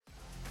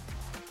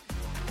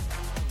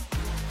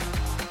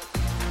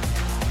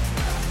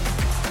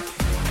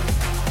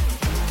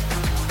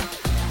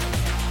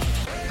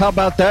How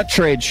about that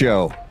trade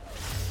show?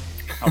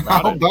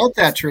 How about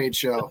that trade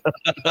show?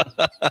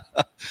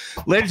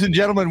 Ladies and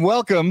gentlemen,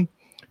 welcome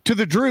to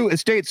the Drew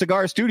Estate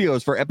Cigar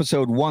Studios for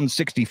episode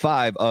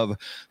 165 of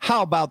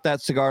How About That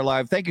Cigar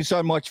Live. Thank you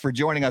so much for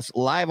joining us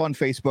live on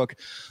Facebook,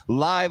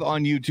 live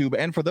on YouTube,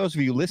 and for those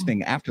of you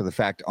listening after the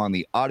fact on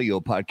the audio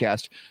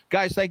podcast.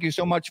 Guys, thank you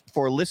so much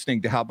for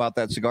listening to How About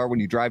That Cigar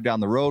when you drive down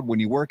the road, when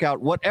you work out,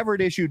 whatever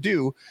it is you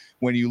do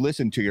when you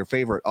listen to your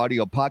favorite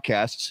audio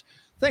podcasts.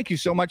 Thank you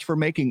so much for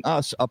making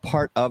us a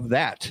part of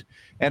that.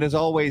 And as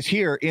always,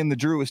 here in the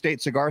Drew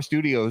Estate Cigar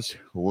Studios,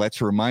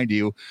 let's remind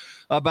you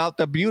about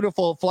the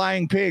beautiful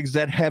Flying Pigs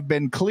that have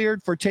been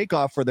cleared for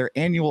takeoff for their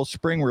annual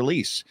spring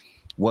release.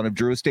 One of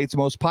Drew Estate's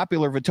most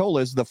popular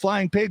Vitolas, the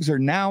Flying Pigs, are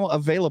now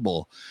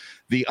available.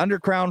 The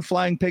Undercrown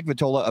Flying Pig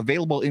Vitola,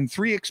 available in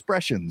 3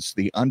 expressions: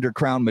 the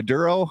Undercrown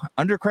Maduro,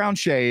 Undercrown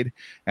Shade,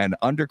 and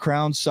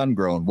Undercrown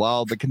Sungrown,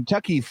 while the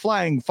Kentucky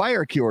Flying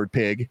Fire Cured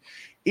Pig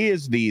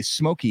is the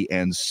smoky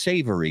and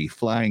savory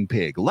Flying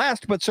Pig.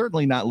 Last but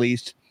certainly not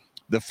least,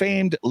 the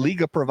famed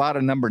Liga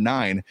Privada No.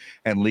 9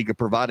 and Liga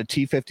Privada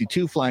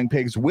T52 Flying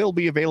Pigs will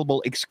be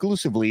available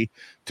exclusively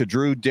to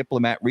Drew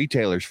Diplomat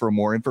retailers. For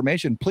more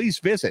information, please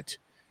visit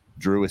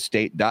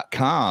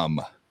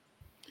drewestate.com.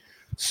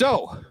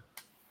 So,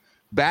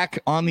 back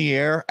on the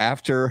air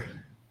after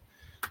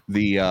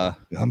the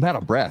I'm out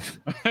of breath.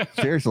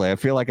 Seriously, I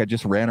feel like I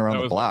just ran around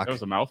the block. That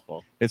was a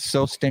mouthful. It's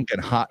so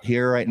stinking hot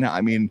here right now.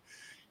 I mean,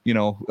 you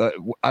know,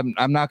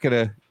 I'm not going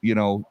to, you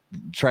know,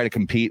 try to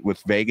compete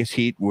with Vegas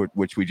heat,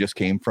 which we just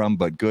came from.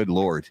 But good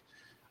Lord,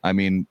 I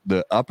mean,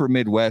 the upper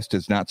Midwest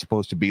is not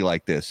supposed to be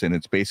like this. And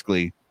it's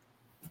basically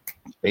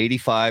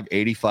 85.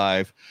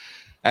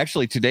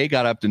 Actually, today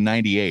got up to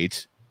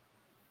 98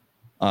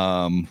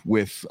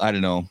 with, I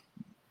don't know,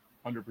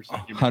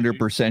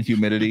 100%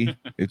 humidity.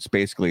 It's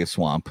basically a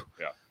swamp.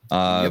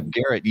 Yeah.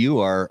 Garrett, you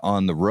are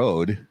on the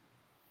road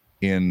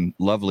in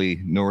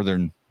lovely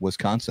northern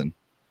Wisconsin.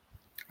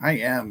 I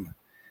am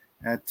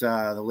at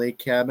the lake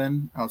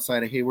cabin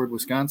outside of Hayward,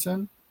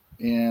 Wisconsin,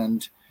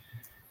 and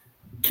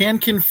can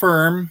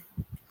confirm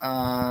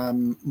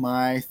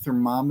my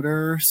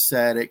thermometer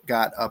said it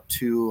got up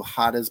to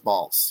hot as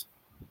balls.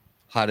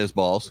 Hot as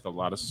balls. With a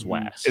lot of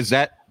swass. Is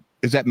that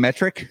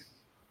metric?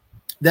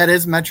 That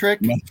is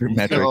metric.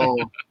 Metric. So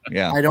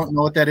Yeah. I don't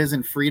know what that is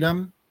in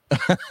freedom.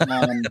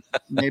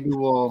 Maybe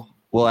we'll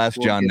ask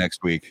John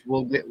next week.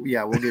 We'll get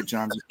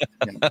John's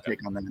take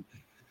on that.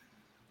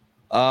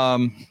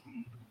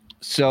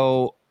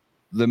 So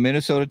the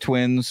Minnesota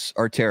Twins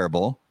are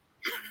terrible.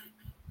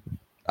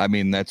 I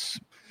mean,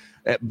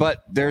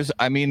 but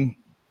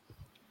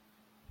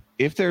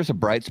if there's a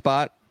bright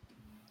spot,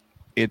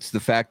 it's the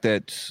fact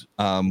that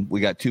we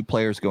got 2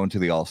 players going to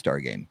the All-Star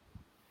game.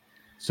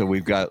 So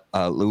we've got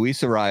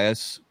Luis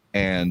Arias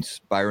and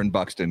Byron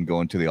Buxton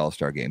going to the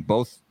All-Star game,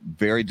 both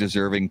very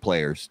deserving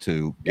players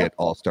to get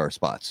All-Star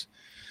spots.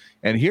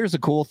 And here's the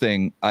cool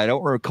thing. I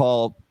don't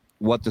recall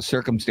what the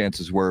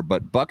circumstances were,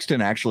 but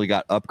Buxton actually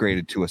got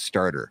upgraded to a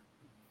starter,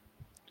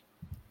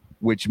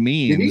 which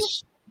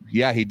means,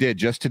 he did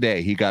just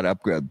today. He got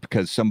upgraded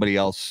because somebody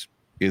else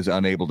is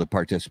unable to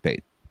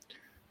participate.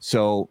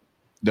 So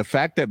the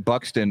fact that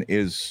Buxton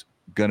is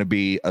going to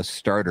be a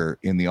starter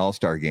in the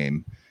All-Star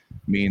game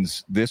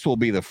means this will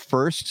be the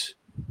first,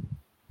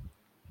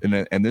 and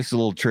this is a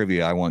little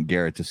trivia I want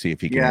Garrett to see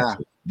if he can answer.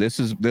 This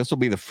will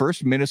be the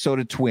first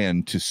Minnesota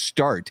Twin to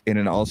start in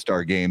an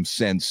All-Star game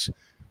since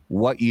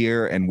what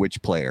year and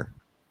which player?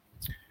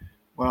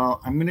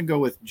 Well, I'm going to go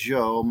with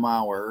Joe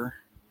Mauer,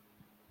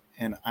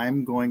 and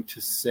I'm going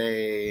to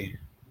say,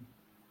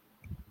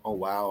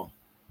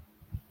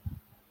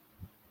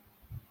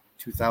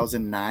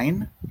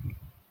 2009.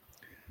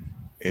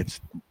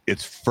 It's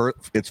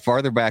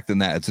farther back than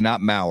that. It's not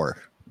Mauer.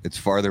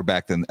 It's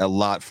a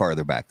lot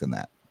farther back than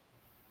that.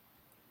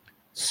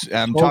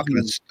 I'm talking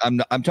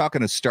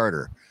a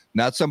starter,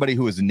 not somebody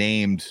who is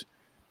named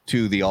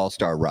to the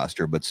All-Star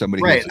roster, but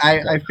somebody. Right.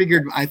 I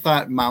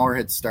thought Mauer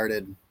had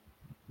started.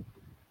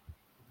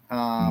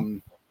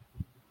 Andrew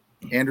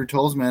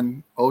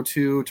Tolzman,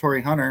 0-2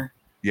 Torrey Hunter.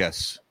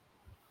 Yes.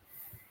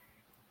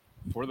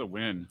 For the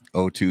win.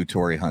 0-2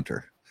 Torrey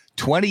Hunter.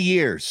 20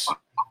 years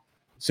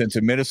since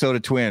a Minnesota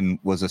Twin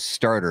was a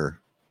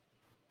starter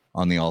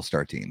on the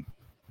All-Star team.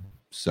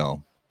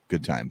 So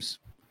good times.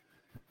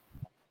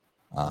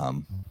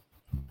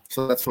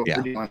 So that's what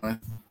we're dealing with.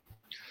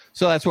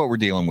 So that's what we're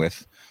dealing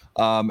with.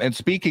 And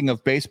speaking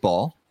of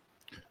baseball,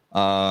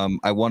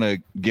 I want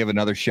to give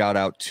another shout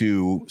out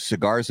to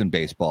Cigars and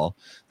Baseball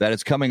that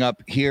is coming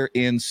up here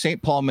in St.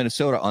 Paul,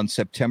 Minnesota on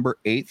September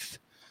 8th.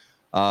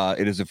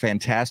 It is a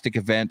fantastic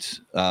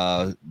event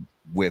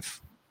with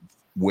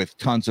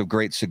tons of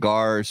great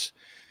cigars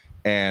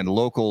and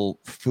local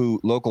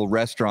food, local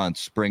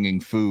restaurants bringing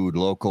food,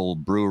 local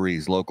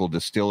breweries, local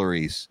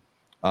distilleries,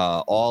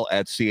 all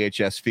at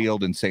CHS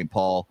Field in St.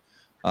 Paul.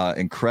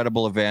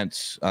 Incredible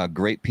events,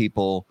 great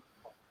people.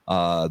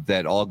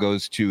 That all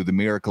goes to the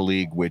Miracle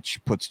League, which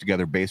puts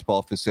together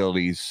baseball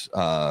facilities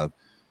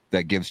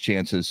that gives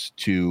chances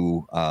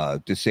to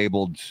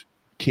disabled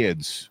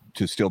kids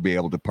to still be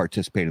able to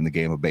participate in the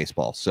game of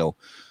baseball. So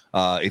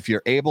if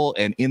you're able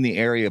and in the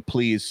area,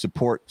 please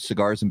support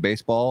Cigars and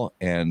Baseball,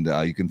 and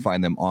you can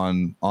find them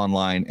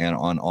online and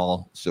on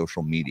all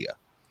social media.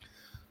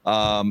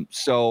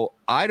 So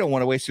I don't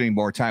want to waste any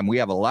more time. We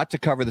have a lot to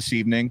cover this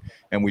evening,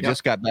 and we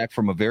just got back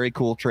from a very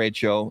cool trade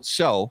show.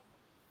 So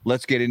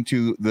let's get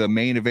into the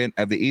main event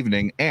of the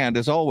evening. And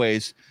as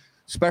always,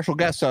 special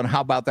guests on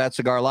How About That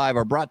Cigar Live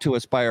are brought to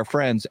us by our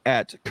friends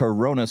at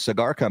Corona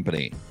Cigar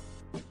Company.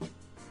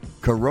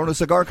 Corona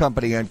Cigar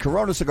Company and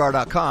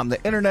coronacigar.com,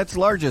 the internet's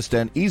largest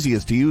and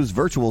easiest to use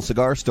virtual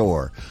cigar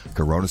store.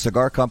 Corona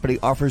Cigar Company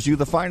offers you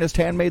the finest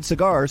handmade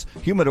cigars,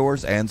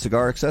 humidors, and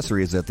cigar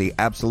accessories at the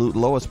absolute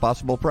lowest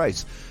possible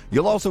price.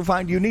 You'll also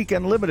find unique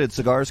and limited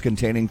cigars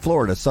containing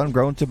Florida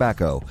sun-grown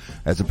tobacco.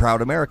 As a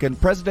proud American,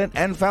 president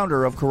and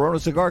founder of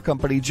Corona Cigar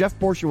Company, Jeff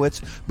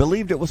Borshowitz,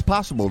 believed it was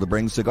possible to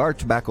bring cigar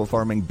tobacco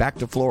farming back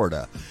to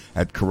Florida.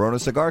 At Corona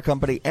Cigar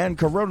Company and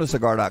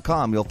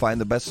coronacigar.com, you'll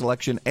find the best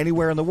selection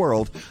anywhere in the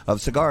world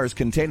of cigars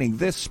containing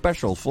this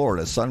special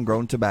Florida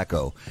sun-grown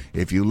tobacco.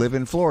 If you live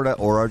in Florida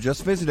or are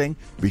just visiting,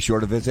 be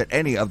sure to visit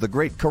any of the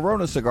great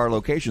Corona Cigar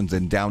locations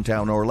in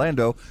downtown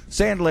Orlando,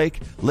 Sand Lake,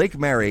 Lake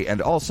Mary,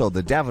 and also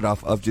the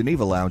Davidoff of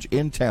Geneva Lounge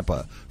in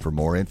Tampa. For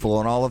more info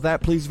on all of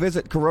that, please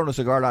visit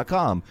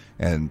coronacigar.com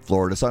and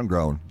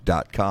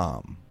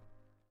floridasungrown.com.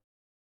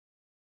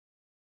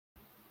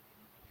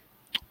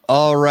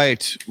 All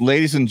right,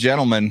 ladies and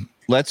gentlemen,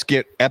 let's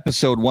get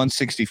episode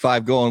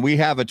 165 going. We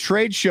have a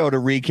trade show to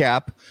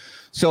recap.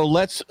 So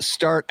let's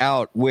start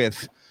out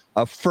with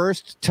a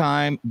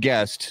first-time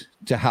guest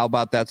to How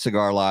About That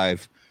Cigar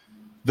Live,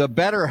 the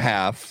better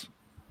half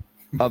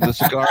of the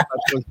Cigar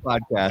Hustlers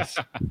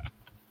podcast.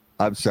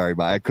 I'm sorry,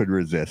 but I couldn't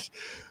resist.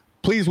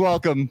 Please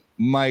welcome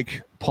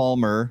Mike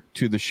Palmer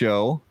to the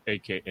show,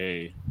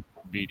 AKA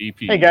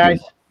BDP. Hey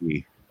guys, how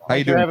you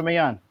thanks for doing? having me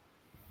on.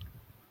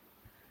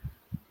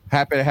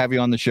 Happy to have you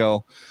on the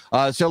show.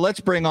 So let's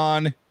bring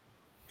on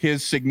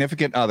his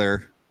significant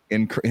other,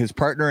 his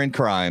partner in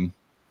crime,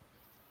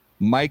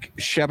 Mike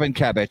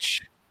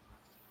Shebenkevich.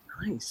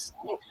 Nice.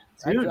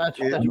 That's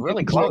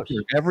really close.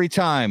 Every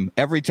time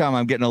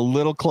I'm getting a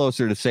little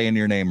closer to saying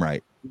your name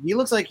right. He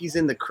looks like he's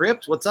in the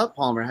crypt. What's up,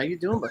 Palmer? How you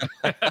doing, buddy?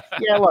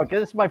 Yeah, look,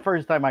 this is my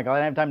first time, Michael. I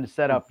didn't have time to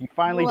set up. You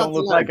finally Well, don't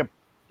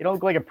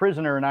look like a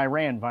prisoner in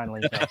Iran.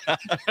 Finally, so.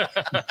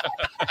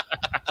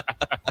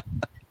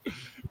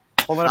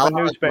 Holding up a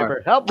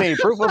newspaper. Help me,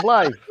 proof of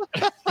life.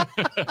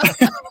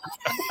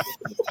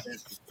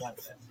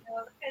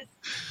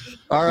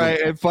 All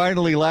right, and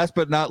finally, last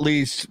but not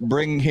least,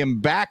 bring him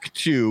back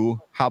to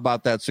How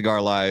About That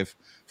Cigar Live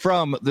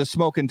from the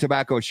Smoke and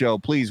Tobacco Show.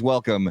 Please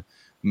welcome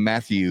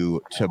Matthew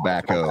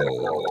Tobacco.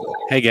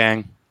 Hey,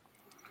 gang.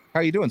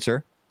 How are you doing,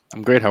 sir?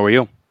 I'm great. How are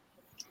you?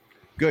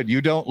 Good.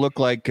 You don't look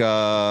like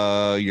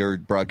you're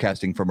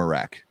broadcasting from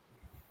Iraq.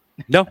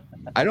 No.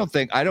 I don't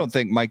think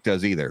Mike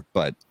does either.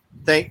 But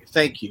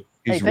Thank you.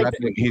 he's Hey,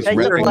 repping. He's take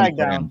the repping flag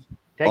the brand. down.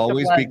 Take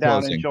Always the be flag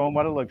down closing. and show them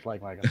what it looks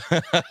like, Michael.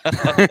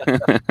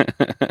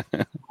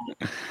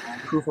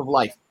 Proof of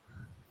life.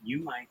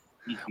 You might.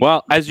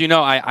 Well, as you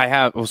know, I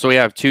have. So we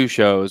have two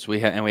shows. We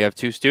have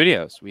two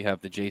studios. We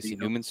have the J.C.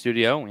 Newman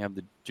studio, and we have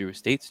the Drew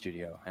Estate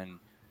studio. And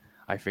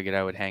I figured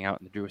I would hang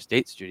out in the Drew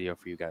Estate studio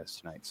for you guys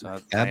tonight. So I am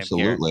here.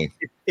 Absolutely.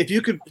 If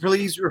you could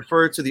please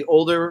refer to the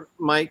older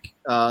Mike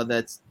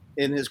that's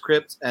in his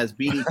crypt as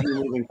BDP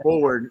moving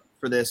forward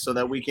for this, so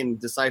that we can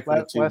decipher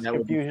the two. Less That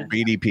would be, confusion.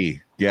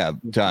 BDP. Yeah,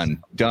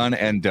 done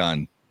and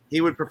done.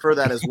 he would prefer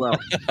that as well.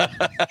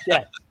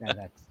 Yeah,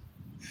 that's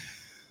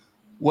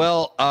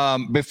Well,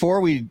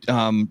 before we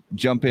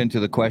jump into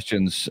the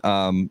questions,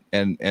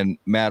 and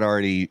Matt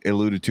already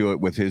alluded to it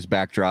with his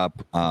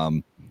backdrop,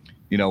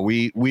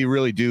 we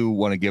really do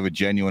want to give a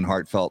genuine,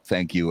 heartfelt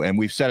thank you. And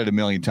we've said it a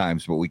million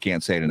times, but we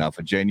can't say it enough.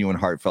 A genuine,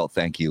 heartfelt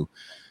thank you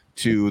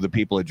to the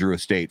people at Drew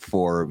Estate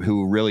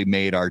who really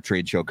made our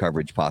trade show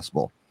coverage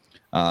possible.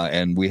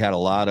 And we had a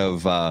lot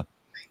of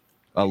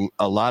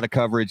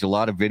coverage, a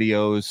lot of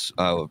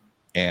videos,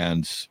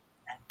 and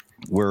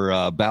we're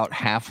about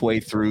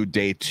halfway through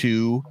day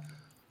 2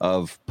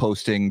 of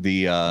posting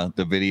the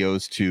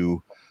videos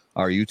to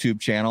our YouTube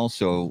channel.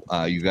 So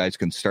you guys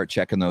can start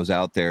checking those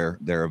out there.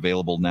 They're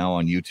available now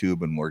on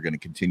YouTube, and we're going to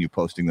continue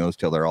posting those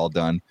till they're all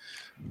done.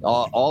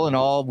 All in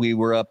all, we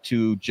were up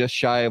to just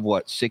shy of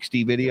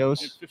 60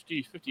 videos?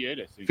 58,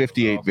 I think.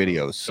 58 overall.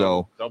 videos.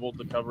 So doubled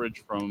the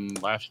coverage from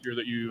last year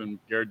that you and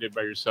Garrett did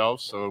by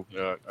yourselves. So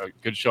a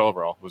good show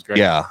overall. It was great.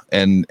 yeah,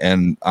 and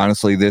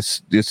honestly,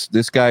 this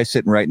guy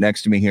sitting right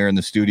next to me here in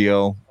the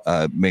studio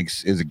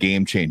is a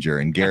game changer.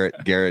 And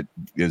Garrett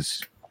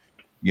is,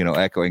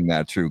 echoing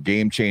that true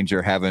game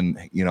changer,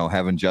 having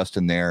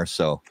Justin there.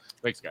 So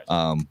Thanks,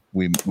 guys.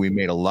 we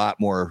made a lot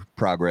more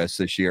progress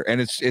this year.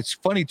 And it's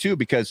funny too,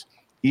 because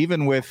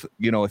even with,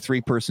 a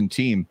 3-person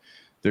team,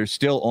 there's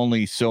still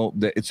only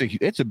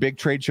it's a big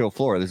trade show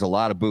floor. There's a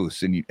lot of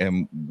booths,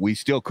 and we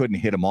still couldn't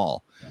hit them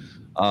all.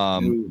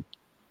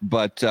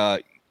 But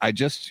I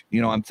just,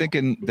 I'm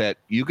thinking that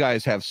you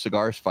guys have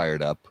cigars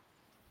fired up.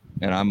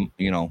 and I'm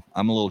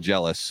a little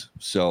jealous.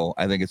 So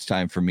I think it's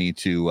time for me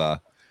to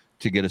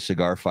get a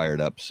cigar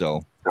fired up.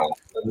 So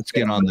let's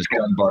get on the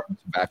Dunbarton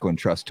Tobacco and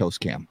Trust toast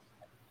cam.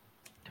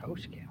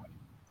 Toast cam.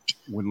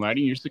 When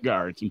lighting your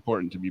cigar, it's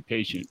important to be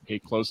patient, pay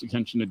close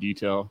attention to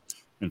detail,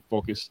 and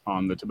focus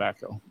on the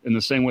tobacco. In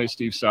the same way,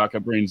 Steve Saka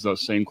brings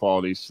those same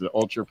qualities to the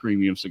ultra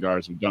premium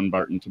cigars of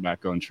Dunbarton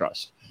Tobacco and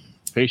Trust.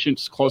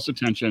 Patience, close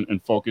attention,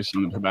 and focus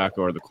on the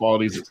tobacco are the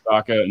qualities that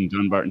Saka and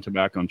Dunbarton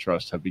Tobacco and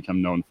Trust have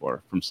become known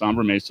for. From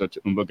Sombre Mesa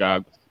to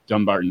Umbagog,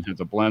 Dunbarton has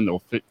a blend that will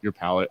fit your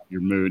palate,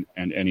 your mood,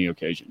 and any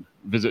occasion.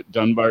 Visit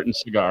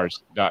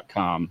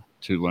DunbartonCigars.com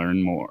to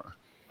learn more.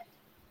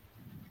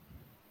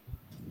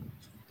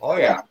 Oh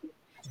yeah.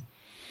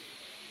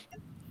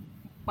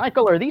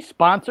 Michael, are these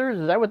sponsors?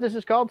 Is that what this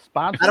is called?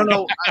 Sponsors? I don't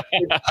know.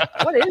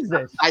 What is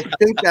this? I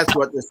think that's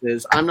what this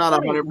is. I'm not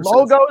 100%.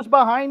 Logos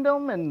behind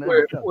them, and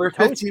We're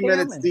 15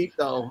 minutes deep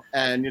though,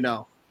 and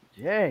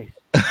Jeez.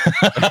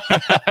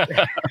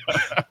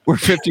 We're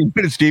 15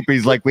 minutes deep.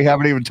 He's like, we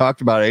haven't even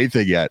talked about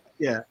anything yet.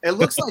 Yeah, it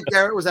looks like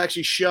Garrett was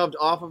actually shoved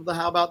off of the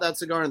How About That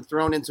cigar and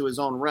thrown into his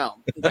own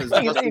realm. He's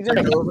in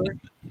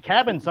a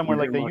cabin somewhere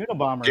like the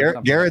Unabomber. or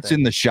something Garrett's like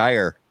in the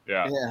Shire.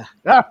 Yeah.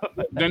 that.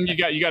 Then you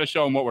got to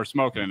show them what we're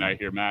smoking tonight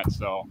here, Matt.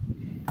 So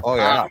Oh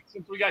yeah.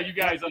 since we got you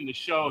guys on the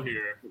show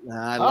here,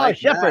 I Oh, like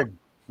Shepherd.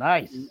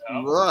 Nice.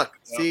 that. Look,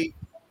 see,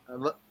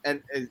 look,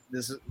 and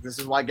this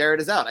is why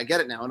Garrett is out. I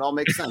get it now. It all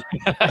makes sense.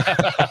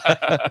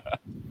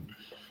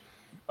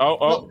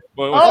 Well,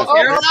 There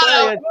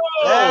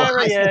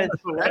he is.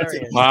 That's There he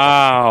it. is.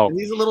 Wow. And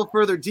he's a little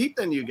further deep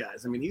than you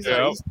guys. I mean, he's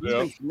Yep, he's been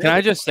committed. Can I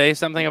just say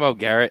something about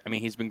Garrett? I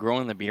mean, he's been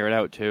growing the beard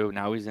out too.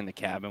 Now he's in the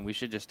cabin. We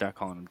should just start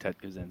calling him Ted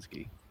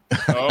Kaczynski.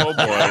 oh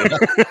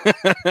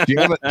boy, Do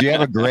you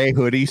have a gray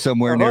hoodie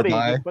somewhere The hoodie,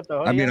 nearby? just put the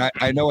I hoodie mean, in.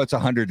 I know it's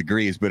 100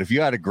 degrees, but if you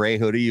had a gray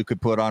hoodie you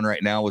could put on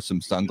right now with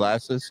some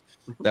sunglasses,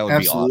 that would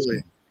Absolutely. be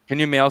awesome. Can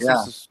you mail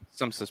Yeah.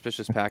 some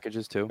suspicious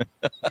packages too?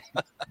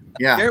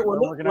 Yeah. Garrett,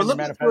 we're Working on your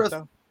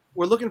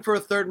looking for a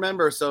third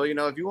member. So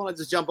if you want to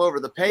just jump over,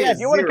 the pay Yeah, is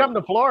if you want to zero. come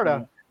to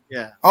Florida,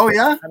 Yeah, Oh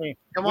yeah. I mean,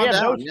 come we on have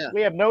down. no Yeah.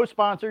 we have no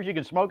sponsors. You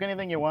can smoke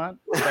anything you want.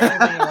 Say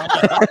anything you want.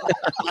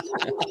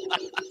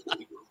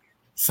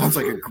 Sounds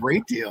like a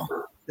great deal.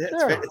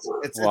 Sure.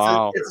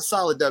 Wow. It's a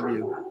solid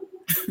W.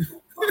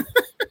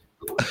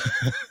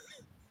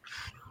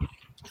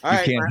 All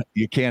right,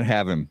 You can't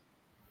have him.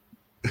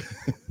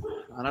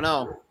 I don't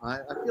know. I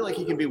feel like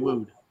he can be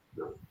wooed.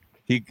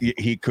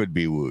 He could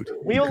be wooed.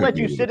 We'll let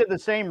you sit in the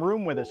same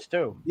room with us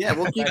too. Yeah,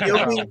 we'll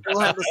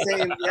have the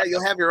same. Yeah,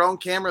 you'll have your own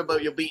camera,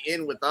 but you'll be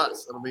in with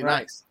us. It'll be Right.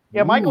 nice.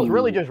 Yeah, Michael's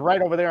really just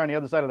right over there on the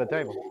other side of the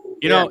table.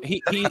 You know,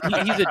 he's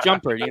a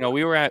jumper. You know,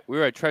 we were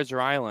at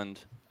Treasure Island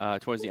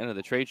towards the end of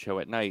the trade show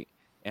at night,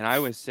 and I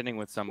was sitting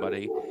with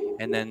somebody,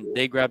 and then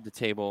they grabbed the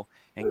table,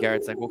 and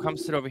Garrett's like, "Well, come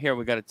sit over here.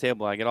 We got a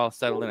table." I get all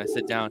settled in. I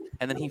sit down,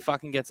 and then he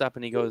fucking gets up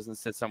and he goes and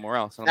sits somewhere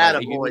else. And I'm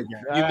like, Attaboy.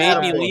 you made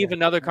me Attaboy. leave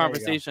another There you go.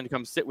 conversation to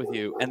come sit with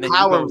you, and then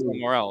Power you go move.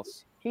 somewhere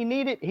else.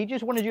 He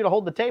just wanted you to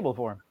hold the table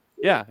for him.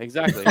 Yeah,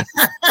 exactly.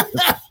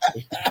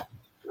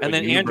 And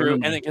then Like, you Andrew,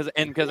 bring-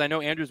 and because I know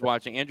Andrew's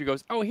watching, Andrew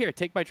goes, "Oh, here,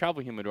 take my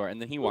travel humidor," and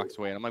then he walks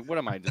away, and I'm like, "What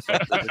am I, just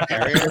like, a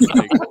carrier?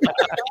 Like,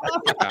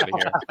 get out of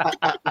here."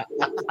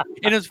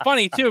 And it's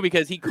funny too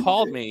because he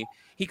called me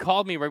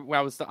right when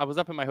I was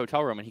up in my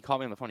hotel room, and he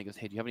called me on the phone. He goes,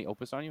 "Hey, do you have any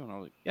Opus on you?" And I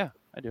was like, "Yeah,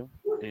 I do."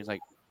 And he's like,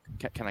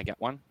 "Can I get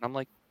one?" And I'm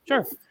like,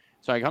 "Sure."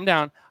 So I come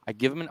down, I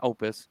give him an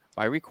Opus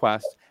by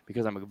request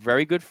because I'm a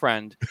very good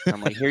friend. And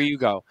I'm like, "Here you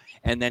go,"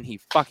 and then he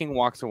fucking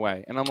walks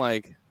away, and I'm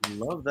like,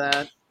 Love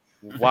that.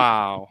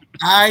 "Wow."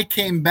 I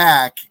came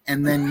back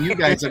and then you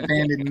guys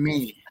abandoned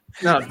me.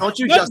 No, don't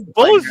you That's just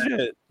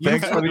bullshit.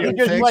 Thanks for You the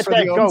just thanks let for that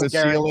the go, Opus. See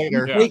you Garrett.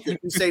 later. Yeah. take it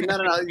and say,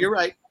 no, you're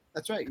right.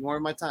 That's right. You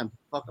wanted my time.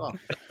 Fuck off.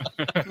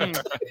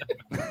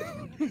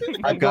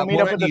 I've Go got meet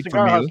what up I with the need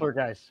cigar from you. hustler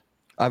guys.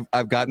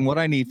 I've gotten what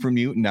I need from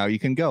you. Now you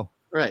can go.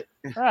 Right.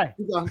 All right.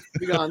 Be gone.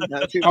 Be gone.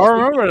 I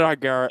remember that,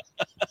 Garrett.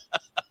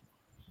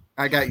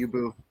 I got you,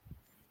 boo.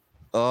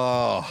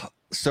 Oh,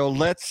 so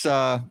let's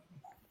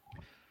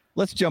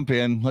jump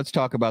in. Let's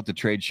talk about the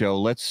trade show.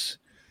 Let's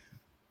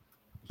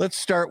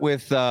start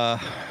with how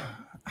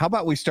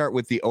about we start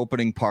with the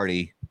opening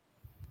party?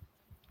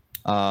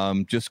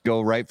 Just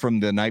go right from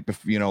the night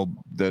before,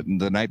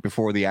 the night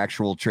before the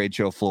actual trade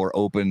show floor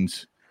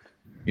opens.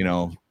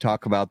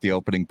 Talk about the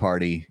opening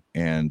party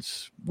and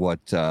what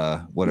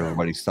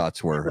everybody's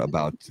thoughts were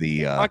about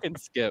the Fucking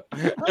skip.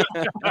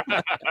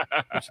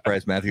 I'm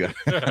surprised Matthew.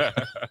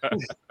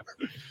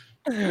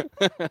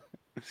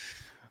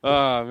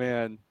 Oh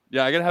man,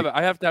 yeah.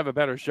 I have to have a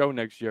better show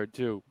next year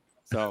too.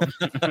 So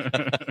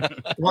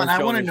Well, and I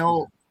show want to this-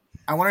 know.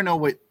 I want to know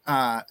what.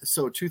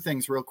 So two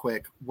things real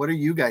quick. What are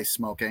you guys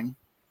smoking?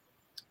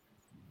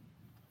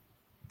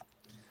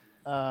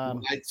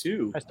 I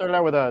too. I started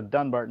out with a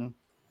Dunbarton.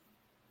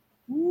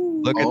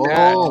 Look at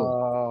that.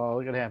 Oh,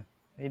 look at him.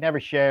 He never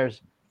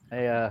shares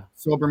a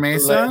Sober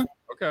Mesa.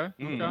 Okay.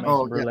 Mm. Okay.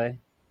 Oh, brulee. And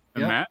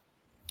Yeah. Matt?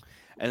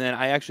 and then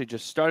I actually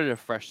just started a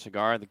fresh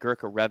cigar, the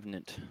Gurkha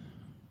Revenant.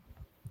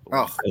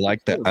 Oh, I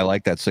like that. I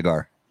like that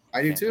cigar.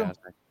 I do too.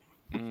 Fantastic.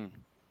 Mm.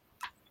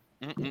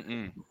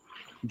 Mm-mm-mm.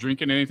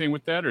 Drinking anything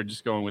with that, or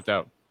just going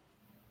without?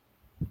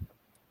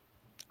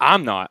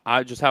 I'm not.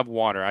 I just have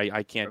water.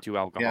 I can't do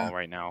alcohol Yeah.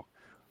 right now.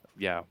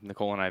 Yeah,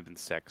 Nicole and I have been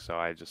sick, so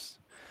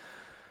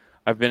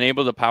I've been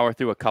able to power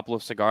through a couple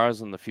of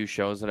cigars on the few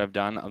shows that I've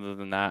done. Other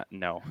than that,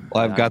 no.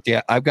 Well, I've got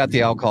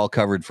the alcohol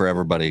covered for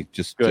everybody.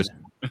 Just Good.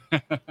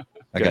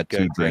 I got Good.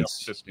 two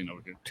drinks.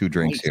 Over here. 2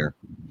 drinks here.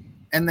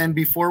 And then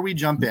before we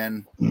jump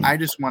in, I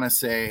just want to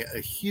say a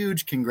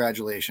huge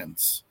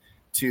congratulations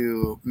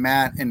to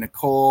Matt and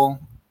Nicole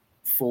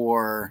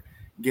for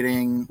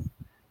getting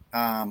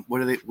what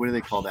do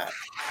they call that?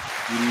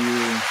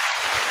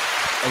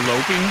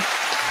 Eloping.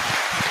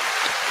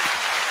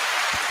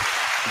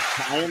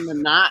 Tying the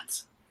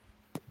knot.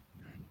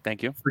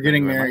 Thank you. For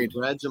getting Thank you very much. married.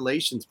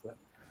 Congratulations, brother.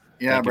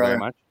 Yeah, Thank you very brother.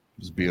 much.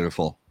 It was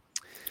beautiful.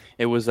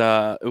 It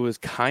was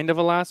kind of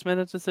a last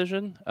minute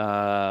decision.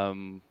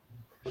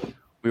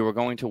 We were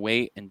going to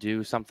wait and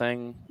do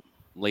something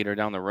later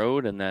down the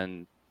road, and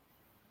then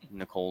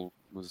Nicole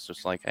was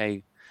just like,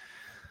 "Hey,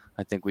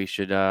 I think we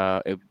should."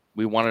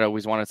 We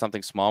always wanted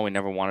something small. We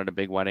never wanted a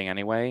big wedding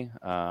anyway.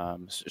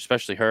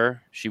 Especially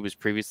her. She was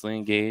previously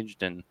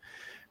engaged, and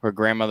her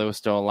grandmother was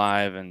still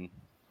alive, and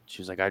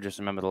she was like, "I just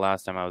remember the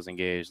last time I was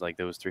engaged. Like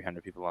there was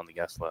 300 people on the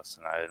guest list,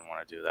 and I didn't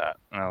want to do that."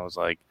 And I was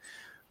like,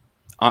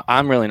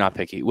 I'm really not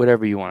picky.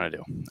 Whatever you want to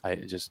do,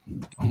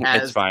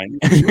 it's fine.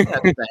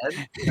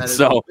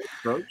 So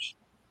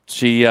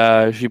she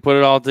put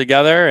it all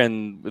together,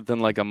 and within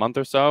like a month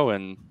or so,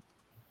 and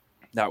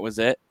that was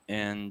it.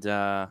 And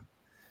no,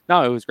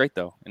 it was great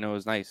though, and it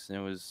was nice. It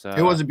was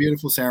a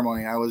beautiful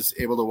ceremony. I was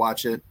able to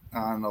watch it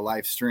on the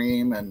live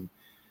stream, and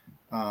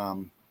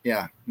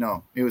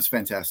it was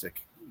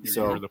fantastic.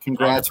 So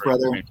congrats,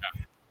 brother.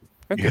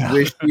 Yeah.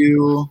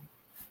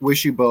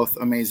 Wish you both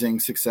amazing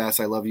success.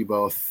 I love you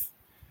both.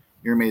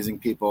 You're amazing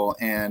people.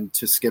 And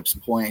to Skip's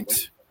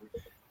point,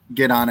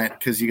 get on it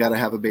because you got to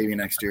have a baby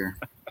next year.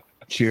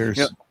 Cheers.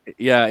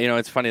 Yeah,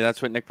 it's funny.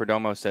 That's what Nick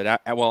Perdomo said.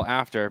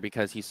 After,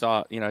 because he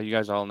saw, you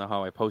guys all know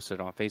how I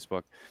posted on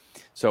Facebook.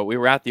 So we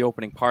were at the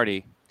opening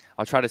party.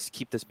 I'll try to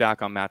keep this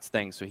back on Matt's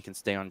thing so he can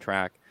stay on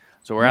track.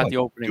 So we're at the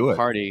opening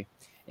party,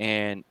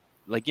 and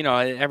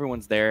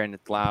everyone's there and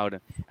it's loud,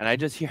 and I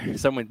just hear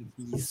someone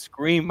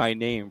scream my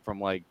name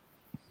from like,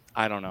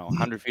 I don't know,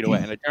 100 feet away.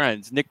 And I turn around,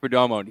 it's Nick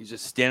Perdomo, and he's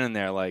just standing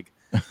there like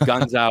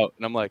guns out.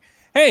 And I'm like,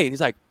 "Hey," and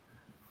he's like,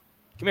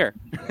 "Come here."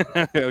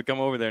 I come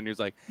over there, and he was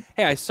like,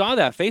 "Hey, I saw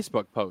that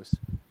Facebook post."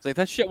 He's like,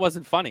 "That shit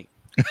wasn't funny."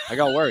 I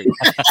got worried.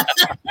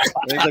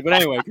 And he's like, "But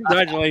anyway,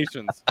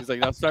 congratulations." He's like,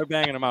 "Now start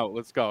banging them out.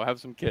 Let's go. Have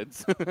some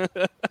kids."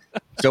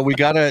 So we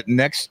got to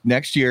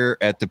next year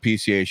at the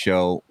PCA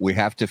show, we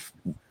have to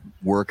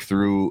work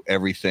through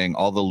everything,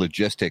 all the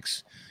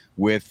logistics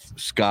with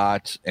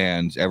Scott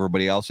and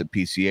everybody else at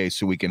PCA,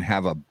 so we can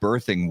have a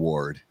birthing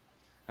ward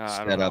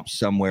set up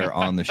somewhere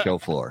on the show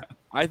floor.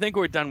 I think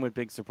we're done with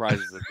big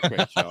surprises at the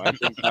trade show. I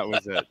think that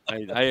was it.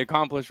 I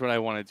accomplished what I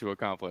wanted to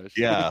accomplish.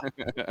 Yeah,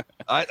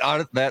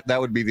 that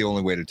would be the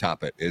only way to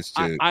top it. Is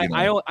to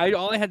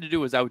all I had to do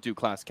was outdo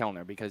Klaus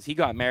Kellner because he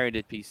got married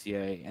at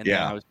PCA, and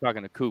then I was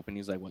talking to Coop, and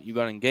he's like, "Well, you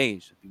got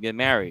engaged. If you get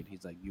married,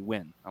 he's like, you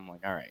win." I'm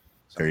like, "All right."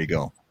 So, there you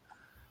go.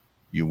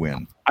 You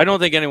win. I don't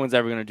think anyone's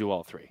ever going to do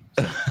all three.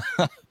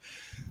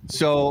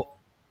 So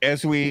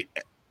as we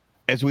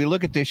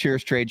look at this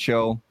year's trade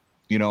show,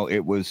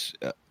 it was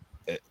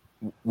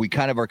we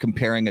kind of are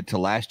comparing it to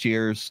last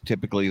year's.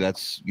 Typically,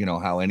 that's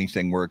how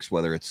anything works,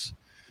 whether it's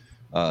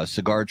a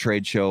cigar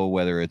trade show,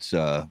 whether it's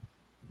it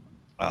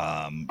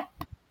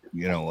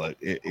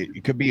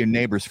could be your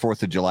neighbor's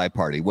 4th of July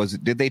party.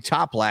 Did they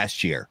top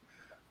last year?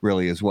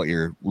 Really, is what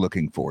you're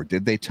looking for.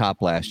 Did they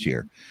top last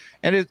year?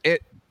 And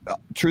it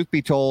truth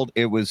be told,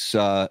 it was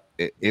kind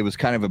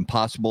of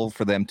impossible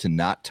for them to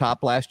not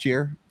top last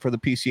year for the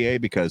PCA,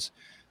 because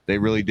they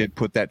really did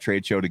put that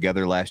trade show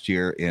together last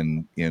year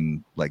in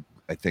like,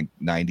 I think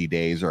 90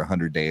 days or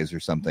 100 days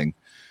or something.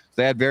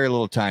 They had very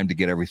little time to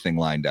get everything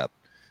lined up.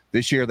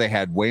 This year they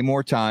had way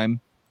more time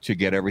to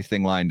get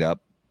everything lined up.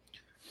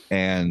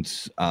 And,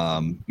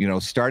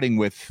 starting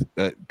with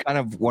kind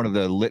of one of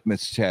the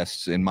litmus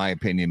tests, in my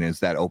opinion, is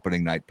that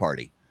opening night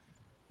party.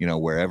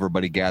 Where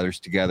everybody gathers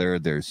together.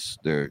 There's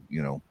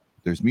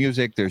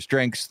music, there's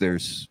drinks,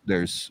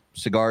 there's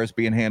cigars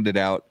being handed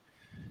out,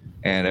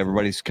 and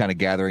everybody's kind of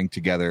gathering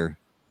together,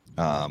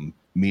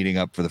 meeting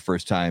up for the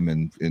first time,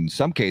 and in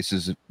some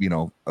cases,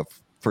 a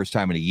first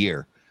time in a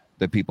year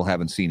that people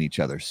haven't seen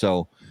each other.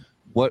 So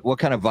what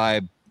kind of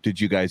vibe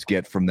did you guys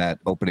get from that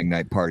opening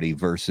night party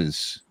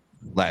versus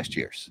last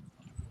year's?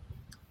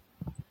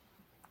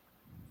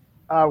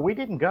 We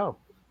didn't go.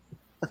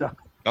 So.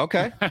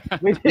 Okay.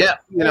 They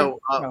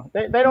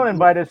don't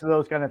invite us to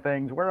those kind of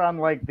things. We're on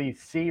like the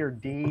C or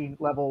D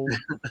level,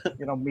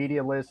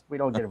 media list. We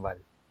don't get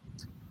invited.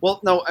 Well,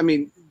 no, I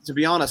mean, to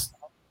be honest,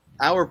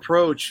 our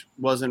approach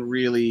wasn't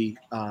really,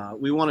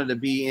 we wanted to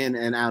be in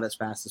and out as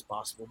fast as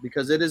possible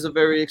because it is a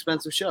very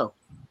expensive show,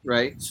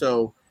 right?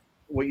 So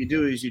what you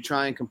do is you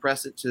try and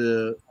compress it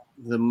to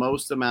the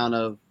most amount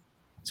of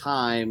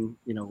time,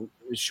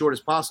 as short as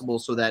possible,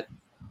 so that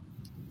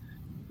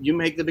you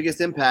make the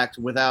biggest impact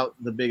without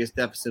the biggest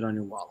deficit on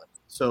your wallet.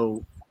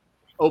 So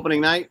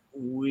opening night,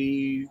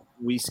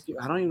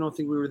 I don't even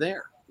think we were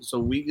there. So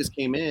we just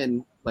came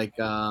in like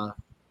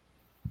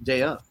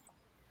day up,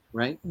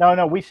 right?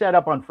 No, we set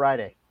up on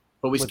Friday.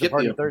 But we skipped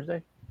the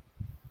Thursday.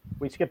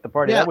 We skipped the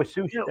party. Yeah. That was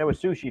sushi. That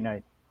was sushi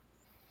night.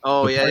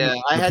 Oh The party- yeah.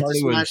 I the had to party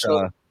smash.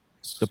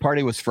 the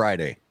party was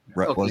Friday,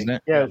 right, Okay. wasn't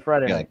it? Yeah, it was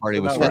Friday. Yeah, night. the party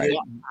was No, Friday.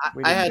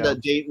 we I didn't had go. a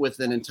date with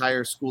an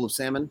entire school of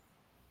salmon,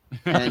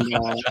 and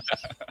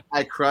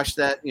I crushed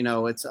that.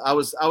 I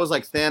was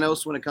like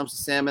Thanos when it comes to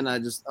salmon. I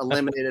just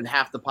eliminated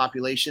half the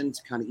population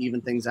to kind of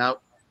even things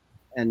out,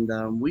 and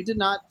we did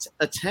not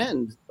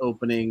attend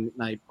opening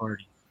night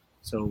party,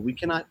 so we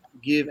cannot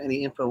give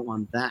any info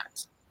on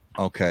that.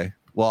 Okay.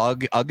 Well,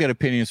 I'll get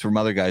opinions from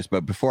other guys,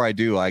 but before I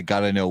do, I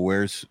gotta know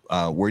where's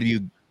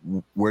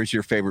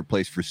your favorite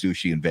place for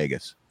sushi in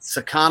Vegas?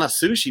 Sakana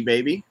Sushi,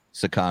 baby,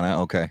 Sakana.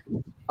 Okay.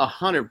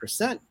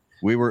 100%.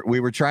 We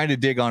were trying to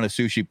dig on a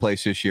sushi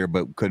place this year,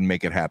 but couldn't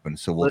make it happen.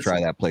 So we'll try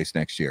that place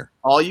next year.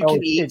 All you can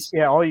eat.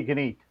 Yeah, all you can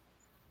eat.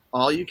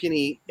 All you can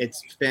eat.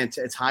 It's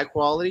fantastic. It's high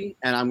quality,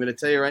 and I'm going to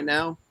tell you right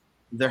now,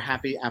 they're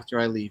happy after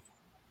I leave.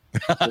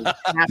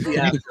 Happy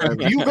after I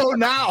leave. You go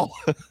now.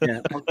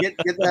 Yeah, well, get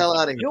the hell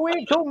out of here. You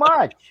eat too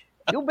much.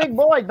 You big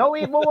boy, don't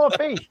eat more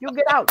fish. You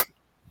get out.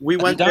 We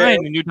You went there.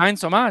 dine, and you dine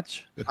so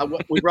much.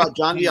 We brought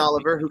John D.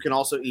 Oliver, who can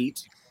also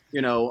eat.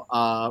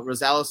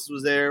 Rosales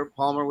was there.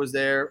 Palmer was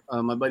there.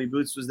 My buddy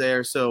Boots was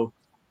there. So,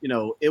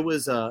 it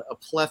was a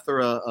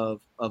plethora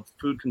of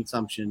food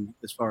consumption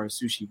as far as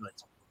sushi.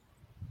 But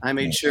I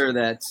made sure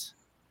that,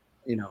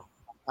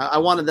 I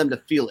wanted them to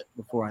feel it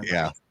before I left.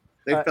 Yeah.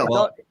 They felt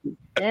well-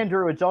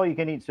 Andrew, it's all you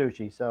can eat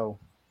sushi. So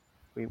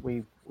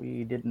we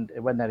didn't. It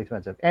wasn't that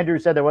expensive. Andrew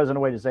said there wasn't a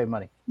way to save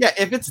money. Yeah,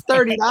 if it's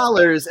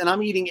 $30 and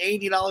I'm eating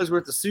 $80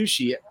 worth of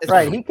sushi, it's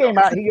Right. He came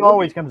out. He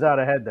always comes out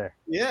ahead there.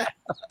 Yeah.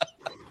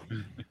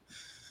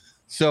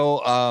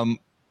 So,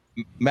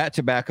 Matt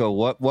Tobacco,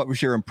 what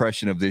was your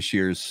impression of this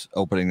year's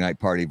opening night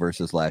party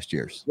versus last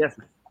year's? Yes.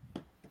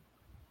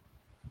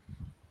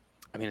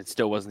 I mean, it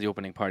still wasn't the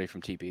opening party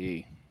from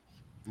TPE.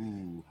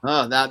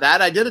 Oh,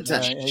 that I did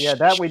attend. Yeah,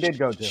 that we did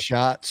go to.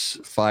 Shots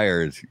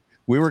fired.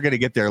 We were going to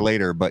get there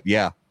later, but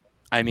yeah.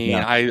 I mean,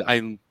 Yeah.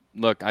 I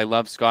look, I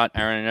love Scott,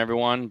 Aaron, and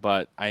everyone,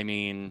 but I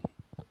mean,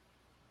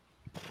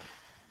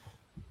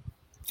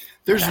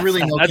 There's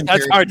really no that's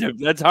comparison.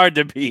 that's hard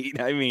to beat.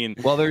 I mean,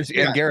 Well,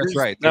 and Garrett's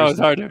right. No, There's- it's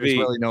hard to there's beat.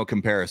 really no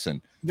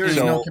comparison. There's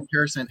So- no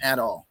comparison at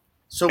all.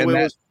 So And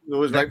it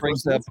was That right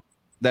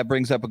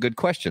brings for up a good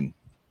question.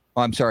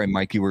 Oh, I'm sorry,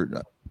 Mike. You were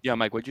yeah,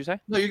 Mike, what'd you say?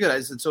 No, you're good.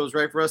 I said so it was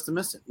right for us to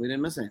miss it. We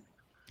didn't miss anything.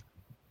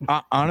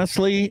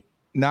 honestly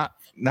not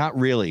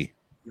really.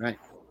 Right.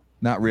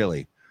 Not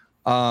really.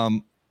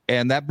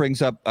 And that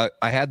brings up,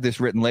 I had this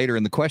written later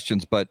in the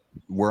questions, but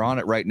we're on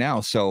it right now.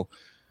 So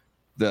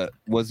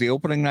was the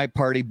opening night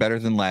party better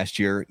than last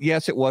year?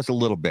 Yes, it was a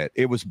little bit.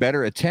 It was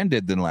better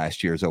attended than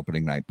last year's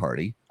opening night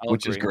party,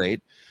 which is agree.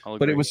 great. I'll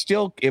But it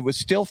agree. was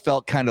still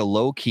felt kind of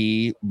low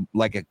key,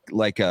 like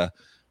a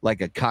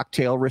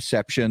cocktail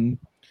reception.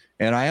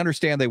 And I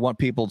understand they want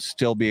people to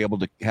still be able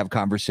to have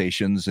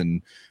conversations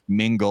and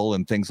mingle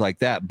and things like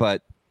that.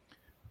 But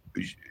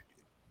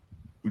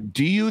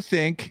do you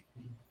think,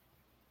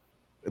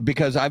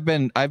 because I've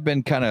been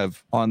kind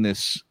of on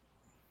this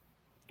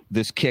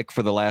kick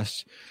for the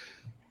last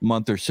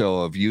month or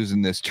so of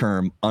using this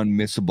term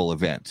unmissable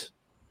event.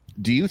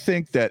 Do you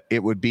think that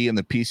it would be in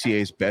the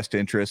PCA's best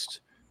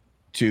interest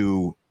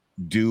to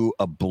do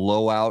a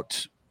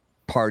blowout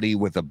party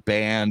with a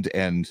band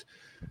and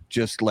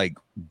just like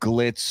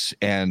glitz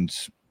and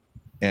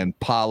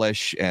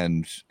polish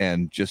and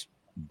just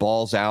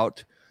balls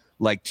out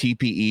like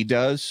TPE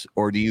does?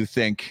 Or do you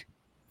think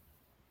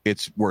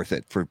it's worth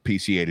it for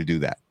PCA to do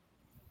that?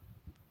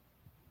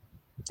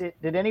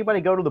 Did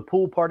anybody go to the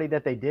pool party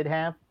that they did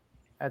have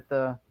at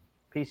the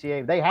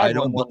PCA? They had.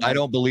 I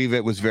don't believe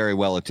it was very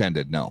well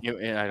attended. No.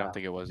 I don't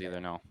think it was either.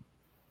 No.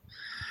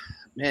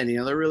 Man,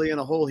 they're really in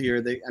a hole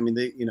here. They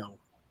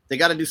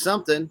got to do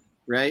something,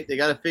 right? They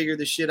got to figure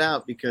this shit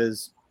out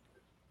because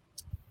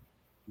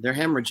they're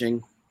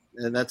hemorrhaging.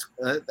 And that's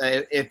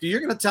if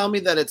you're going to tell me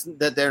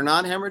that they're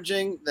not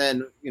hemorrhaging,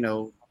 then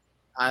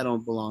I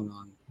don't belong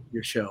on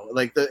your show.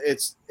 Like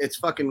it's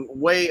fucking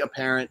way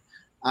apparent.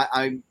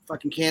 I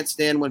fucking can't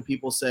stand when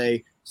people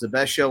say it's the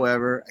best show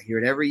ever. I hear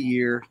it every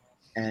year,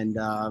 and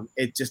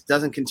it just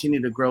doesn't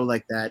continue to grow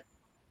like that.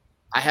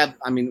 I have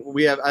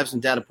some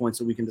data points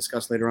that we can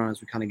discuss later on as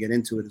we kind of get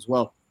into it as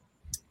well.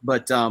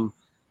 But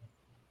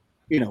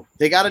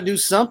they got to do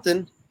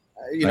something.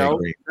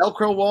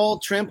 Velcro wall,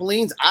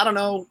 trampolines. I don't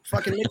know.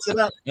 Fucking mix it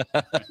up.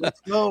 Let's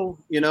go.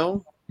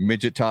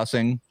 Midget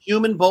tossing.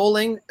 Human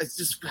bowling. It's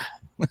just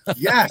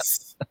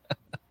Yes.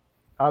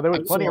 There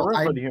was plenty of So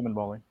room for the human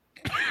bowling.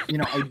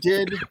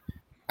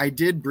 I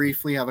did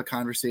briefly have a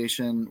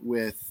conversation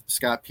with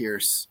Scott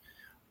Pierce,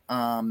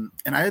 and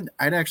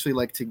I'd actually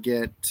like to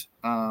get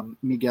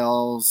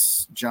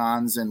Miguel's,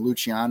 John's, and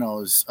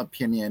Luciano's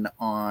opinion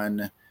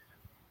on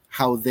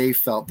how they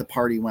felt the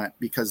party went,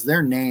 because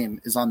their name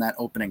is on that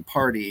opening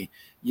party,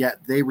 yet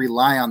they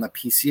rely on the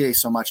PCA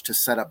so much to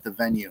set up the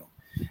venue.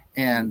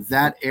 And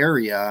that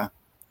area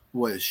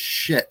was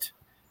shit.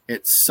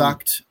 It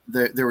sucked.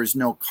 There was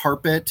no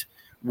carpet,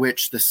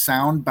 which the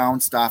sound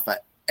bounced off of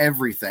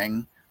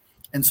everything.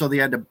 And so they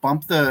had to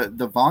bump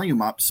the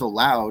volume up so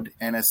loud.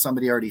 And as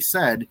somebody already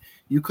said,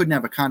 you couldn't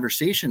have a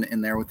conversation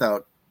in there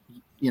without,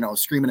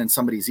 screaming in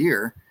somebody's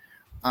ear.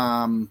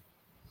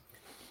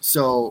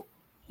 So,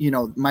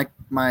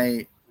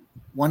 my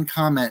one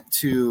comment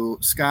to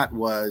Scott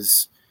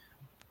was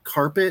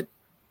carpet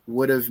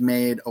would have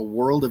made a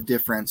world of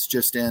difference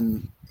just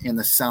in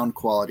the sound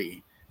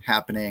quality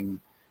happening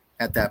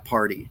at that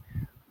party.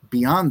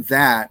 Beyond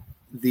that,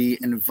 the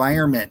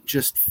environment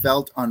just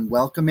felt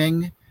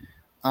unwelcoming.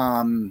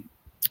 And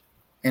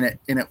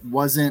it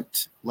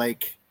wasn't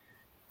like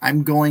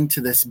I'm going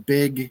to this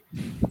big,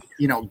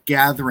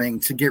 gathering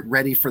to get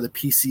ready for the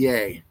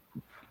PCA.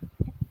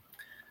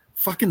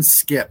 Fucking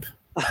Skip.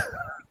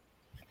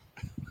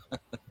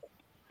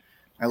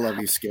 I love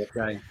you, Skip.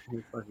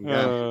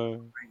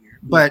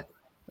 But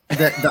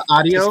the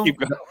audio,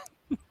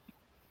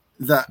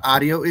 the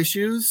audio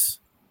issues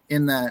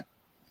in that,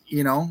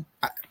 I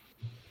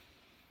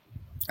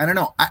don't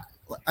know.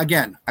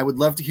 I would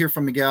love to hear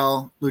from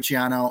Miguel,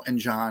 Luciano, and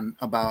John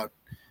about,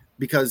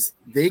 because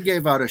they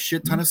gave out a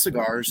shit ton of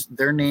cigars.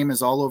 Their name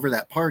is all over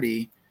that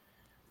party.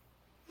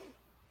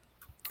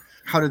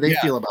 How do they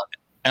feel about it?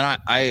 And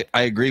I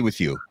agree with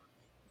you,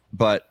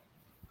 but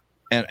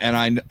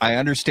and I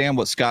understand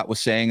what Scott was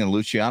saying and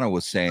Luciano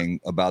was saying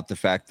about the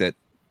fact that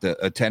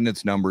the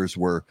attendance numbers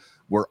were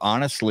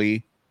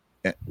honestly,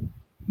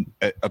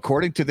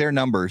 according to their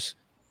numbers,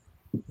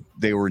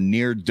 they were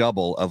near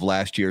double of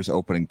last year's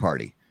opening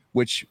party,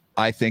 which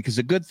I think is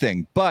a good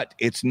thing. But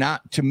it's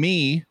not, to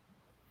me,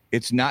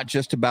 it's not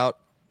just about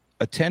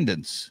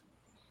attendance.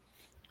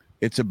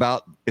 It's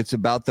about the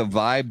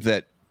vibe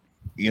that,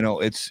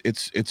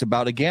 it's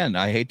about, again,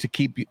 I hate to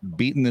keep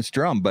beating this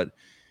drum, but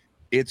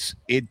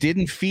it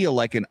didn't feel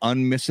like an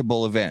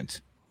unmissable event.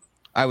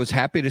 I was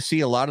happy to see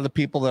a lot of the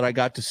people that I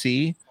got to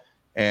see,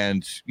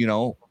 and,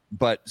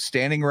 but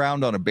standing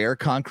around on a bare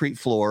concrete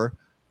floor,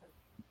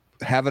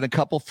 having a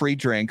couple free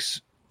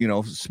drinks,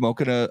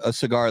 smoking a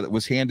cigar that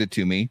was handed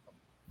to me,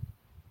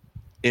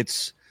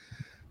 it's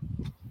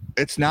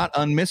not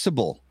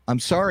unmissable. I'm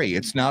sorry,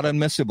 it's not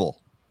unmissable.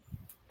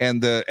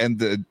 And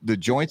the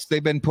joints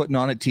they've been putting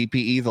on at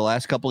TPE the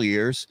last couple of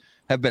years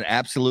have been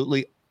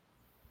absolutely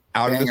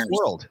out of this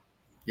world.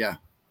 Yeah.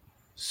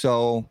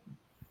 So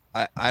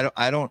I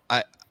don't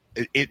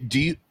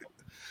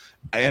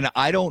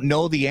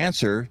know the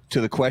answer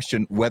to the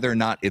question whether or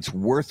not it's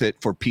worth it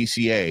for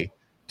PCA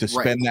to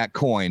spend that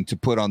coin to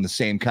put on the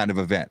same kind of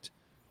event.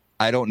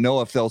 I don't know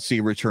if they'll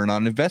see return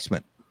on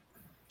investment.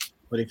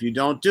 But if you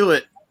don't do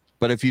it,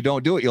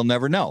 you'll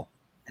never know.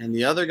 And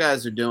the other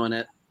guys are doing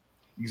it.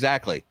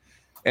 Exactly.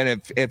 And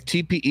if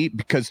TPE,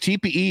 because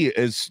TPE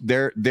is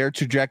their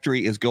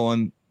trajectory is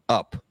going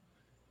up,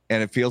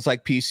 and it feels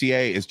like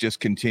PCA is just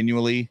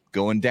continually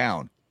going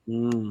down.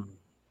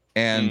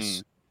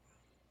 And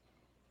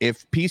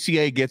if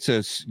PCA gets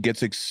a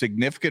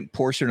significant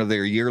portion of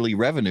their yearly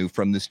revenue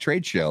from this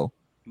trade show,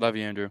 love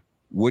you, Andrew,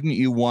 wouldn't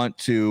you want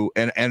to?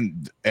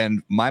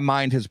 And my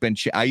mind has been.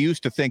 I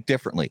used to think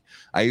differently.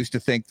 I used to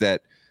think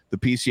that the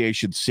PCA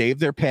should save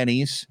their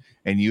pennies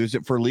and use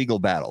it for legal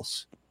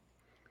battles.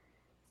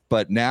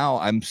 But now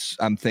I'm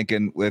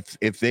thinking,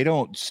 if they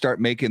don't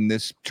start making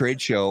this trade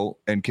show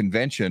and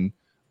convention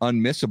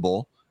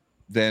unmissable,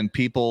 then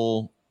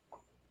people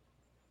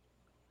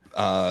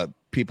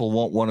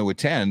won't want to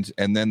attend,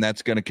 and then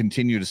that's going to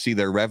continue to see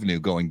their revenue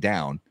going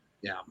down.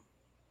 Yeah.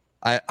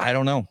 I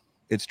don't know.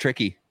 It's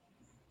tricky.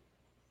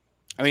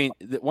 I mean,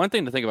 the one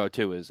thing to think about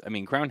too is,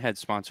 Crown Head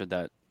sponsored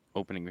that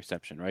opening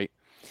reception, right?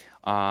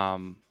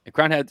 Crown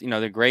Head,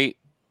 they're great,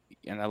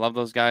 and I love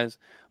those guys.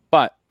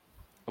 But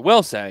I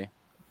will say,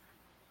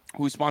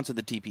 who sponsored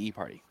the TPE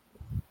party?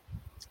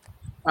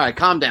 All right,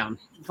 calm down.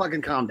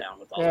 Fucking calm down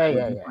with all that.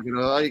 Yeah.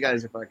 All you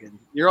guys are fucking.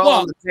 You're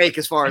all on the take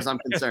as far as I'm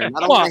concerned.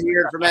 I don't want to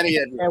hear it from any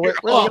of you.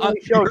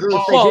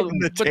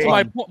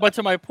 But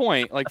to my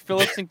point, like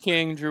Phillips and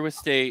King, Drew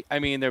Estate,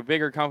 they're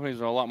bigger companies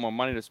with a lot more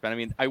money to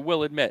spend. I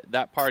will admit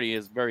that party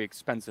is very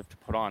expensive to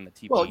put on the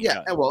TPE. Well,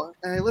 yeah. Well,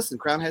 hey, listen,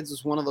 Crown Heads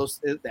is one of those.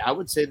 I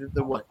would say that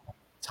the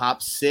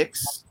top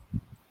 6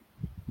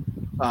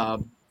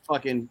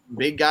 fucking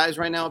big guys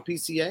right now at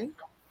PCA.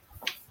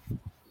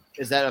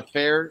 Is that a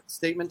fair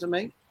statement to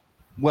make?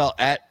 Well,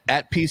 at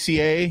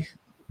PCA,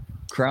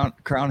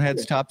 Crown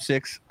Head's top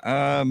 6,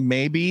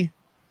 maybe.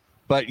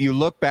 But you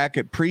look back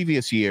at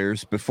previous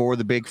years before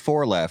the Big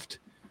Four left.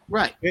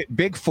 Right.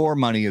 Big Four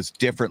money is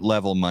different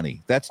level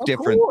money. That's of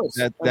different.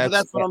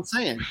 That's what I'm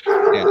saying.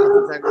 Yeah. That's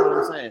exactly what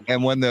I'm saying.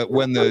 And when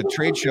the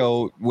trade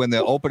show, when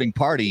the opening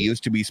party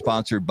used to be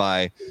sponsored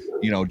by,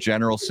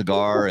 General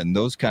Cigar and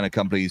those kind of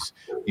companies,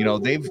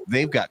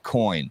 they've got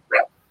coin.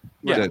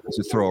 To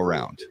throw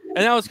around.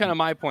 And that was kind of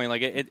my point.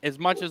 Like, as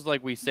much as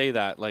like we say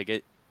that, like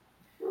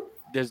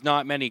there's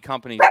not many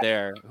companies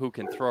there who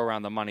can throw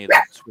around the money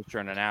that Swisher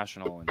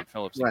International and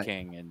Phillips and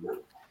King and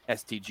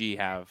STG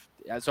have.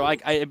 So I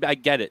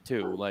get it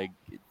too. Like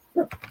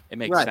it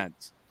makes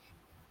sense.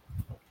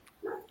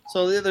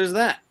 So there's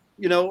that.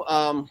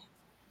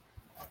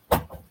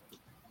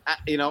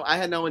 I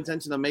had no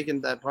intention of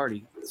making that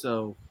party.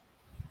 So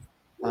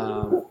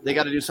they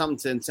got to do something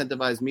to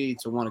incentivize me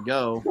to want to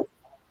go.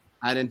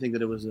 I didn't think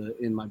that it was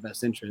in my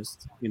best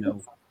interest,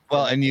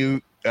 Well, and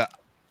you,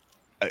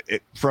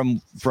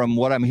 from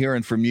what I'm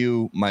hearing from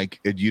you,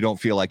 Mike, you don't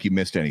feel like you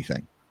missed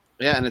anything.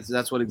 Yeah, and that's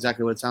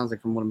exactly what it sounds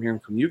like from what I'm hearing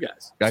from you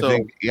guys. I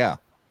think, yeah,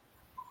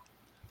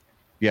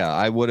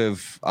 I would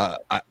have,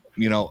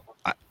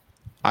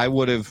 I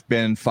would have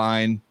been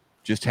fine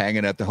just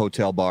hanging at the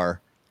hotel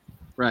bar,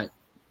 right?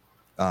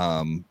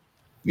 Paying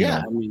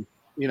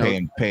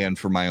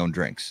for my own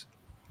drinks.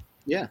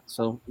 Yeah.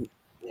 So,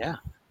 yeah,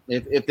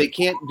 if they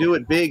can't do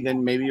it big,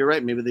 then maybe you're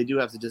right. Maybe they do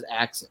have to just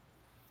axe it,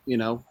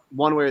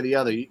 one way or the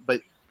other.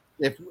 But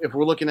if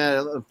we're looking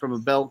at it from a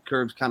bell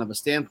curve kind of a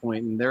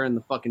standpoint, and they're in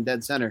the fucking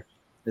dead center,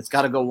 it's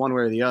got to go one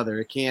way or the other.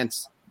 It can't.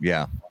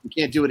 Yeah. You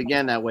can't do it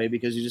again that way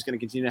because you're just going to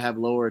continue to have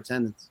lower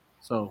attendance.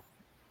 So,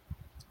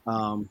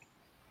 Bon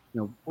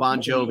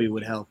Jovi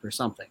would help or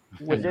something.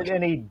 Was it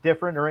any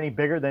different or any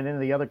bigger than any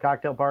of the other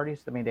cocktail parties?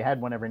 I mean, they had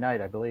one every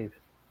night, I believe.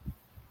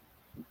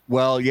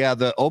 Well, yeah,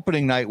 the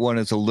opening night one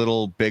is a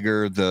little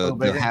bigger.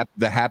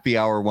 The happy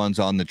hour one's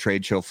on the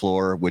trade show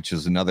floor, which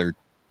is another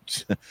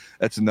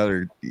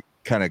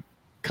kind of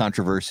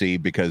controversy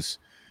because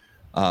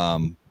it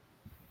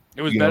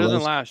was better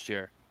than last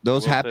year.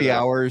 Those happy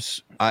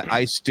hours,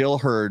 I still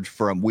heard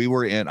from,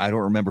 I don't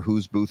remember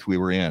whose booth we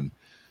were in.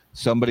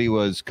 Somebody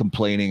was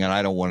complaining, and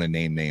I don't want to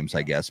name names,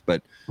 I guess,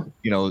 but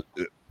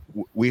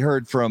we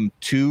heard from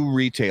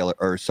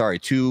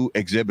two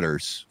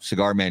exhibitors,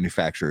 cigar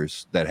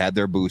manufacturers that had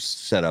their booths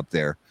set up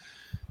there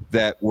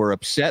that were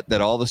upset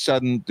that all of a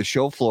sudden the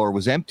show floor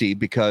was empty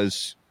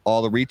because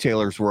all the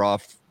retailers were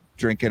off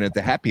drinking at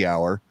the happy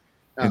hour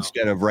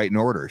instead of writing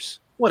orders.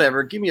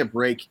 Whatever. Give me a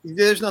break.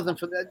 There's nothing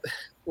for that.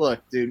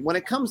 Look, dude, when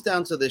it comes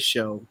down to this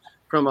show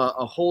from a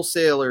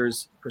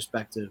wholesaler's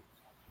perspective,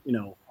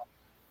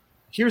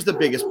 here's the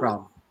biggest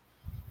problem.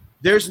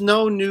 There's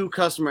no new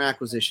customer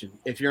acquisition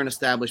if you're an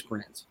established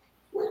brand.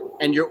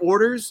 And your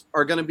orders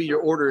are going to be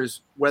your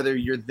orders whether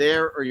you're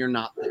there or you're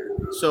not there.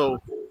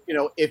 So,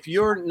 if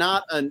you're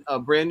not a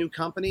brand new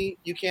company,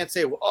 you can't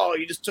say, well, oh,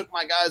 you just took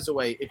my guys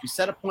away. If you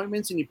set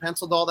appointments and you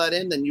penciled all that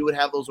in, then you would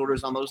have those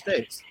orders on those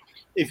days.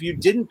 If you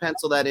didn't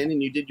pencil that in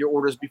and you did your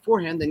orders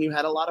beforehand, then you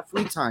had a lot of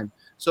free time.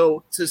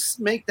 So to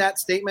make that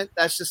statement,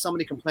 that's just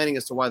somebody complaining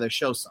as to why their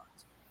show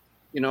sucks.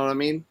 You know what I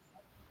mean?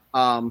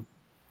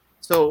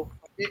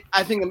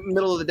 I think the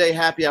middle of the day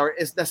happy hour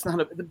that's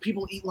not the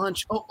people eat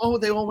lunch. Oh,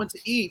 they all went to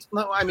eat.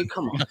 No, I mean,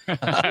 come on.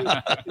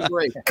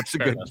 Great. That's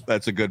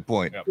a good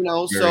point. Very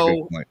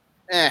good point.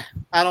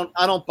 I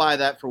don't buy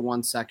that for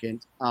 1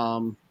 second.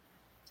 Not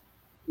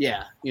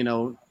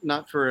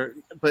for,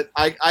 but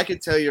I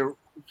could tell you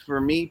for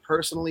me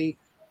personally,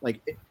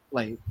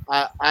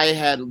 I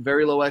had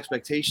very low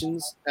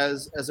expectations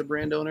as a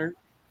brand owner.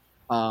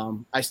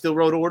 I still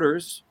wrote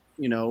orders,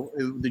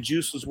 the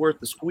juice was worth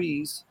the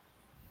squeeze.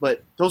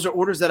 But those are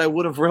orders that I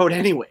would have wrote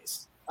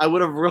anyways. I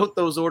would have wrote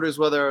those orders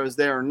whether I was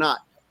there or not.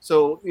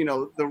 So,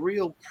 the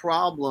real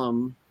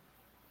problem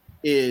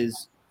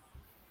is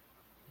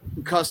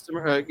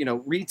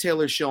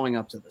retailers showing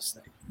up to this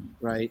thing,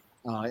 right?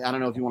 I don't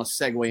know if you want to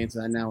segue into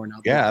that now or not.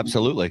 Yeah,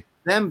 absolutely.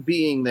 Them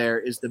being there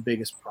is the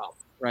biggest problem,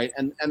 right?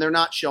 And they're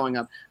not showing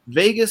up.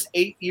 Vegas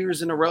 8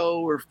 years in a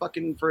row or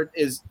fucking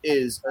is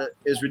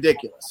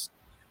ridiculous.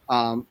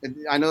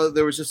 I know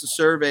there was just a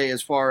survey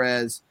as far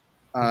as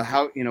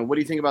how what do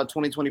you think about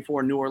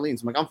 2024 New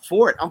Orleans? I'm like, I'm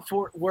for it. I'm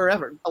for it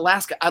wherever.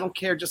 Alaska, I don't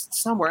care. Just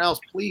somewhere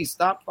else. Please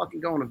stop fucking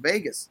going to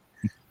Vegas.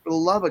 For the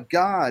love of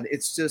God,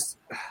 it's just,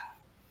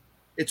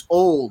 it's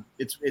old.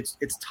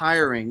 It's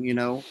tiring.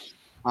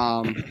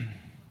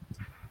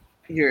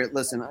 Here,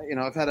 listen.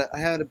 I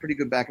had a pretty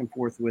good back and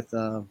forth with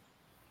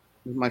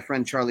my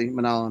friend Charlie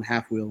Manal on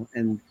Half Wheel,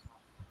 and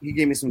he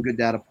gave me some good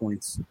data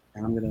points,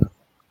 and I'm gonna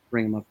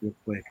bring them up real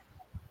quick.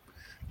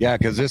 Yeah,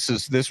 because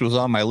this was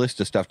on my list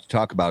of stuff to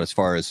talk about as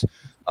far as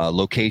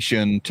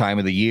location, time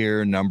of the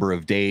year, number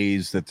of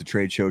days that the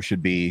trade show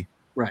should be.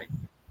 Right.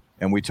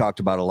 And we talked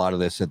about a lot of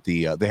this at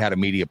the they had a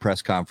media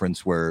press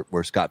conference where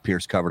Scott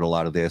Pierce covered a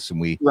lot of this, and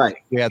we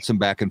had some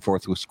back and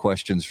forth with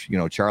questions.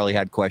 Charlie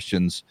had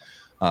questions,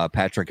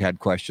 Patrick had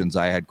questions,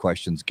 I had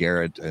questions,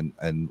 Garrett and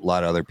a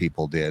lot of other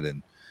people did,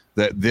 and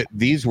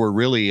these were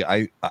really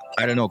I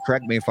don't know.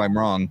 Correct me if I'm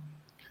wrong.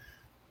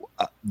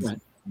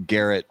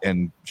 Garrett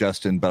and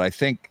Justin, but I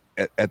think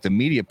at the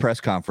media press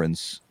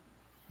conference,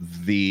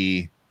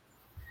 the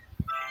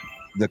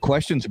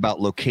questions about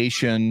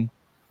location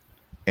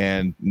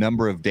and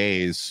number of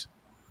days,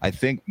 I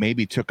think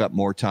maybe took up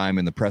more time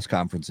in the press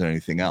conference than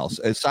anything else.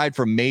 Aside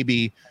from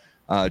maybe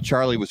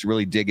Charlie was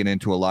really digging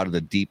into a lot of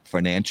the deep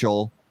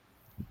financial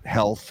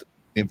health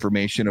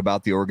information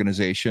about the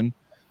organization.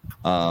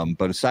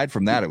 But aside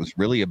from that, it was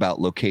really about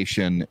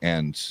location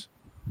and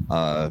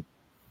time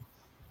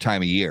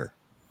of year.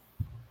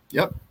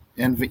 Yep.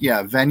 And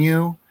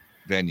venue,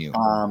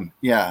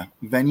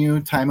 venue,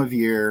 time of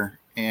year,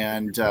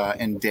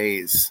 and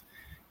days.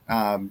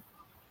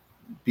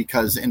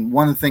 Because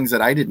one of the things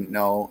that I didn't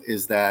know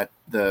is that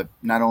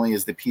not only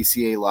is the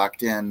PCA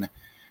locked in,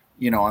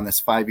 on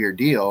this 5-year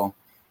deal,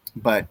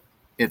 but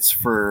it's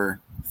for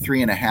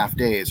 3.5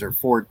 days or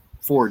 4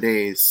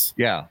 days.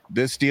 Yeah,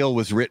 this deal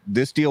was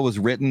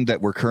written that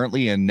we're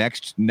currently in.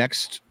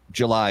 Next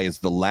July is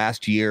the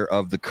last year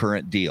of the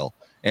current deal,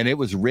 and it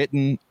was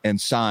written and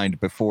signed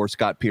before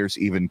Scott Pierce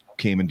even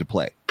came into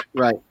play.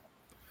 Right.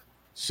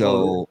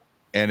 So,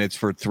 and it's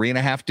for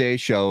 3.5 day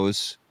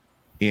shows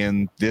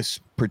in this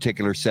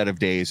particular set of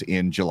days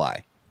in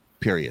July,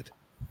 period.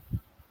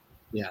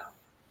 Yeah.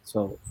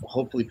 So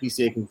hopefully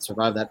PCA can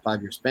survive that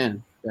 5-year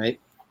span, right?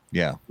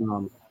 Yeah.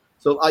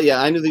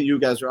 I knew that you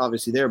guys were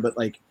obviously there, but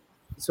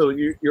so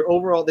your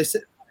overall, they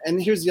said,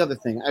 and here's the other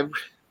thing.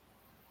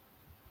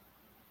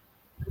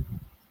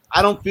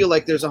 I don't feel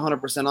like there's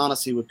 100%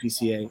 honesty with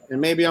PCA, and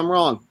maybe I'm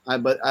wrong,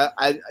 but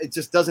it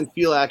just doesn't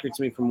feel accurate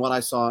to me from what I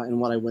saw and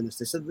what I witnessed.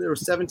 They said there were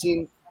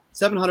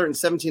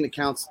 717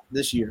 accounts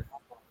this year.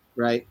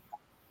 Right,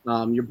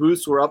 your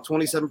booths were up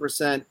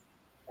 27%,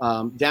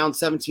 down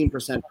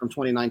 17% from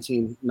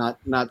 2019, not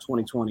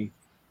 2020.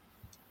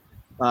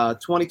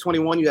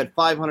 2021 you had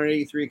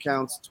 583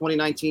 accounts.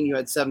 2019 you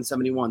had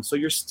 771. So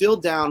you're still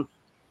down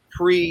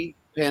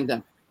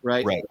pre-pandemic,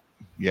 right? Right.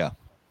 Yeah.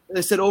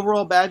 They said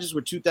overall badges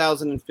were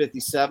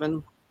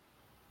 2,057,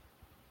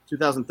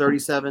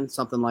 2,037,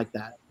 something like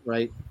that,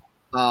 right?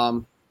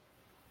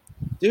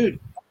 Dude,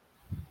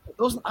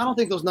 I don't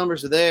think those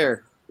numbers are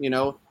there.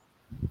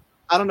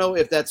 I don't know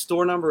if that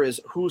store number is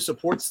who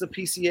supports the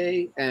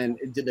PCA and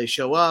did they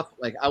show up?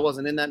 Like, I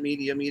wasn't in that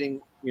media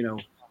meeting,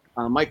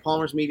 Mike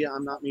Palmer's media.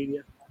 I'm not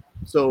media.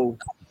 So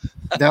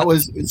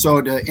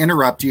to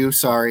interrupt you.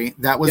 Sorry.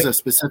 That was a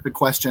specific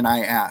question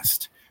I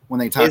asked when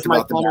they talked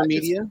about the Palmer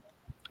media.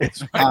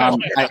 I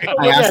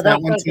asked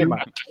that one too.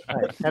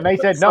 And they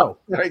said no.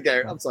 Right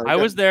there. I'm sorry. I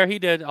was there. He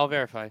did. I'll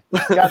verify.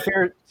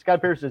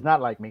 Scott Pierce is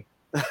not like me.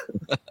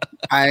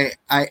 I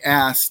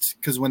asked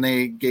because when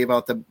they gave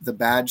out the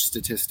badge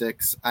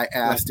statistics, I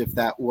asked if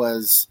that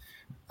was,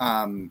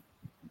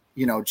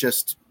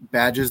 just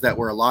badges that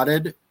were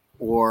allotted,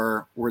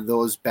 or were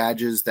those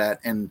badges that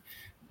and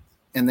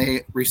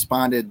they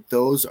responded,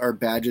 those are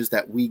badges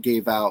that we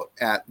gave out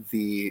at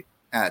the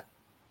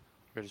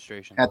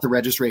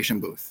registration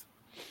booth.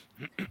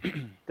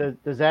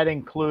 Does that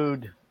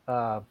include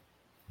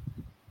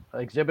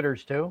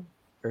exhibitors too,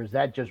 or is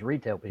that just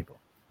retail people?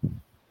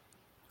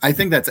 I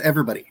think that's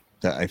everybody.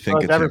 I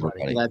think it's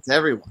everybody. That's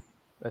everyone.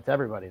 That's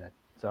everybody then.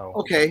 So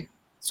okay.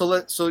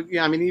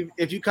 I mean,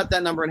 if you cut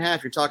that number in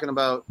half, you're talking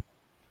about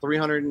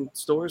 300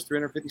 stores,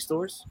 350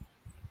 stores.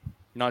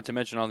 Not to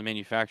mention all the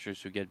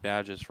manufacturers who get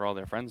badges for all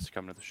their friends to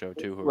come to the show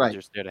too, who right. are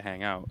just there to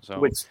hang out. So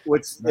which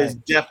is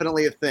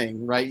definitely a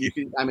thing, right?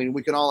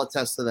 We can all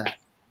attest to that.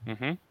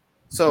 Mm-hmm.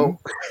 So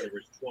there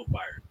was 12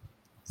 buyers.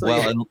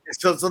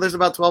 So there's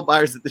about 12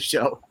 buyers at the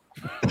show.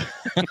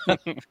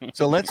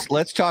 So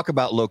let's talk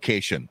about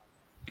location.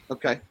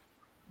 Okay.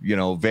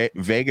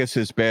 Vegas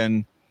has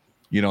been,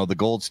 the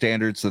gold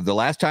standard. So the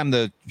last time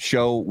the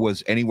show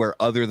was anywhere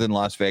other than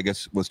Las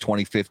Vegas was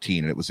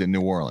 2015, and it was in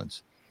New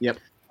Orleans. Yep.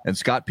 And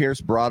Scott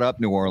Pierce brought up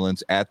New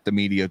Orleans at the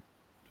media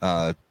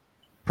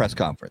press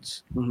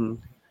conference. Mm-hmm.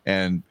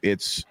 And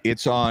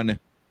it's on,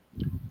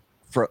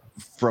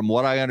 from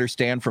what I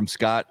understand from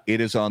Scott,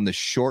 it is on the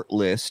short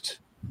list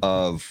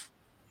of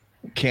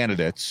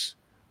candidates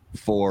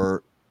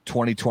for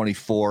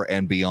 2024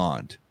 and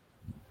beyond.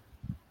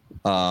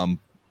 But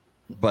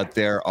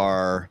there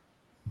are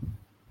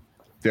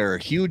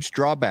huge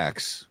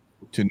drawbacks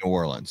to New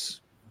Orleans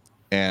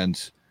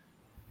and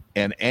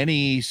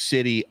any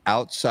city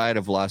outside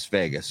of Las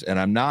Vegas. And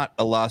I'm not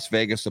a Las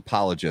Vegas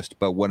apologist,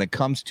 but when it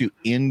comes to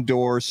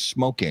indoor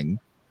smoking,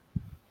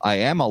 I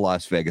am a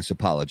Las Vegas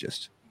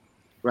apologist.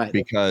 Right.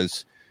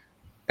 Because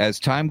as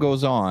time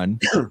goes on,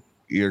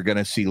 you're going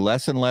to see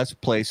less and less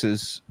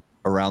places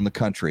around the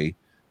country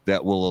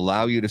that will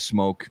allow you to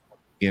smoke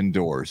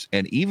indoors.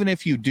 And even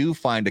if you do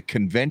find a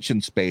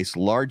convention space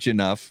large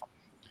enough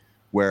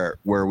where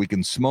we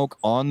can smoke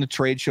on the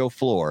trade show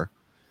floor,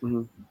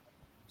 mm-hmm.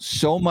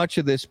 so much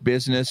of this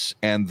business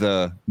and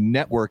the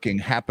networking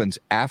happens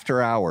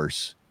after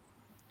hours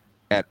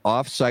at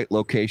off-site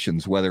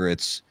locations, whether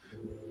it's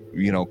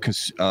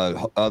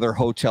other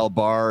hotel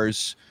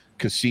bars,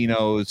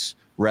 casinos,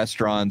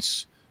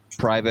 restaurants,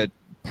 private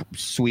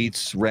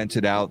suites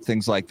rented out,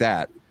 things like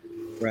that.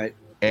 Right.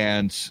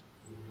 And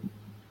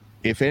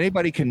if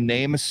anybody can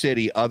name a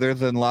city other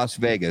than Las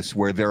Vegas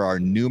where there are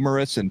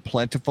numerous and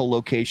plentiful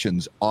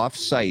locations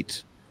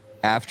off-site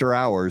after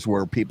hours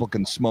where people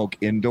can smoke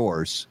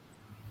indoors,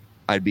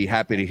 I'd be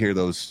happy to hear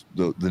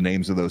the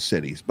names of those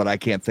cities, but I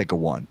can't think of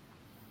one.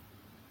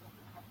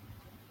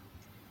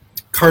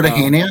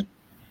 Cartagena?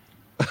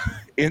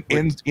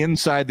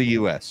 Inside the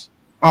U.S.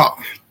 Oh.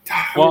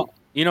 Well,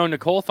 You know,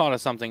 Nicole thought of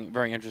something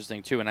very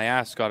interesting too, and I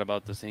asked Scott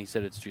about this, and he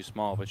said it's too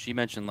small. But she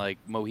mentioned like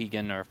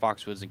Mohegan or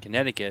Foxwoods in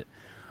Connecticut,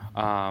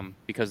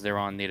 because they're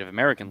on Native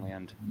American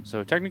land.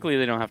 So technically,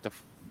 they don't have to,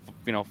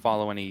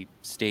 follow any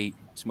state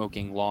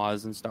smoking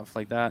laws and stuff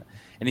like that.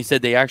 And he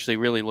said they actually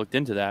really looked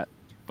into that,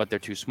 but they're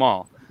too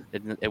small.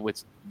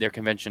 Their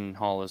convention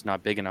hall is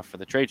not big enough for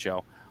the trade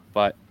show.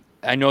 But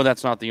I know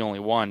that's not the only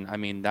one. I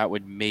mean, that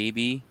would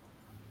maybe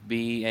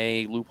be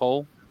a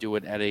loophole. Do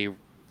it at a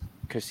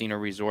casino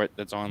resort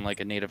that's on like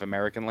a Native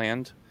American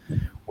land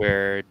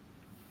where,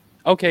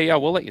 okay, yeah,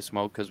 we'll let you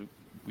smoke because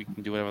we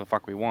can do whatever the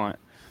fuck we want.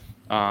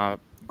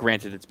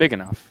 Granted, it's big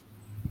enough.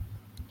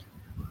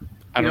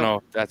 I don't know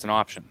if that's an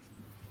option.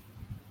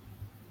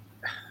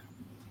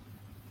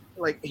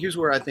 Like, here's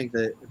where I think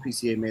that the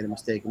PCA made a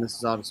mistake, and this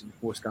is obviously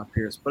before Scott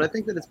Pierce, but I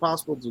think that it's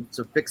possible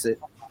to fix it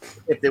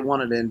if they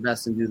wanted to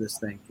invest and do this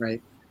thing,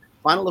 right?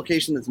 Find a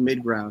location that's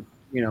mid-ground,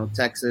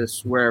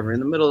 Texas, wherever,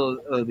 in the middle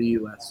of the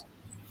U.S.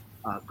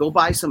 Go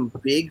buy some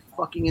big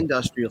fucking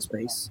industrial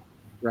space,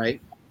 right?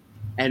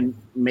 And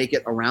make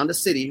it around a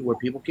city where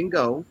people can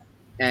go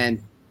and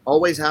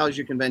always house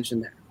your convention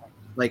there.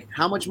 Like,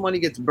 how much money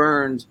gets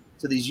burned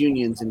to these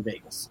unions in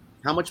Vegas?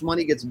 How much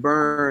money gets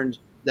burned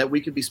that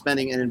we could be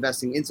spending and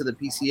investing into the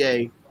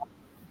PCA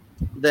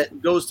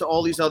that goes to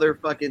all these other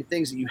fucking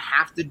things that you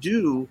have to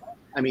do?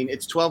 I mean,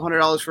 it's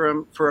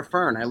 $1,200 for a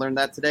fern. I learned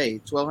that today.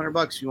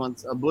 $1,200 if you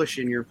want a bush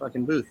in your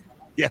fucking booth.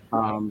 Yeah.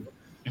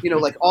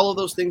 Like all of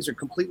those things are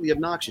completely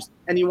obnoxious.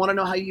 And you want to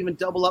know how you even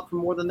double up for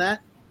more than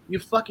that? You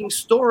fucking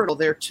store it all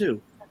there too.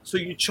 So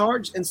you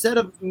charge, instead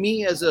of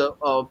me as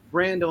a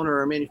brand owner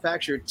or a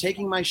manufacturer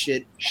taking my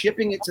shit,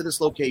 shipping it to this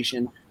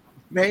location,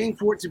 paying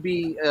for it to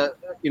be,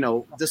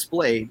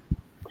 displayed,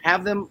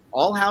 have them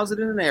all house it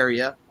in an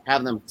area,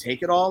 have them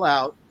take it all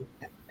out,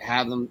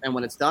 have them, and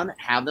when it's done,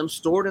 have them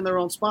stored in their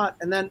own spot.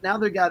 And then now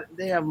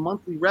they have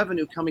monthly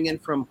revenue coming in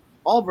from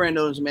all brand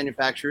owners and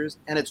manufacturers,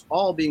 and it's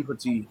all being put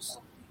to use.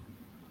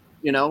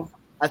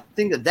 I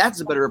think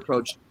that's a better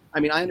approach. I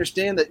mean, I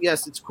understand that,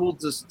 yes, it's cool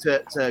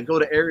to go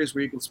to areas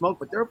where you can smoke,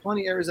 but there are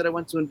plenty of areas that I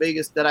went to in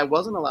Vegas that I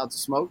wasn't allowed to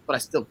smoke, but I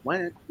still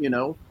went,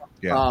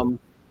 Yeah.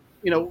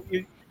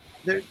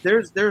 There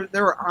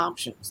are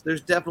options.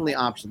 There's definitely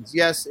options.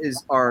 Yes,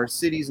 are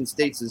cities and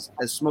states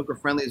as smoker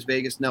friendly as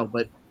Vegas? No,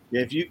 but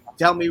if you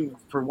tell me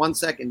for 1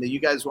 second that you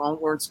guys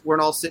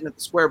weren't all sitting at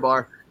the Square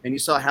Bar and you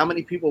saw how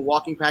many people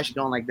walking past you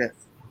going like this,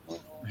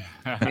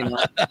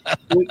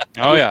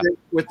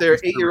 with their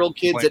 8-year-old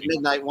kids at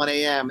midnight, 1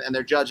 a.m. and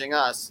they're judging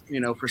us,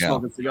 for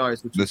smoking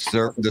cigars. Which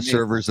the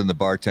servers and the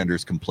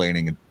bartenders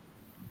complaining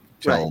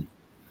until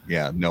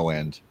no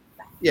end.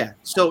 Yeah,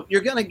 so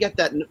you're gonna get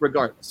that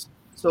regardless.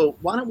 So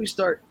why don't we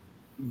start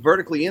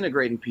vertically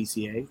integrating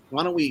PCA?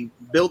 Why don't we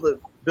build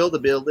a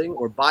building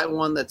or buy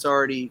one that's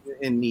already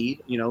in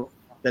need,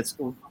 that's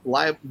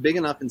big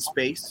enough in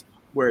space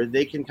where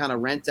they can kind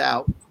of rent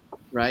out,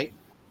 right?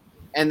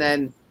 And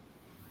then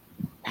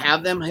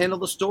have them handle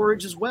the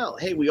storage as well.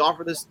 Hey, we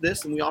offer this,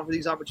 and we offer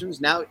these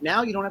opportunities. Now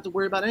you don't have to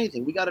worry about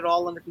anything. We got it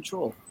all under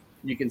control.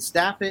 You can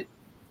staff it,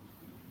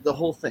 the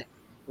whole thing,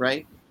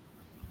 right?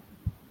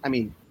 I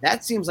mean,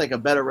 that seems like a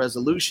better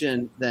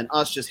resolution than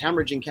us just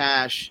hemorrhaging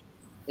cash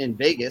in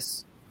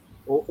Vegas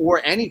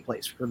or any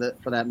place for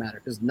that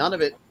matter. Because none of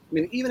it, I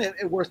mean, even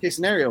in worst case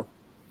scenario,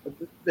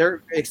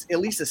 they're at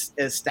least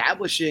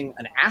establishing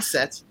an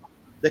asset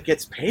that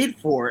gets paid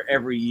for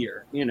every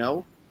year,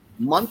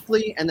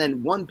 monthly, and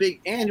then one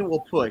big annual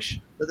push.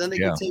 But then they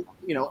can take,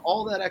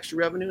 all that extra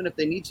revenue, and if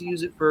they need to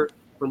use it for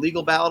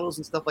legal battles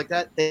and stuff like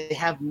that, they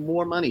have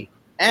more money.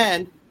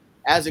 And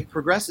as it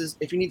progresses,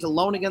 if you need to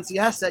loan against the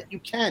asset, you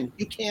can.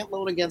 You can't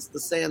loan against the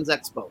Sands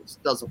Expos.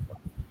 It doesn't work.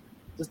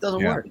 It just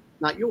doesn't work.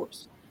 Not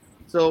yours.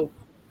 So,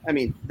 I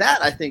mean,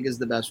 that I think is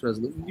the best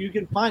resolution. You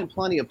can find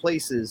plenty of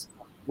places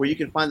where you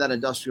can find that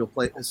industrial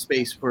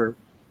space for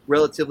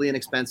relatively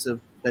inexpensive,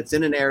 that's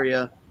in an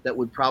area that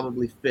would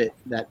probably fit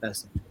that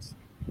best interest.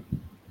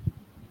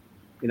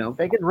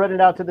 They can rent it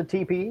out to the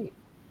TPE.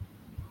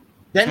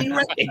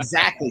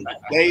 Exactly.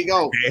 There you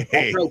go.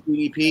 Hey.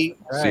 TDP.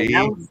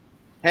 See?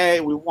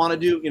 Hey, we want to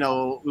do,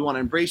 we want to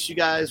embrace you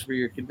guys for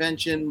your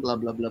convention, blah,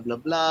 blah, blah, blah,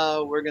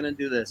 blah. We're going to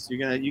do this. You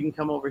can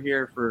come over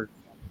here for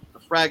a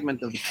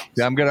fragment of the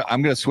cost. I'm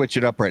gonna switch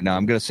it up right now.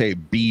 I'm gonna say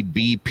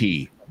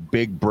BBP,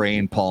 Big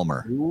Brain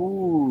Palmer.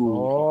 Ooh.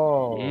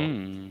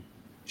 Oh.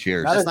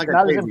 Cheers.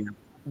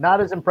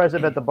 Not as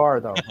impressive at the bar,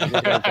 though.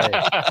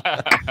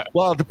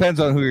 Well, it depends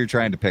on who you're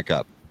trying to pick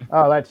up.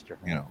 Oh, that's true.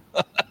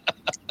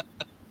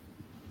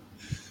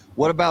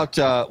 What about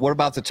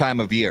the time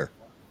of year?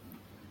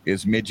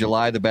 Is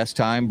mid-July the best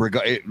time?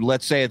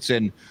 Let's say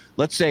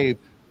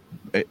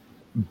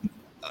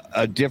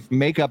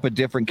make up a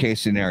different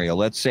case scenario.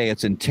 Let's say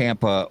it's in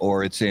Tampa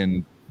or it's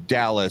in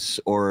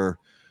Dallas or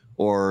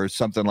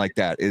something like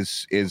that.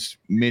 Is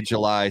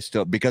mid-July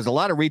still? Because a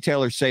lot of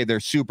retailers say they're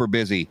super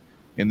busy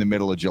in the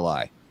middle of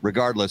July,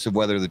 regardless of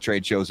whether the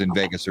trade show's in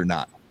Vegas or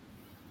not.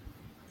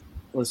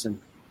 Listen,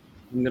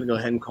 I'm going to go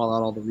ahead and call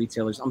out all the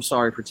retailers. I'm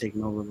sorry for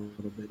taking over a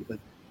little bit, but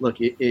look,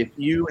 if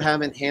you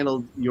haven't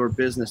handled your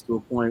business to a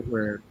point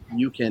where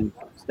you can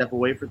step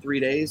away for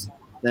 3 days,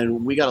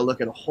 then we got to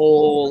look at a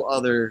whole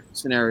other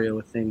scenario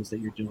of things that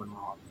you're doing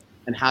wrong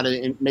and how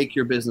to make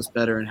your business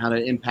better and how to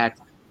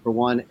impact, for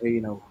one,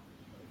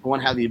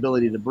 have the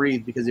ability to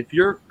breathe. Because if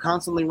you're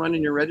constantly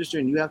running your register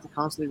and you have to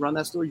constantly run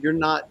that store, you're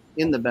not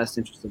in the best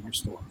interest of your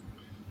store.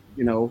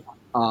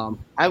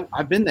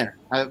 I've been there.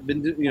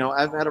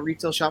 I've had a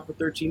retail shop for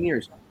 13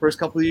 years. First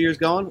couple of years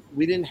going,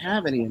 we didn't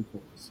have any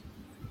employees,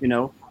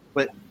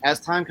 but as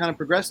time kind of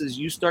progresses,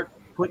 you start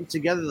putting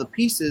together the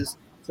pieces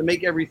to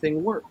make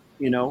everything work,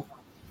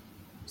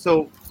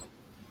 So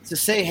to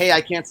say, hey,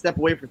 I can't step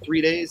away for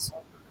 3 days,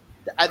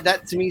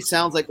 that to me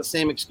sounds like the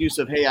same excuse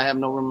of, hey, I have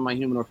no room in my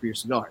humidor for your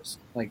cigars.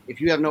 Like, if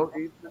you have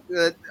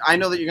I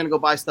know that you're going to go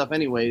buy stuff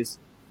anyways,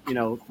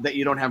 that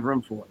you don't have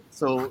room for.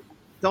 So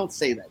don't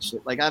say that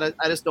shit. Like, I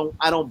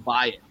don't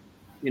buy it.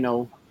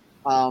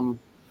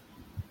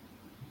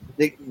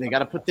 They got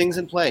to put things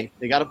in play.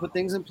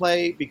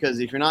 Because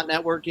if you're not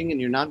networking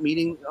and you're not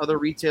meeting other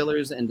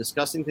retailers and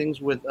discussing things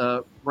with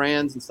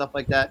brands and stuff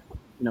like that,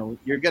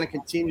 you're going to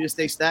continue to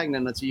stay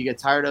stagnant until you get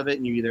tired of it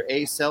and you either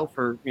sell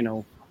for,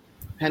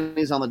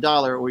 pennies on the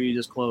dollar or you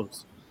just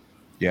close.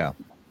 Yeah.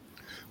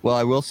 Well,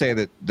 I will say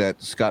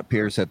that Scott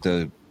Pierce at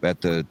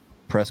the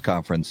press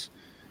conference,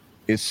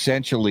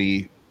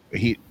 essentially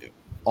he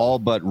all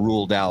but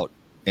ruled out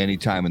any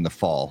time in the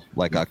fall,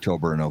 like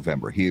October or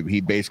November.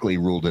 He basically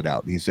ruled it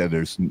out. He said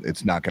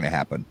it's not going to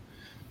happen.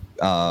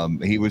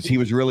 He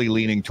was really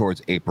leaning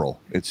towards April.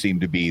 It seemed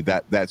to be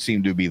that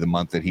seemed to be the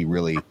month that he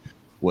really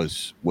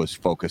was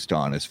focused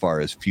on as far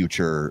as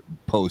future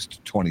post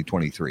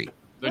 2023.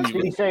 Did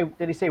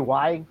he say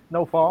why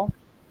no fall?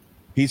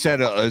 He said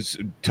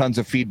tons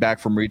of feedback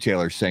from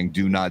retailers saying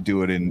do not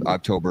do it in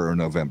October or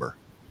November.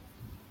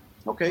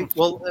 Okay.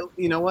 Well,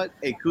 you know what?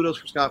 Hey, kudos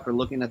for Scott for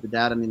looking at the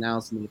data and the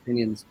analysis and the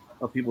opinions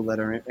of people that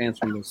are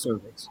answering those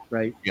surveys,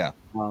 right? Yeah.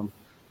 I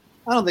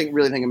don't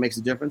really think it makes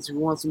a difference. If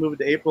he wants to move it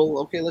to April,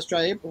 okay, let's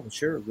try April.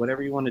 Sure,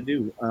 whatever you want to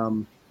do.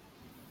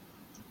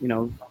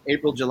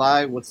 April,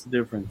 July, what's the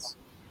difference?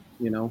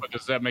 But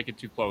does that make it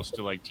too close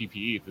to like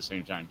TPE at the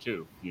same time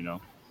too?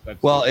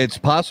 Well, it's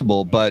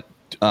possible, but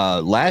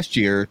last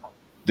year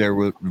there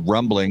were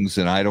rumblings,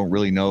 and I don't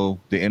really know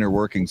the inner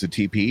workings of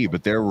TPE,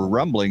 but there were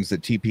rumblings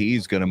that TPE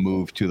is going to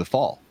move to the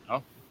fall.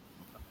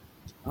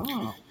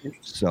 Oh,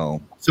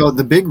 interesting. So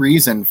the big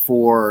reason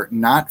for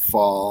not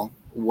fall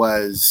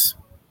was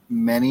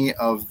many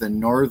of the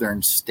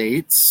northern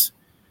states.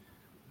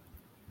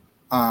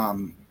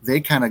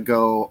 They kind of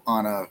go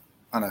on a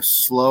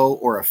slow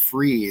or a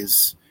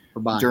freeze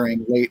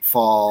during late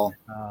fall,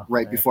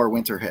 right before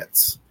winter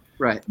hits.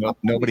 Right.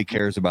 Nobody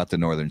cares about the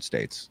northern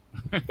states.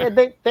 Yeah,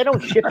 they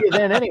don't ship you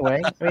then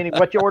anyway. I mean,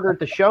 what you order at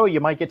the show, you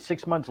might get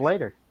 6 months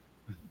later.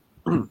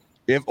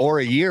 Or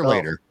a year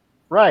later.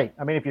 Right.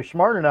 I mean, if you're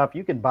smart enough,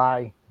 you can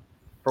buy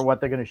for what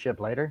they're going to ship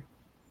later.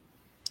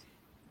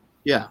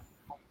 Yeah.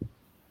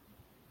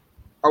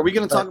 Are we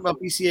going to talk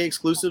about BCA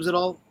exclusives at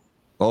all?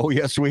 Oh,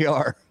 yes, we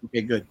are.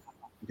 Okay, good.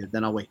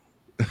 Then I'll wait.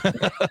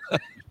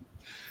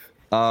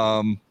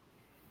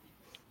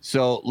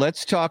 So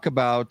let's talk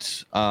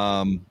about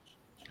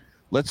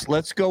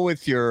let's go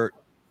with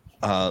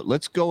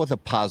let's go with a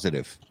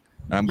positive.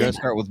 And I'm going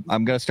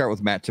to start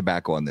with Matt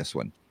Tobacco on this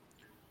one.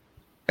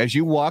 As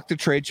you walked the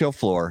trade show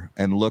floor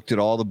and looked at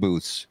all the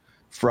booths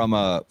from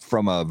a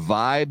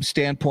vibe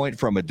standpoint,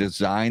 from a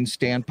design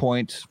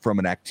standpoint, from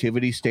an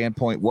activity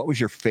standpoint, what was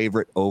your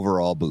favorite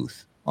overall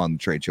booth on the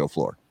trade show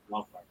floor?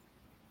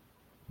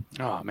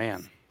 Oh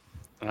man.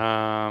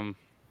 I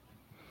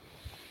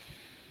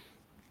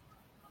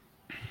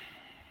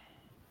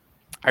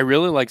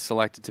really like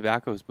Selected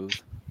Tobacco's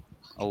booth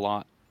a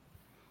lot.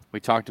 We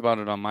talked about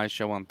it on my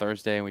show on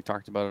Thursday, and we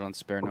talked about it on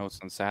Spare Notes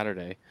on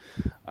Saturday.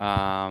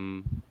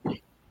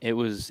 It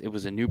was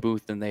a new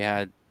booth than they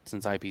had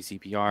since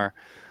IPCPR.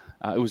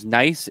 It was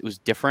nice. It was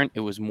different. It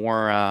was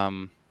more.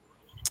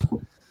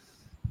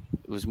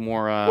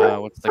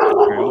 What's the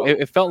term?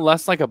 It felt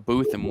less like a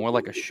booth and more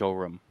like a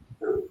showroom.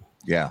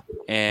 Yeah.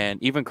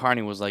 And even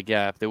Carney was like,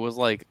 "Yeah, if there was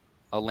like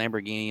a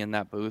Lamborghini in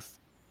that booth,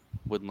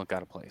 wouldn't look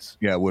out of place."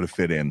 Yeah, it would have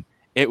fit in.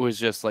 It was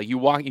just like you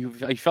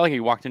felt like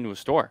you walked into a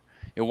store.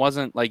 It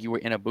wasn't like you were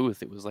in a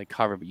booth. It was like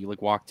covered, but you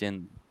like walked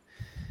in.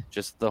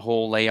 Just the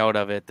whole layout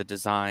of it, the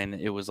design.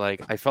 It was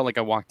like I felt like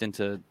I walked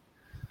into.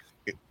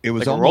 It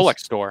was like almost a Rolex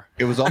store.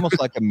 It was almost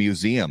like a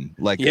museum.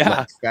 Like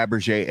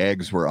Fabergé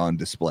eggs were on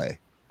display.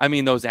 I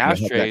mean, those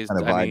ashtrays.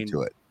 Kind of vibe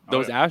to it.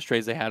 Those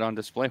ashtrays they had on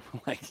display were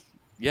like,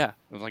 it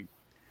was like,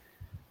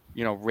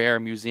 rare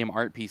museum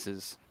art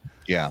pieces.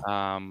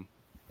 Yeah.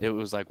 It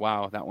was like,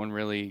 wow, that one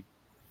really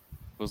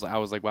was. I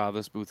was like, wow,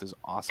 this booth is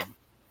awesome.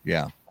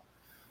 Yeah.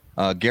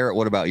 Garrett,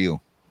 what about you?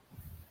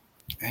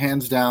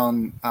 Hands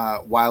down,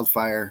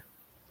 Wildfire.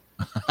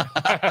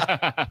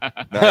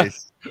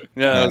 Nice.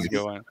 Yeah, that was a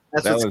good one.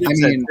 That's what Steve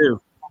said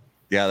too.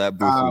 Yeah, that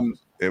booth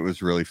it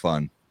was really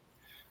fun.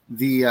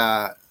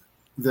 The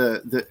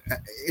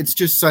it's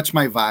just such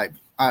my vibe.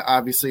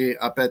 Obviously,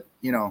 up at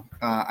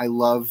I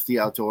love the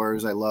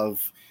outdoors. I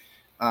love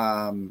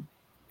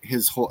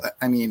His whole,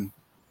 I mean,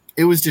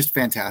 it was just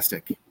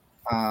fantastic.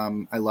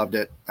 I loved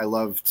it. I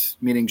loved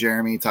meeting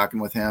Jeremy, talking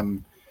with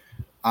him.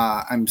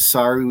 I'm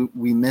sorry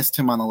we missed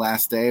him on the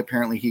last day.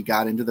 Apparently he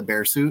got into the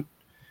bear suit.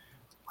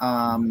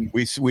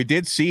 We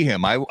did see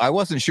him. I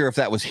wasn't sure if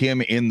that was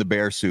him in the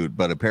bear suit,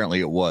 but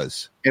apparently it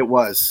was. It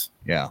was.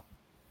 Yeah.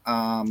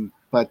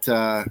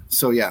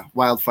 So yeah,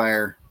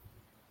 Wildfire.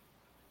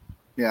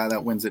 Yeah,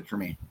 that wins it for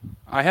me.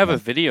 I have a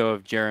video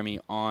of Jeremy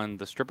on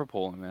the stripper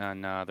pole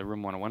in the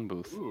Room 101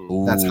 booth.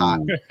 Ooh. That's hot.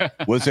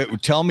 Was it?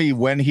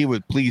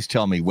 Please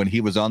tell me when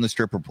he was on the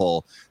stripper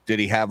pole, did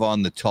he have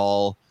on the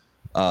tall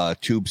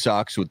tube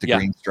socks with the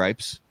green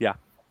stripes? Yeah.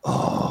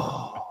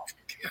 Oh.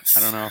 Yes. I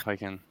don't know if I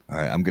can. All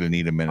right, I'm gonna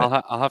need a minute.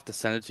 I'll have to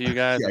send it to you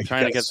guys. Yeah, I'm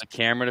trying to get the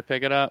camera to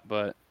pick it up,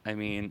 but I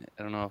mean,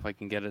 I don't know if I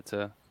can get it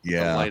to the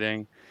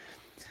lighting.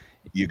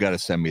 You got to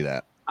send me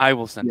that. I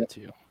will send it to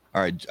you.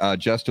 All right,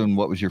 Justin,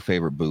 what was your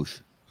favorite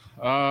booth?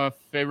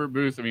 Favorite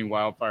booth? I mean,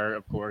 Wildfire,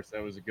 of course.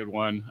 That was a good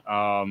one.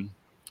 I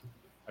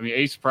mean,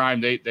 Ace Prime,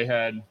 they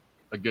had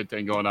a good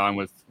thing going on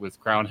with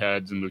Crown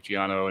Heads and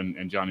Luciano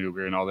and John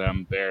Uger and all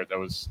them there. That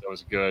was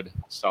a good,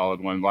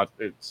 solid one.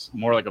 It's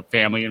more like a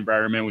family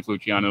environment with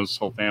Luciano's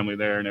whole family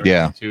there and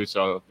everything too.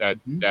 So that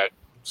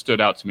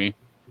stood out to me.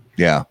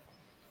 Yeah.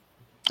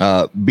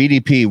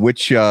 BDP,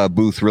 which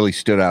booth really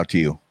stood out to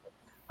you?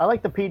 I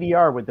like the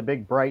PDR with the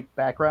big bright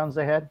backgrounds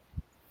they had.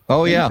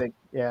 Oh yeah,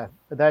 yeah.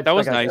 That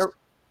was nice.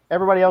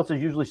 Everybody else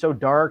is usually so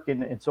dark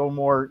and so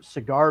more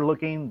cigar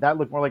looking. That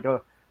looked more like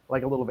a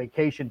little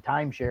vacation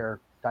timeshare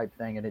type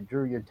thing, and it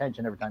drew your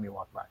attention every time you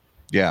walked by.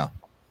 Yeah.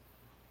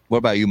 What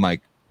about you,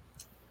 Mike?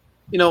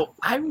 You know,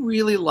 I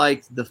really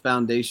liked the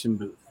Foundation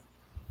booth.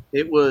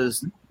 It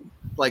was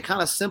like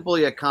kind of simple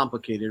yet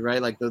complicated,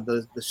 right? Like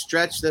the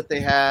stretch that they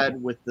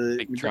had with the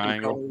big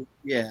triangle.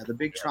 The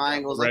big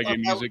triangles. Reggae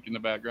music in the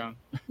background.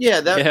 Yeah,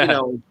 you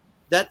know,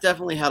 that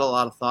definitely had a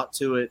lot of thought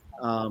to it.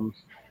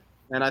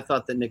 And I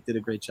thought that Nick did a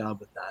great job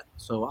with that.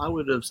 So I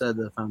would have said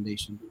the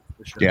Foundation booth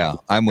for sure. Yeah,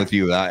 I'm with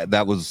you.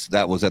 That was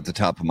at the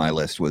top of my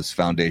list was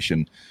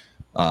Foundation.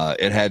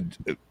 It had,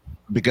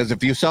 because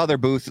if you saw their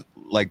booth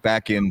like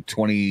back in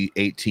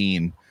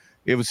 2018,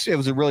 it was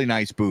a really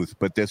nice booth,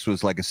 but this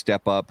was like a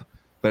step up.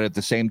 But at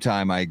the same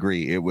time, I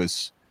agree.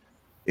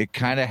 It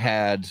kind of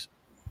had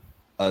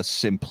a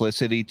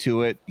simplicity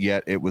to it,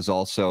 yet it was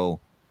also,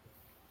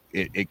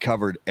 it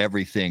covered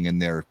everything in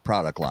their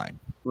product line.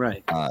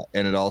 Right.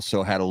 And it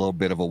also had a little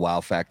bit of a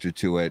wow factor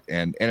to it.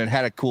 And it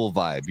had a cool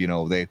vibe. You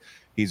know,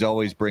 he's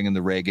always bringing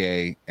the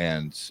reggae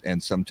and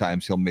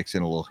sometimes he'll mix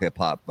in a little hip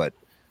hop, but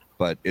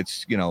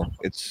it's, you know,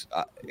 it's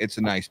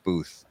a nice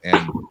booth.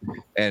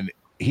 And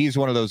he's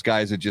one of those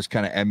guys that just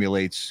kind of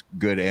emulates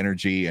good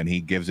energy and he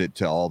gives it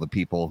to all the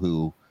people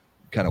who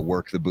kind of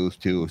work the booth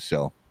too.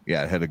 So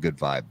yeah, it had a good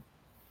vibe.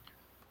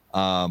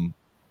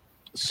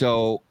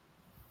 So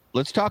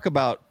let's talk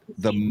about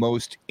the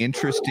most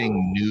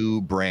interesting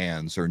new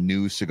brands or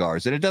new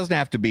cigars. And it doesn't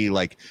have to be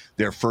like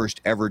their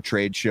first ever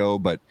trade show,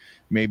 but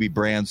maybe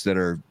brands that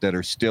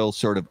are still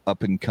sort of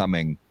up and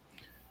coming.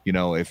 You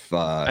know,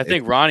 I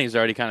think Ronnie's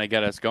already kind of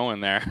got us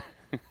going there.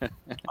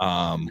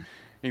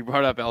 He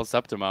brought up El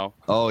Septimo.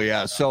 Oh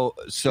yeah. So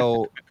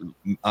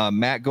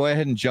Matt, go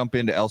ahead and jump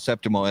into El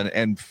Septimo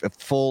and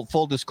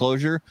full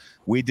disclosure,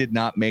 we did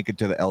not make it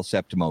to the El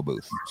Septimo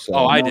booth. So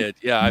I did.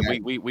 Yeah.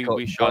 Matt,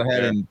 we shot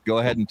there. Go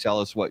ahead and tell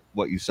us what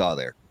you saw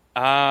there.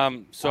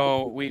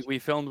 So we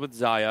filmed with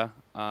Zaya.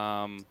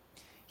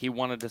 He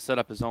wanted to set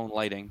up his own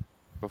lighting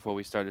before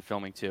we started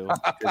filming too,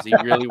 because he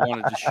really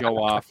wanted to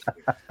show off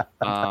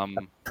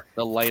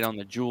the light on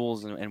the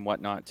jewels and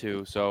whatnot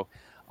too. So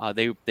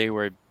they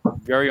were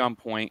very on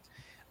point.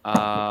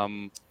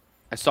 I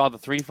saw the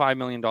 3 $5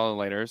 million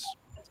lighters,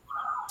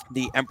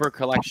 the Emperor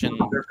Collection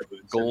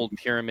gold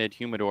pyramid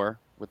humidor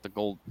with the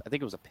gold, I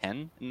think it was a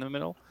pen in the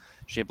middle,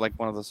 shaped like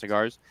one of the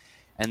cigars.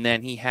 And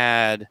then he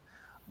had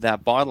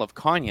that bottle of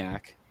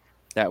cognac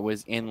that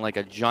was in like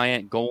a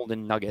giant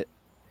golden nugget.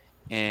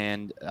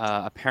 And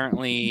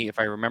apparently, if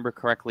I remember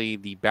correctly,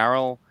 the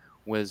barrel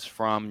was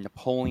from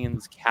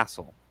Napoleon's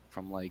castle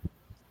from like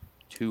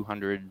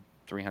 200,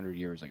 300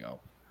 years ago.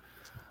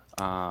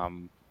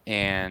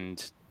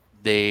 And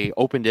they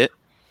opened it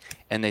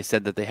and they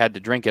said that they had to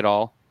drink it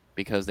all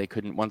because they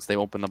couldn't, once they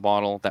opened the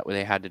bottle, that way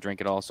they had to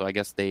drink it all. So I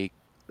guess they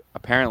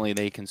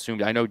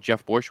consumed it. I know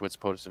Jeff Borshwitz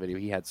posted a video.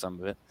 He had some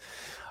of it.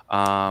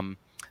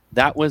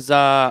 That was,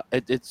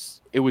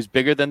 it was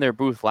bigger than their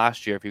booth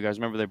last year. If you guys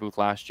remember their booth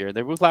last year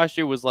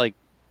was like,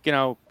 you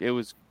know, it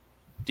was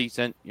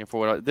decent, you know,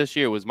 for what this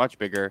year was much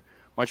bigger,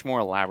 much more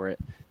elaborate.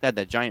 They had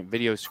that giant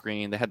video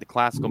screen. They had the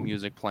classical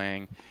music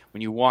playing.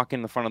 When you walk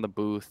in the front of the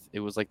booth, it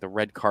was like the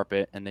red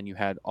carpet, and then you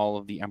had all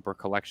of the Emperor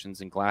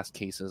collections in glass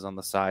cases on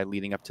the side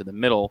leading up to the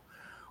middle,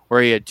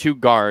 where you had 2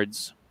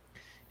 guards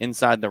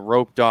inside the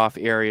roped off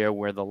area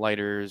where the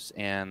lighters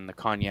and the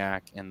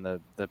cognac and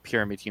the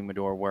pyramid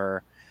humidor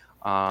were.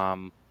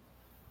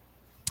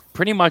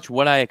 Pretty much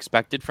what I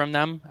expected from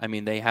them. I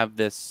mean, they have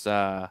this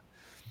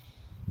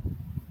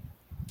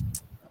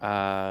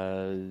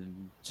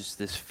just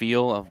this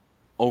feel of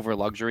over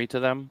luxury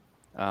to them.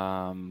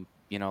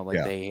 Like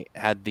Yeah. they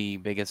had the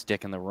biggest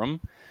dick in the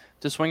room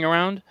to swing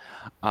around.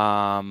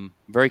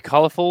 Very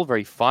colorful,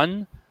 very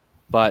fun,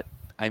 but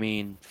I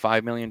mean,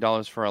 $5 million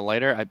for a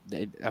lighter.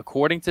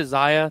 According to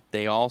Zaya,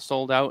 they all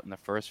sold out in the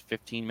first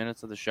 15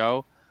 minutes of the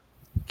show.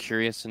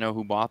 Curious to know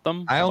who bought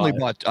them. I only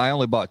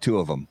bought two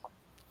of them.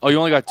 Oh, you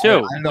only got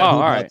two. All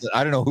right.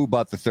 I don't know who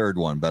bought the third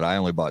one, but I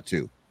only bought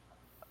two.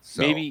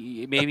 So.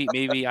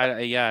 Maybe.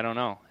 I don't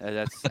know.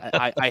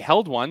 I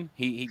held one.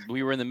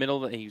 We were in the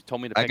middle of it. He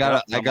told me to pick it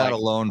up. I got a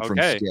loan from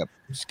okay.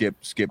 Skip.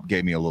 Skip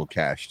gave me a little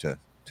cash to.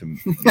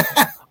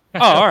 Oh,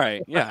 all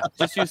right. Yeah.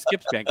 Just use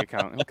Skip's bank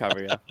account. He'll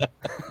cover you.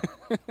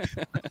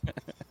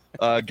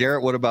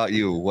 Garrett, what about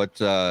you? What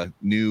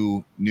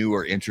new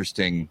or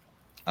interesting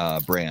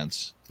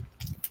brands?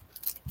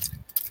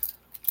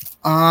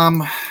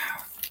 I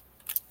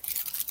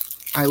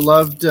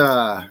loved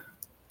the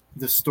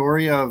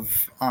story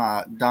of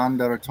Don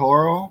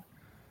Doratoro.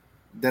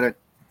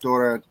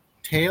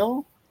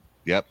 Doratale.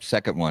 Yep,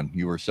 second one.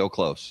 You were so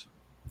close.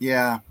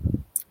 Yeah.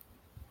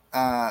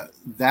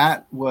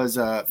 That was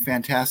a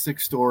fantastic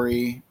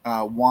story.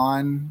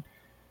 Juan,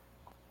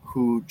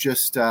 who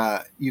just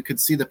you could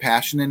see the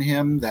passion in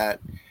him that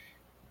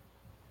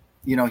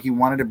he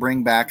wanted to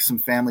bring back some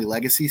family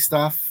legacy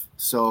stuff.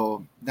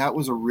 So that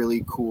was a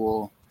really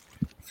cool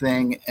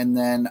thing. And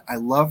then I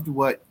loved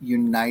what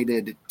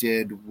United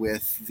did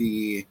with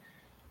the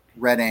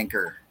Red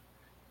Anchor.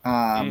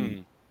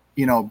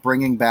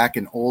 Bringing back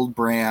an old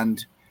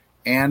brand,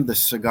 and the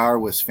cigar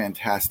was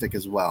fantastic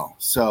as well.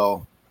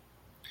 So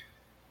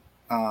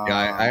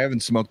I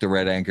haven't smoked the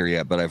Red Anchor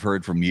yet, but I've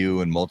heard from you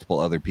and multiple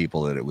other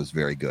people that it was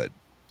very good.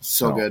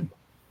 So good.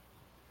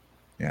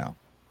 Yeah.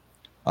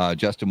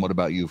 Justin, what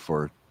about you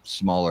for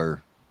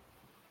smaller,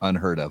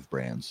 unheard of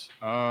brands?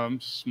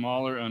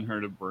 Smaller,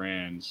 unheard of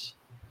brands.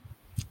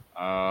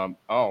 Howard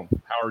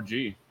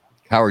G.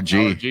 Howard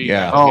G.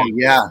 Yeah. Oh,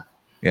 yeah.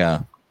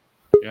 Yeah.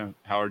 Yeah.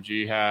 Howard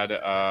G had,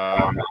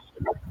 a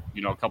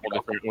couple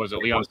different, was it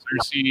Leon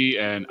Cersei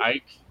and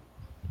Ike?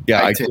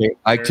 Yeah,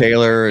 Ike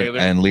Taylor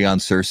and Leon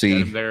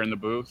Cersei. There in the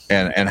booth.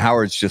 And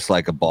Howard's just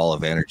like a ball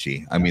of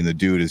energy. I mean, the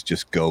dude is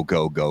just go,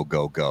 go, go,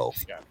 go, go.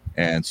 Yeah.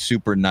 And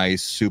super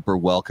nice, super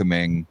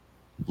welcoming,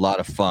 a lot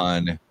of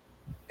fun,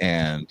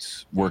 and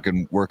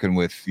working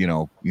with,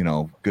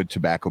 good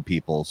tobacco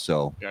people.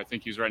 So yeah, I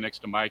think he's right next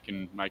to Mike,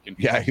 and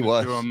yeah, he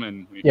was. To him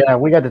and yeah,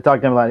 we got to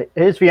talk to him about it.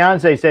 His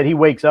fiance said he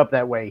wakes up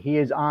that way. He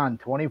is on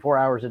 24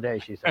 hours a day,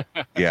 she said.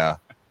 Yeah.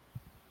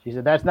 She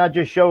said, that's not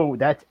just show.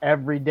 That's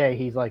every day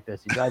he's like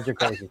this. He drives you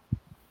crazy.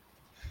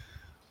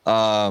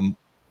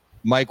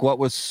 Mike, what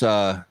was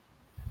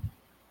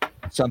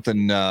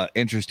something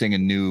interesting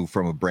and new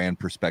from a brand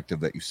perspective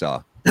that you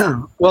saw?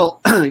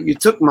 Well, you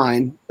took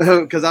mine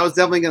because I was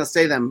definitely going to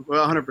say them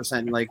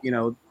 100%. Like,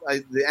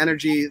 the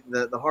energy,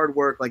 the hard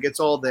work, like it's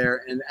all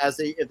there. And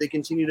if they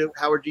continue to,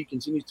 Howard G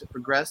continues to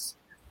progress,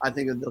 I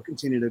think that they'll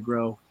continue to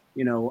grow.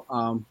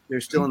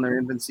 They're still in their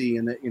infancy,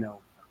 and that,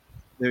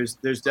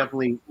 there's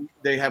definitely,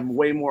 they have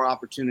way more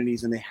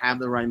opportunities, and they have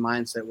the right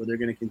mindset where they're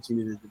going to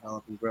continue to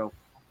develop and grow.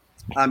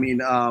 I mean,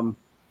 the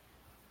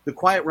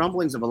quiet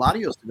rumblings of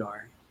Eladio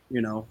cigar,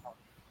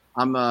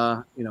 I'm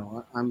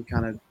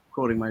kind of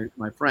quoting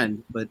my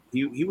friend, but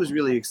he was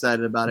really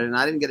excited about it, and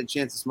I didn't get a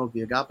chance to smoke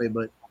the Agape,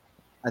 but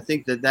I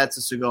think that's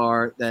a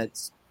cigar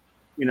that's,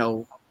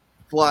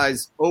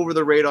 flies over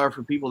the radar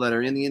for people that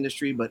are in the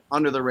industry, but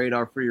under the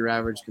radar for your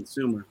average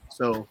consumer.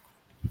 So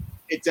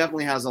it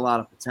definitely has a lot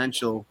of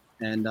potential,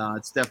 and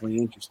it's definitely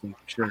interesting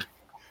for sure.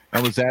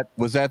 And was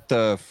that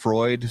the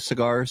Freud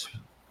cigars?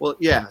 Well,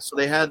 yeah. So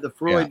they had the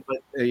Freud, but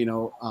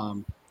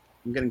I'm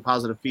getting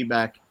positive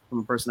feedback from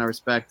a person I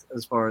respect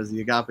as far as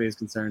the Agape is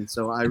concerned.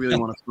 So I really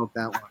want to smoke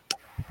that one.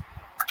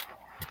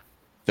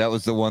 That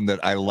was the one that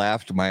I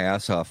laughed my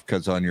ass off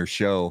because on your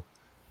show,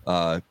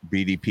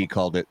 BDP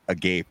called it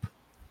Agape.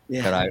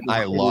 Yeah. And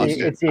I lost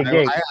it.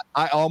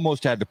 I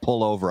almost had to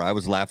pull over. I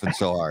was laughing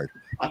so hard.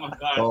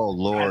 Oh,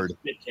 Lord.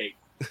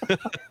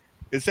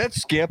 Is that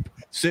Skip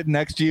sitting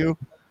next to you?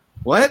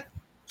 What?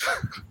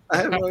 I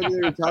have no idea what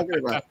you're talking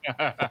about.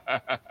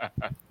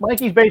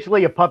 Mikey's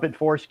basically a puppet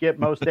for Skip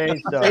most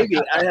days. So. Maybe.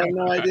 I have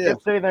no idea.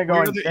 Skip's sitting there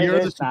going,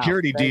 you're the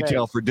security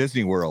detail for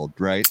Disney World,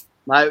 right?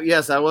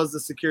 Yes, I was the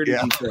security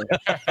detail.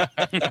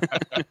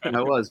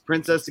 I was.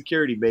 Princess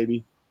Security,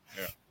 baby.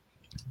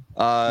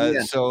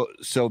 So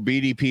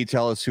BDP,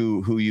 tell us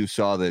who you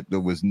saw that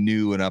was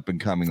new and up and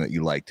coming that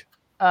you liked.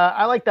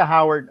 I like the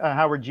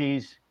Howard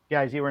G's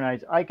guys. They were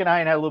nice. Ike and I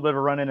had a little bit of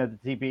a run in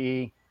at the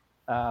TPE,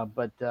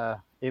 but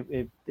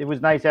it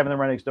was nice having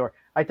them right next door.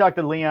 I talked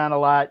to Leon a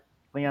lot,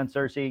 Leon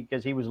Cersei,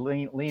 because he was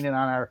leaning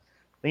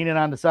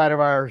on the side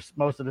of ours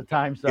most of the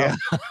time. So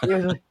he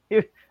was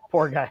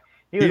poor guy.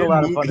 He was a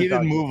lot of fun. He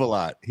didn't move a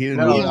lot.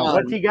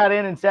 Once he got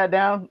in and sat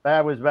down,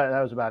 that was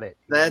about it.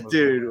 That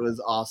dude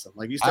was awesome.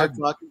 Like you start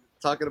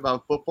talking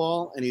about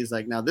football, and he's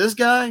like, "Now this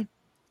guy,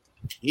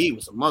 he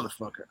was a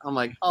motherfucker. I'm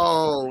like,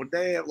 oh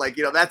damn, like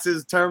that's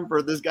his term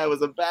for this guy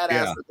was a badass.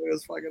 Yeah. It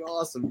was fucking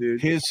awesome,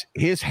 dude.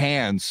 His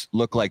hands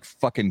look like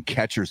fucking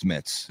catcher's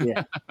mitts.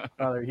 Yeah.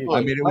 Oh, they're huge.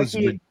 I mean, it was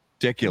Mikey,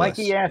 ridiculous.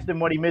 Mikey asked him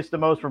what he missed the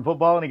most from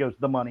football, and he goes,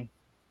 "The money."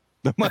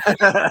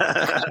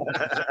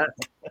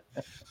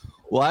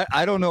 Well,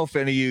 I don't know if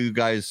any of you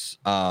guys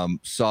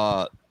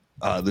saw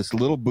this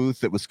little booth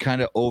that was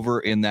kind of over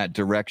in that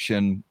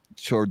direction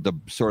toward the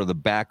sort of the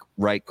back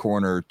right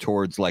corner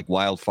towards like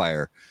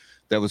Wildfire.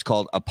 That was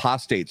called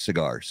Apostate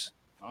Cigars.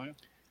 Oh, yeah.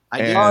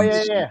 I did. Oh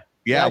yeah.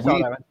 Yeah, I saw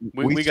that one.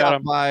 we We got got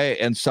 'em. by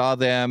and saw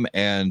them,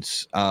 and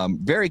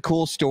very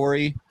cool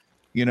story,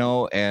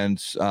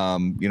 and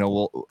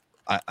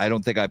I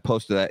don't think I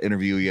posted that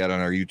interview yet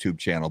on our YouTube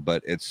channel,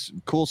 but it's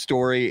a cool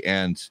story,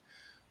 and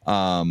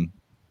I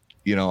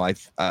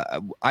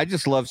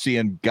just love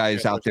seeing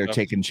guys out there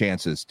taking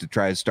chances to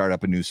try to start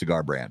up a new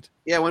cigar brand.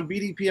 Yeah, when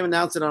BDPM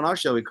announced it on our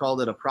show, we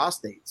called it a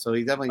prostate. So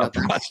he definitely got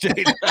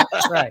Prostate.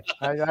 Right.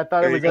 I thought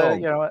There it was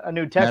you a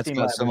new That's testing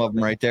got lab. some of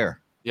them right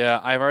there. Yeah,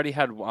 I've already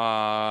had.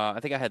 I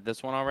think I had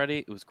this one already.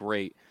 It was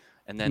great.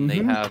 And then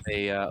they have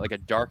a like a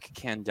dark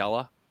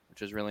Candela,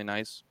 which is really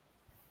nice.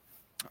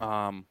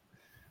 Yeah,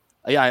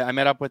 I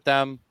met up with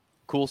them.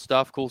 Cool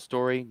stuff. Cool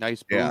story.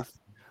 Nice booth.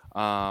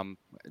 Yeah.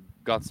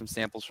 Got some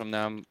samples from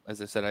them.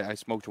 As I said, I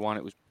smoked one.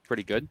 It was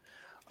pretty good.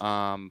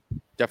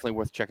 Definitely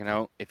worth checking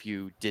out. If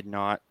you did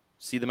not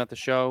see them at the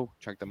show,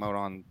 check them out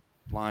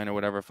online or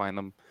whatever. Find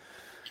them.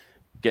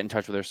 Get in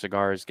touch with their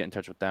cigars. Get in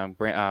touch with them.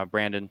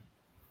 Brandon,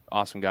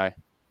 awesome guy.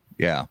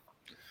 Yeah.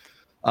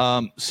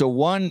 So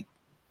one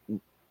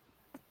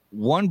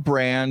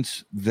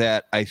brand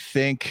that I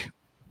think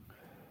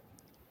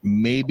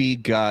maybe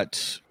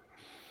got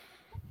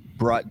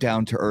brought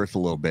down to earth a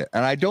little bit,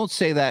 and I don't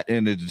say that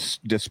in a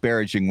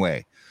disparaging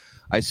way.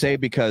 I say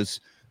because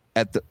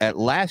at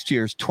last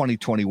year's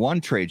 2021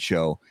 trade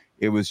show,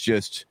 it was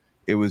just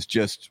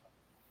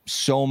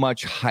so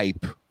much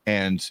hype,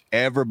 and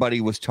everybody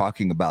was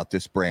talking about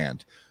this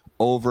brand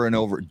over and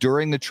over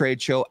during the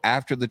trade show,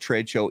 after the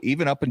trade show,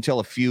 even up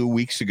until a few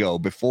weeks ago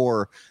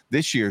before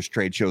this year's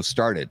trade show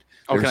started.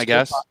 Oh, can I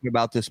guess? Talking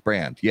about this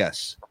brand.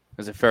 Yes.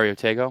 Is it Ferio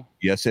Tego?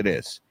 Yes, it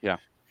is. Yeah.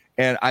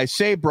 And I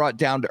say brought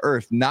down to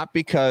earth, not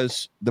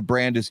because the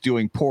brand is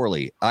doing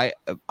poorly. I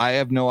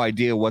have no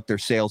idea what their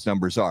sales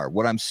numbers are.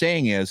 What I'm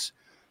saying is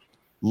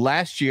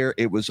last year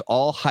it was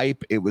all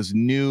hype. It was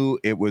new.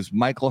 It was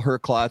Michael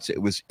Herklotz. It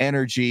was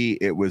energy.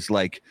 It was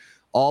like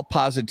all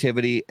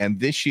positivity. And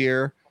this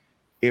year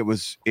it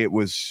was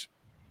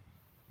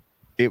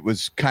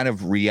kind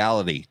of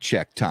reality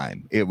check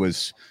time. It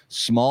was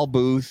small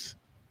booth,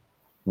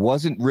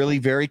 wasn't really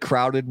very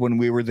crowded when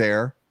we were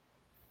there.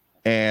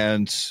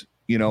 And,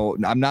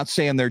 I'm not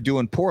saying they're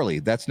doing poorly.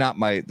 That's not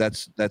my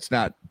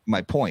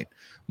point.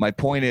 My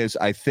point is,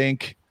 I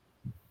think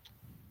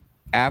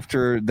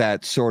after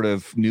that sort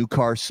of new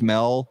car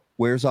smell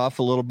wears off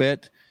a little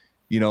bit,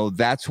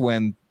 that's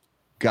when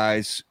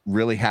guys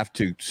really have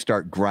to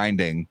start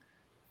grinding,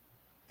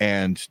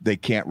 and they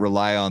can't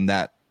rely on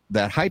that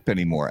hype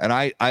anymore. And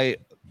I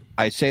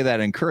say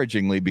that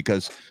encouragingly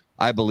because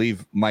I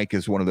believe Mike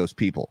is one of those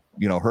people.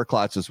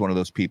 Herklotz is one of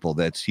those people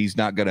he's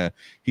not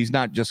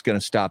just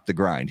gonna stop the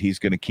grind. He's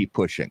gonna keep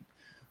pushing.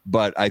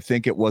 But I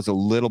think it was a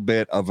little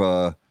bit of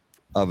a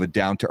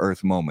down to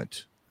earth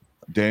moment.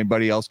 Did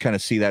anybody else kind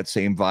of see that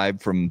same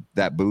vibe from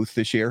that booth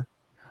this year?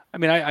 I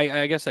mean,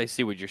 I guess I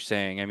see what you're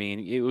saying. I mean,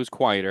 it was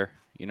quieter.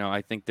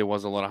 I think there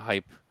was a lot of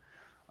hype.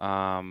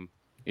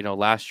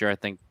 Last year, I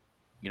think,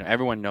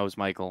 everyone knows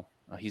Michael.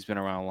 He's been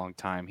around a long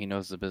time. He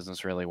knows the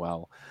business really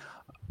well.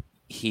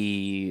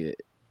 He,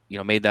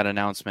 made that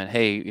announcement.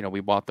 Hey, we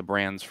bought the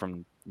brands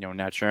from,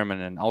 Nat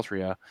Sherman and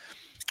Altria.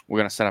 We're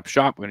going to set up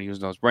shop. We're going to use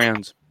those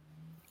brands.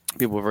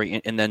 People were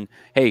and then,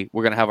 hey,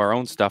 we're going to have our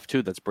own stuff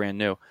too. That's brand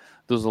new.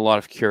 There was a lot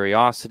of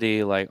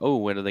curiosity, like, oh,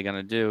 what are they going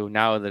to do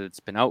now that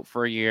it's been out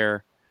for a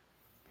year?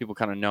 People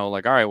kind of know,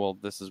 like, all right, well,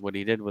 this is what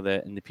he did with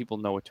it, and the people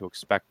know what to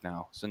expect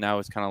now. So now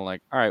it's kind of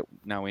like, all right,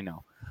 now we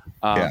know.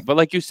 But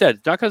like you said,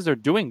 it's not because they're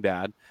doing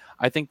bad.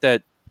 I think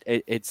that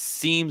it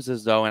seems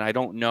as though, and I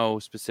don't know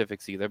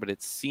specifics either, but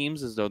it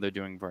seems as though they're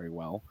doing very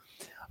well.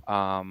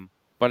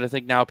 But I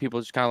think now people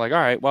are just kind of like, all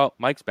right, well,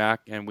 Mike's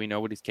back, and we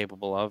know what he's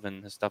capable of,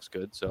 and his stuff's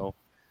good, so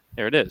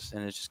there it is.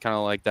 And it's just kind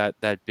of like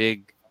that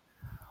big,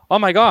 oh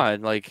my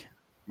God, like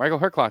Michael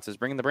Herklotz is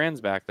bringing the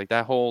brands back. Like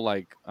that whole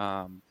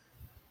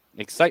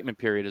excitement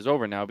period is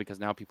over now because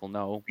now people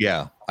know.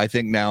 Yeah, I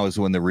think now is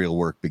when the real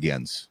work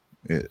begins.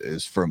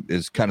 Is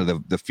kind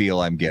of the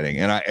feel I'm getting,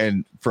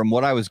 and from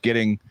what I was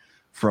getting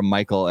from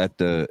Michael at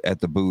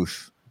the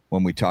booth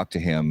when we talked to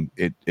him,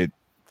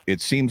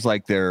 it seems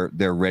like they're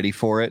ready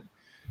for it,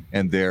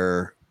 and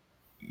I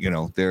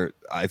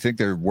think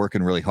they're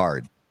working really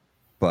hard,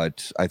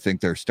 but I think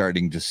they're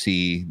starting to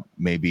see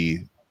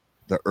maybe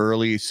the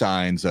early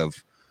signs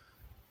of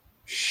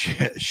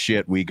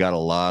shit. We got a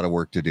lot of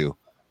work to do.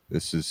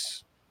 This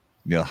is,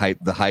 the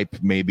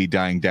hype may be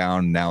dying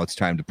down. Now it's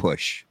time to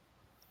push.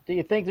 Do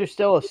you think there's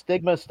still a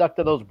stigma stuck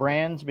to those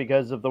brands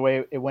because of the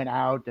way it went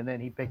out and then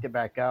he picked it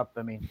back up?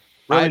 I mean,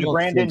 really, the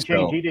brand didn't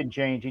change. So. He didn't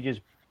change. He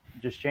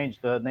just changed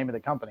the name of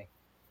the company.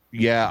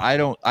 Yeah, I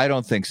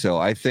don't think so.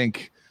 I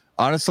think,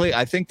 honestly,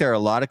 there are a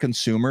lot of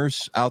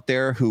consumers out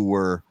there who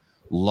were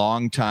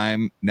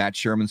longtime Nat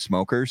Sherman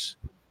smokers.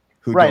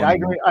 Right, I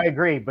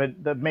agree.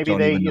 But maybe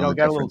they, got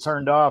a little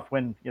turned off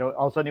when,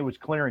 all of a sudden it was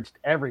clearanced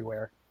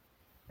everywhere.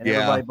 And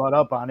everybody bought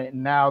up on it,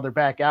 and now they're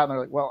back out, and they're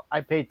like, "Well, I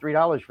paid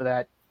 $3 for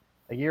that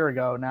a year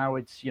ago. Now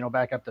it's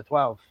back up to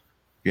 12."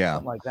 Yeah,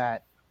 something like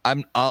that.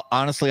 I'm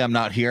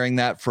not hearing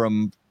that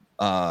from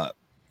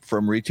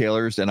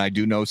retailers, and I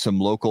do know some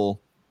local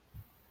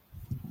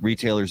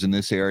retailers in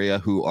this area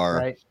who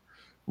are,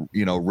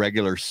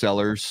 regular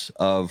sellers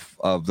of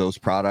those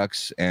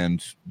products,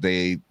 and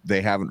they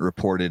haven't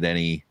reported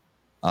any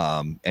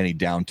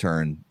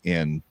downturn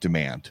in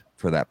demand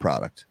for that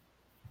product.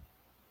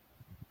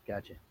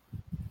 Gotcha.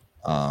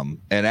 And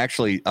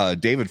actually,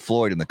 David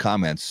Floyd in the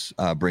comments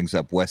brings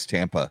up West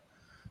Tampa,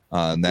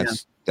 and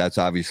that's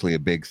obviously a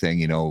big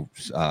thing.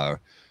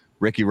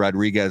 Ricky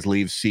Rodriguez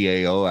leaves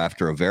CAO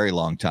after a very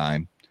long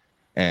time,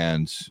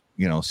 and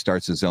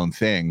starts his own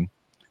thing.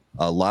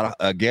 A lot of,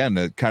 again,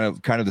 kind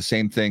of the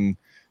same thing,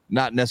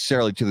 not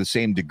necessarily to the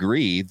same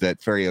degree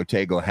that Ferry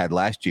Otego had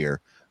last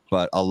year,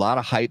 but a lot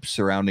of hype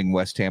surrounding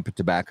West Tampa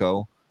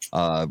Tobacco.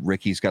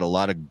 Ricky's got a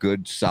lot of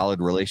good, solid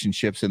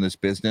relationships in this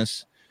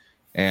business.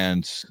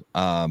 And,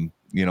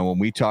 when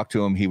we talked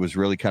to him, he was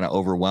really kind of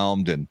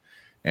overwhelmed and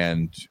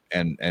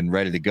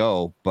ready to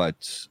go.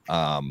 But,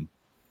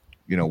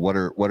 what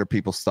are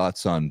people's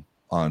thoughts on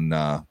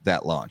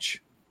that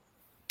launch?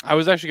 I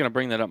was actually going to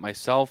bring that up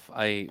myself.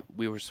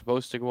 We were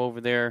supposed to go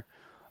over there.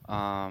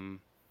 And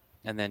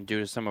then due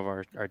to some of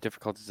our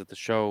difficulties at the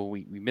show,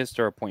 we missed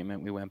our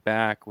appointment. We went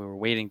back. We were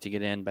waiting to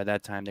get in. By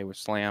that time, they were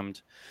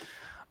slammed.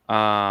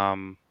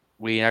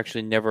 We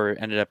actually never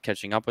ended up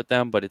catching up with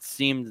them, but it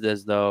seemed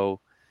as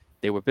though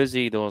they were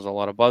busy. There was a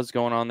lot of buzz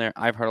going on there.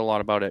 I've heard a lot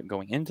about it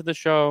going into the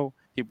show.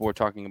 People were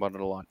talking about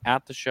it a lot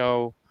at the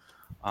show.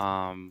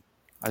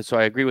 So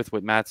I agree with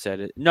what Matt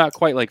said. Not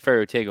quite like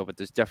Ferry Otego, but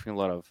there's definitely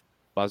a lot of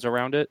buzz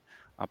around it.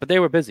 But they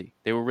were busy.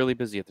 They were really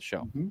busy at the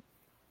show. Mm-hmm.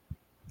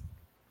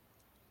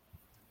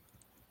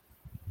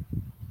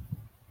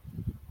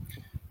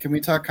 Can we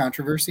talk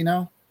controversy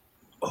now?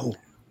 Oh,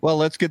 well,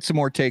 let's get some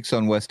more takes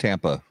on West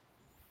Tampa.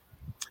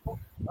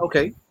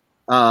 Okay.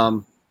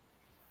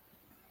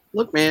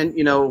 Look, man,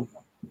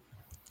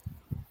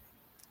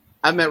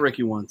 I've met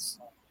Ricky once,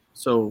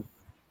 so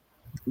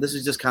this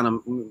is just kind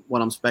of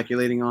what I'm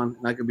speculating on,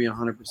 and I could be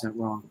 100%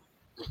 wrong.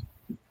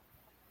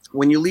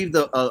 When you leave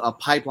a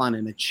pipeline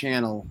and a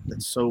channel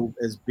that's so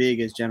as big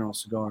as General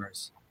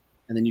Cigars,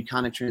 and then you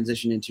kind of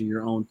transition into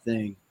your own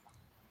thing,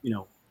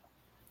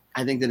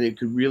 I think that it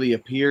could really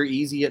appear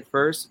easy at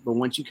first, but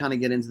once you kind of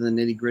get into the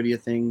nitty gritty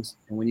of things,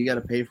 and when you got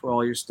to pay for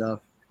all your stuff,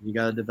 you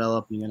got to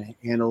develop, you're going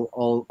to handle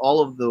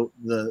all of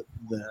the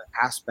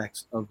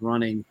aspects of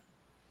running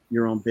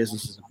your own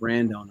business as a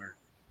brand owner.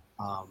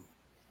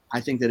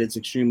 I think that it's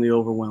extremely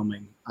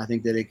overwhelming. I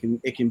think that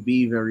it can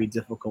be very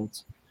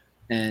difficult,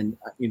 and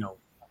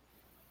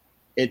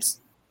it's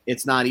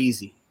not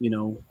easy,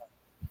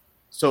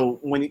 So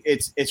when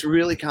it's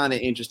really kind of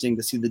interesting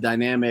to see the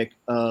dynamic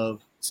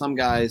of some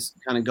guys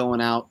kind of going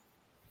out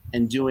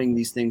and doing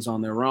these things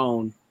on their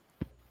own,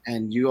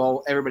 and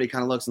everybody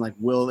kind of looks and like,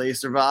 will they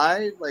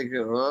survive? Like,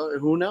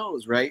 who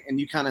knows, right?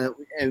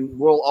 And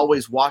we'll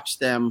always watch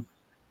them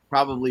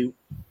probably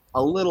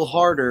a little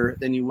harder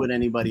than you would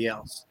anybody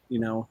else,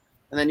 And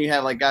then you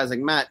have like guys like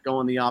Matt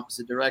going the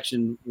opposite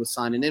direction with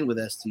signing in with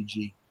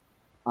STG,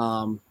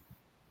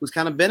 who's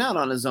kind of been out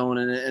on his own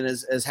and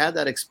has had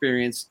that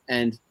experience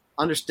and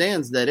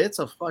understands that it's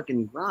a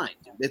fucking grind.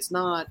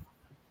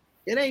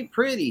 It ain't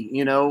pretty,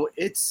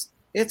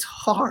 it's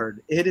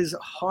hard. It is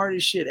hard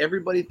as shit.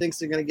 Everybody thinks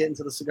they're going to get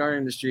into the cigar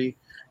industry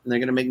and they're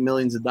going to make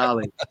millions of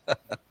dollars,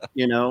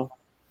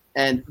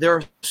 And there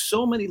are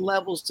so many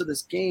levels to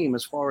this game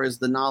as far as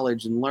the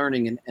knowledge and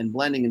learning and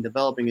blending and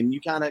developing. And you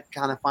kind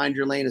of find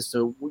your lane as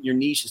to your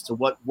niche as to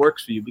what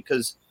works for you,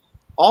 because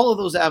all of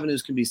those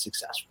avenues can be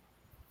successful,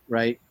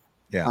 right?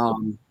 Yeah.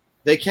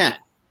 They can,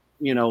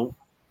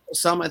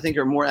 some I think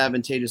are more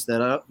advantageous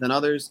than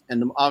others.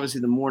 And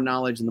obviously the more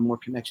knowledge and the more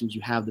connections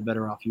you have, the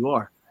better off you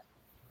are.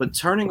 But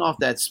turning off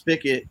that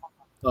spigot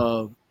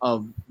of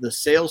the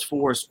sales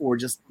force or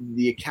just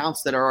the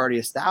accounts that are already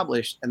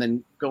established and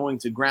then going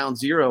to ground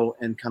zero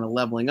and kind of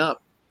leveling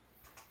up,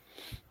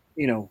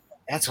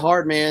 that's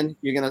hard, man.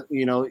 You're going to,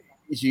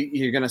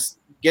 you're going to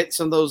get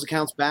some of those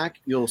accounts back.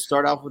 You'll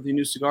start off with your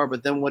new cigar,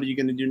 but then what are you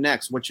going to do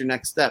next? What's your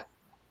next step?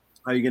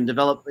 Are you going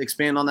to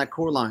expand on that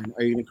core line?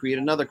 Are you going to create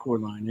another core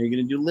line? Are you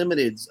going to do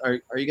limiteds? Are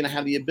you going to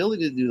have the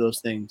ability to do those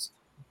things?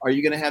 Are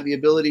you going to have the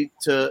ability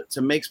to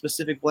make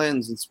specific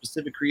blends and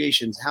specific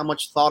creations? How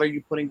much thought are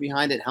you putting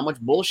behind it? How much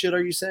bullshit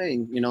are you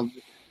saying?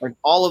 Like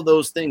all of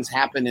those things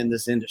happen in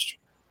this industry.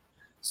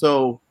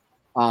 So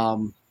I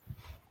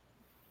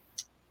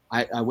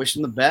wish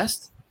them the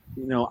best.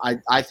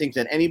 I think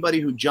that anybody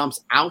who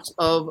jumps out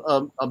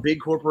of a big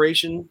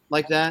corporation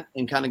like that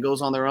and kind of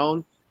goes on their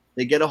own,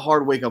 they get a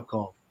hard wake-up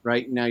call.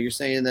 Right now, you're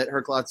saying that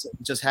Herklotz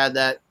just had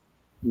that.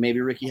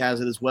 Maybe Ricky has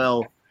it as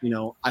well.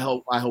 I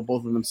hope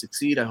both of them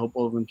succeed. I hope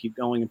both of them keep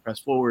going and press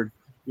forward.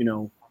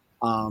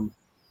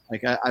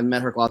 Like I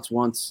met Herklotz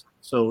once,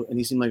 and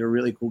he seemed like a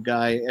really cool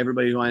guy.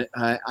 Everybody who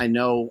I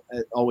know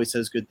always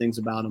says good things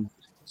about him.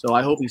 So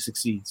I hope he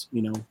succeeds.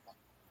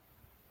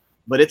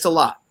 But it's a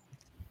lot.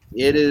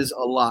 It is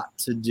a lot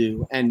to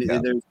do, and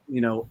there's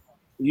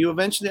you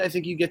eventually, I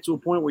think you get to a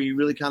point where you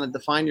really kind of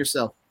define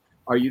yourself.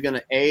 Are you going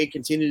to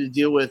continue to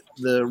deal with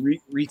the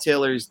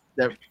retailers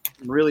that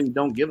really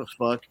don't give a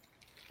fuck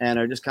and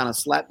are just kind of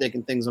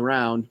slapdicking things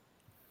around,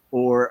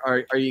 or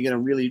are you going to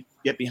really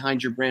get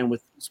behind your brand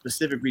with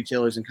specific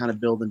retailers and kind of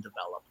build and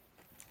develop?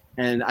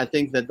 And I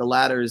think that the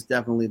latter is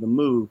definitely the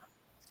move.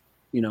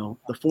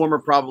 The former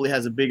probably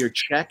has a bigger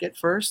check at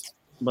first,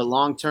 but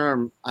long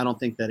term, I don't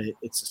think that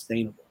it's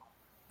sustainable.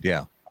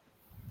 Yeah.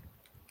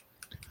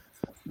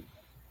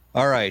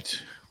 All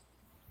right.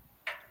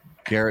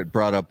 Garrett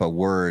brought up a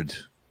word,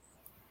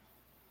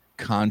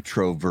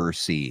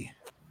 controversy.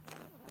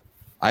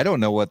 I don't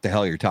know what the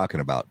hell you're talking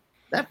about.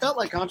 That felt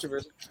like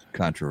controversy.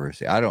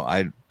 Controversy.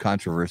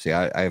 Controversy.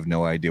 I have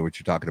no idea what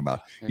you're talking about.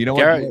 You know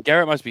what?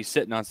 Garrett must be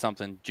sitting on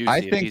something juicy.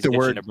 I think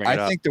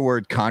the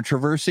word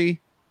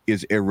controversy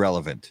is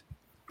irrelevant.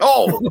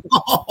 Oh,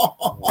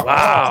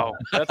 wow!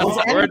 That's some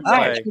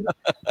wordplay.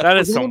 That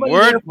is some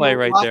wordplay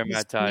right there,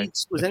 Matt Ty.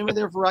 Was anyone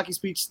there for Rocky's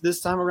speech this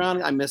time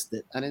around? I missed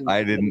it. I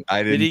didn't.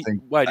 Did he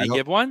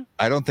give one?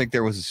 I don't think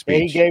there was a speech.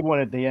 Yeah, he gave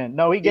one at the end.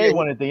 No, he gave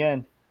one at the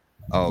end.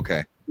 Oh,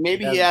 okay.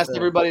 Maybe he asked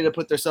everybody to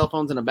put their cell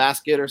phones in a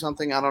basket or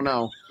something. I don't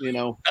know.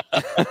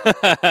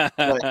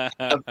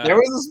 But there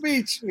was a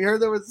speech. We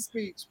heard there was a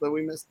speech, but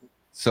we missed it.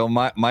 So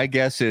my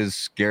guess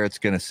is Garrett's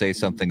going to say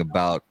something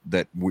about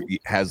that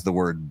has the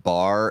word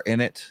bar in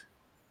it.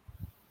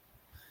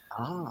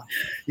 Ah,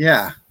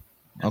 yeah.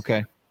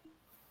 Okay.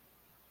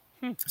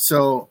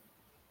 So,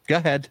 go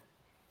ahead.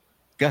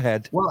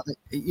 Well,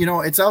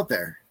 it's out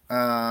there.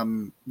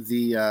 And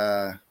it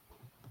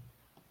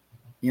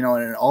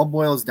all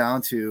boils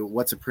down to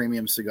what's a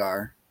premium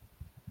cigar.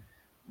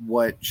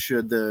 What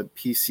should the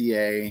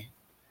PCA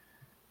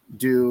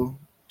do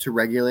to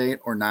regulate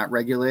or not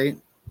regulate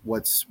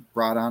what's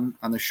brought on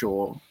the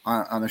show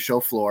on the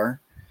show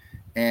floor,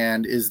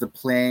 and is the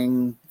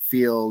playing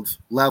field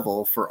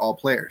level for all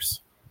players?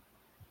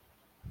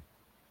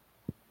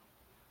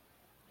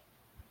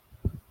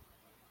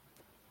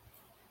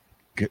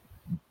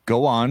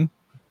 Go on,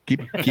 keep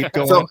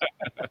going. So,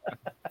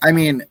 I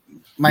mean,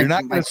 you're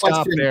not going to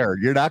stop there.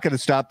 You're not going to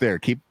stop there.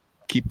 Keep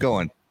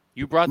going.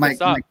 You brought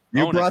this up.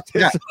 You brought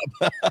this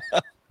up.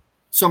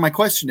 So my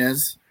question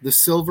is, the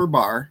silver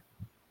bar.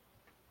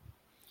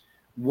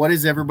 What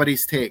is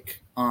everybody's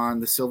take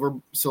on the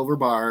silver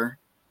bar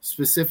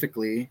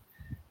specifically?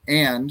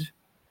 And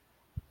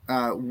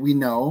we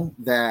know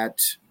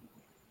that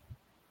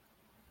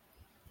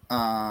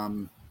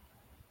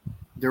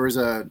there was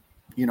a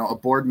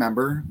board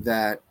member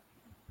that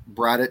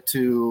brought it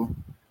to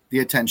the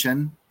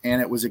attention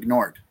and it was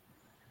ignored.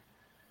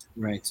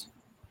 Right.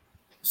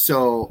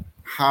 So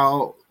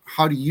how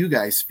do you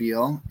guys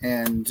feel?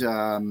 And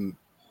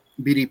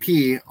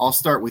BDP, I'll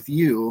start with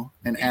you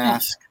and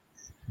ask,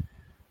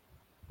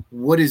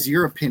 what is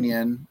your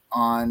opinion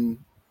on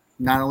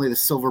not only the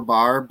silver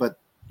bar, but,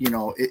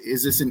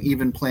 is this an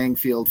even playing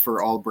field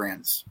for all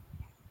brands?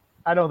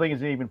 I don't think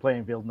it's an even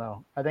playing field,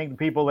 no. I think the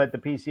people that the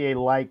PCA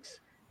likes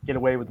get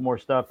away with more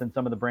stuff than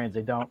some of the brands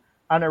they don't.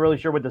 I'm not really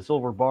sure what the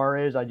silver bar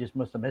is. I just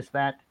must have missed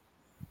that.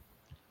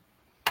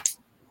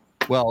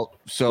 Well,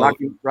 so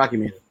Rocky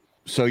made it.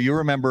 So you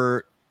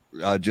remember,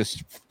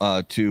 just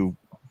to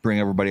bring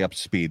everybody up to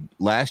speed,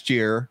 last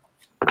year,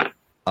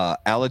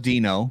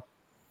 Aladino,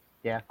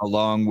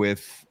 along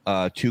with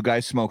Two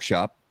Guys Smoke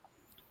Shop,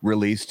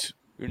 released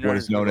what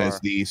is known as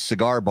the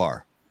Cigar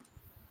Bar,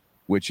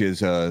 which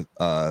is a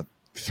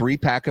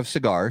 3-pack of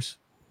cigars.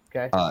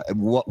 Okay.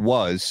 What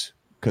was,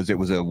 because it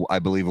was I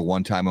believe a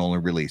one-time only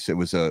release. It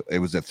was a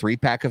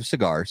 3-pack of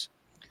cigars,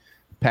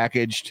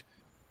 packaged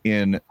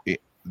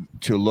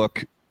to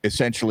look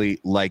essentially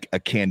like a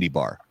candy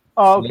bar.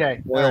 Oh,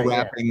 okay. Oil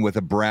wrapping with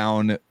a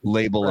brown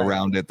label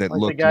around it that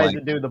looked the guys like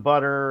that do the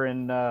butter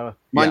and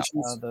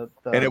munchies.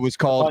 And it was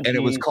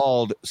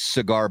called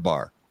Cigar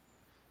Bar.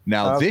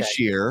 Now this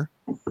year,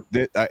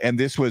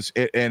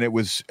 it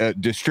was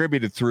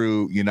distributed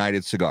through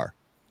United Cigar.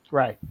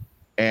 Right.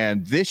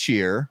 And this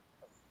year,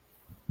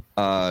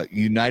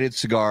 United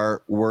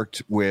Cigar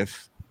worked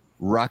with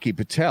Rocky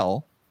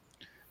Patel,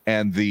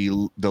 and the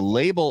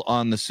label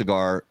on the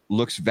cigar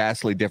looks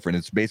vastly different.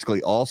 It's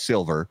basically all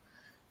silver,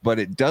 but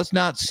it does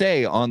not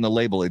say on the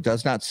label, it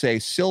does not say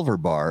Silver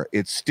Bar.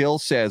 It still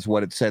says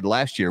what it said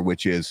last year,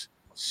 which is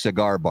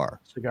Cigar Bar.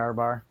 Cigar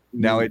Bar.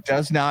 Now, it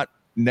does not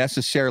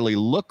necessarily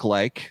look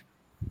like,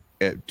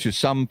 to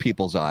some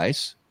people's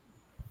eyes,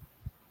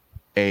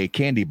 a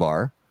candy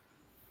bar,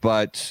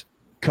 but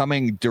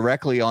coming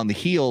directly on the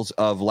heels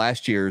of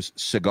last year's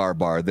cigar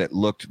bar that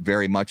looked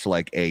very much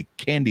like a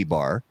candy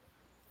bar.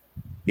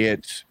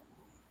 It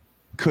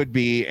could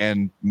be,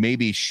 and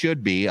maybe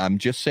should be, I'm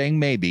just saying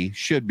maybe,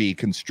 should be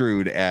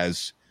construed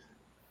as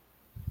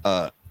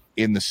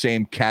in the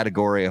same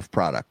category of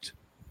product.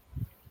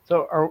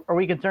 So are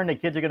we concerned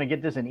that kids are going to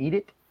get this and eat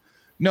it?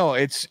 No,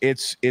 it's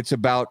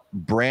about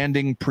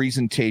branding,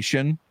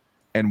 presentation,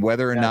 and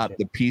whether or not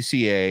the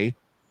PCA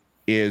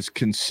is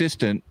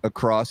consistent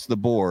across the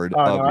board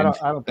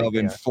of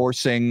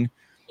enforcing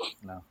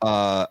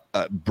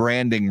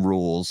branding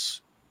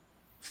rules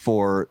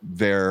for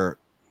their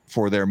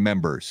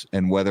members,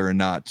 and whether or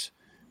not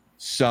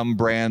some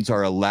brands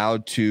are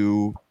allowed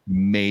to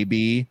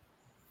maybe,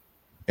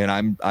 and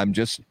I'm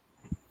just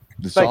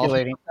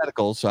speculating.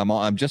 So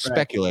I'm just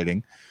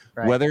speculating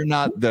whether or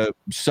not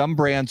some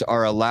brands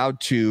are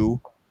allowed to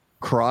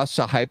cross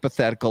a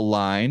hypothetical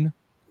line.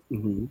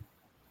 Mm-hmm.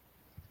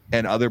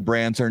 And other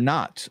brands are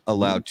not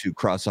allowed to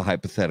cross a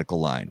hypothetical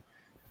line.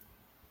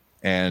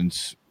 And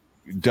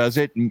does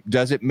it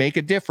make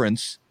a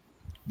difference,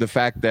 the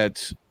fact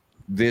that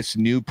this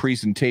new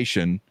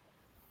presentation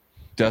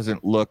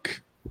doesn't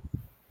look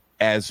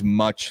as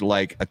much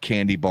like a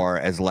candy bar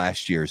as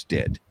last year's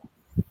did?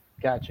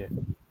 Gotcha.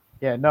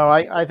 Yeah, no,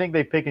 I think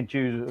they pick and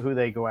choose who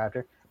they go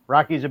after.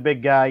 Rocky's a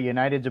big guy.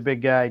 United's a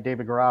big guy.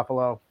 David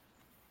Garofalo.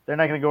 They're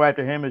not going to go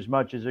after him as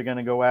much as they're going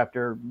to go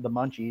after the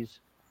Munchies,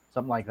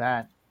 something like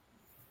that,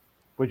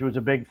 which was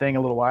a big thing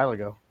a little while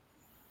ago.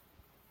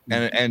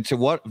 And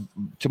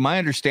to my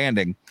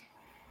understanding,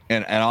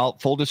 and I'll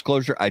full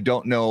disclosure, I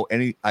don't know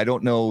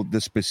the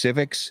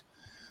specifics,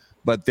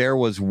 but there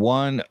was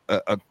one,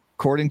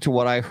 according to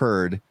what I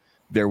heard,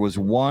 there was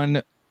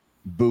one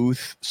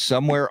booth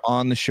somewhere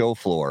on the show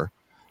floor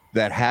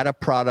that had a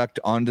product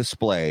on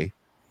display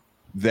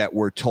that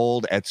were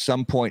told at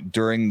some point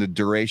during the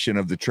duration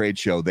of the trade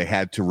show they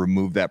had to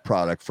remove that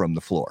product from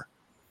the floor.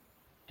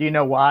 Do you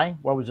know why?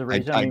 What was the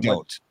reason? I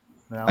don't.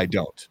 No. I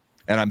don't.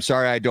 And I'm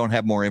sorry I don't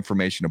have more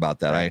information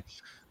about that.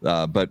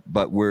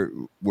 But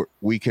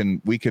we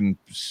can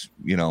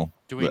you know.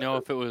 Do we know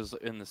if it was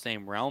in the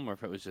same realm or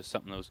if it was just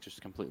something that was just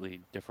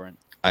completely different?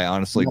 I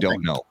honestly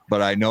don't know.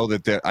 But I know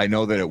that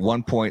at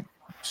one point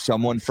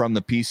someone from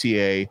the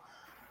PCA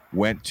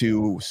went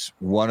to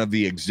one of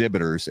the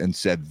exhibitors and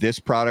said, "This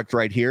product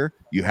right here,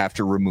 you have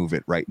to remove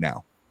it right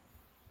now."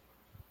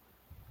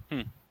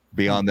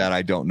 Beyond that,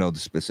 I don't know the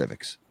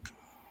specifics.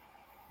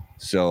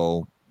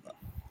 So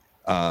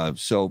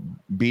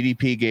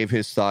BDP gave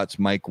his thoughts.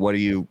 Mike, what are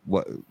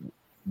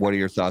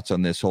your thoughts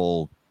on this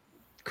whole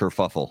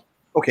kerfuffle?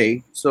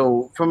 Okay,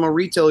 so from a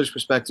retailer's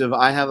perspective,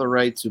 I have a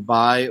right to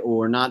buy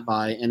or not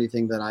buy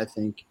anything that I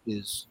think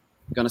is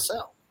going to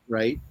sell,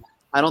 right?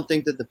 I don't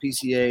think that the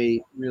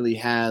PCA really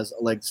has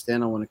a leg to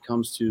stand on when it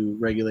comes to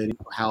regulating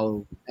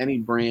how any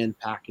brand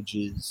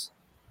packages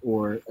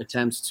or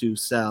attempts to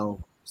sell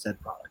said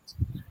product.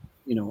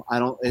 You know, I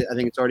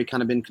think it's already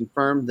kind of been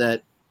confirmed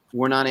that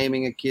we're not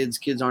aiming at kids.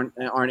 Kids aren't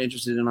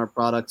interested in our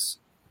products.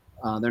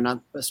 They're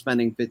not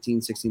spending $15,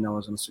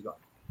 $16 on a cigar.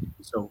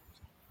 So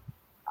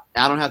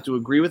I don't have to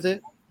agree with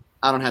it.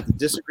 I don't have to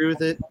disagree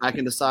with it. I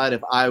can decide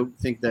if I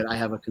think that I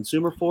have a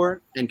consumer for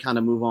it and kind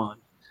of move on.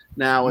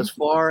 Now, as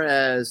far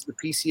as the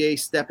PCA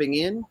stepping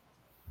in,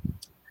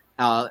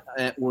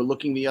 we're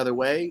looking the other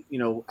way. You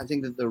know, I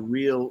think that the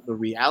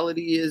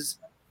reality is,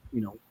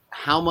 you know,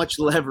 how much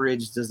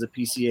leverage does the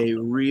PCA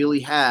really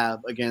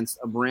have against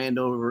a brand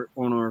owner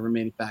of a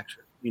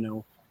manufacturer? You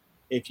know,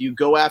 if you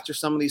go after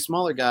some of these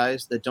smaller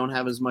guys that don't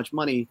have as much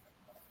money,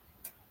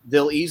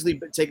 they'll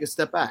easily take a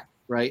step back,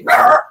 right?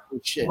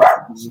 Shit,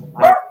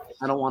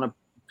 I don't want to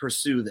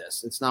pursue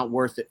this. It's not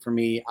worth it for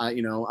me. I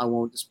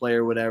won't display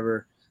or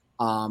whatever.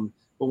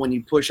 But when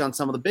you push on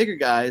some of the bigger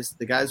guys,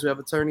 the guys who have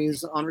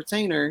attorneys on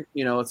retainer,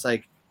 you know, it's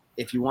like,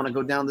 if you want to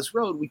go down this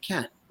road, we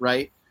can,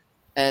 right?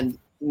 And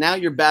now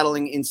you're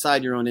battling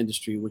inside your own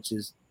industry, which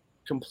is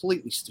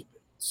completely stupid.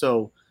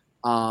 So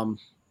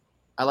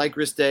I like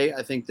Rhys Day.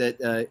 I think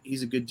that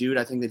he's a good dude.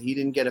 I think that he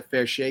didn't get a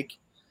fair shake,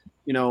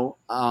 you know,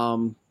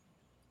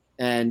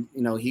 and,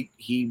 you know,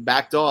 he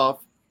backed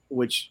off,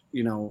 which,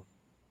 you know,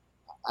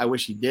 I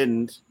wish he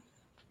didn't.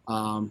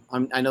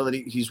 I know that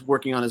he's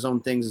working on his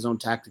own things, his own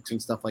tactics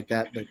and stuff like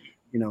that. But,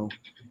 you know,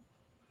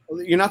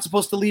 you're not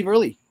supposed to leave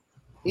early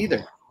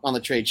either on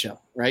the trade show,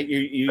 right?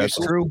 That's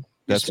true.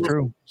 That's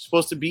true. You're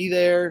supposed to be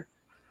there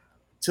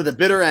to the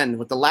bitter end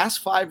with the last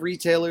 5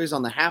 retailers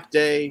on the half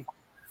day.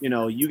 You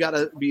know, you got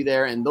to be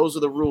there, and those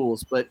are the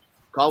rules. But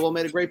Caldwell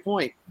made a great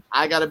point.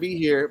 I got to be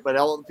here, but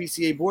all the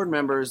PCA board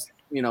members,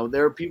 you know,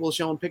 there are people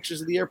showing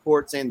pictures of the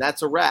airport saying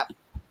that's a wrap.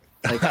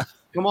 Like,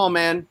 come on,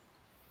 man.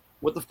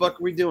 What the fuck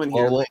are we doing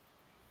here?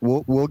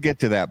 Well, we'll get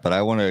to that, but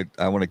I want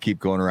to keep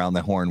going around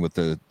the horn with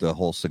the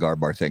whole cigar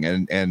bar thing.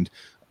 And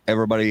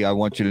everybody, I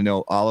want you to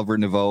know Oliver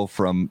Naveau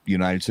from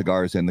United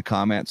Cigars in the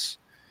comments,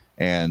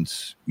 and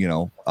you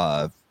know,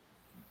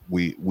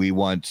 we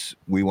want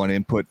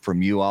input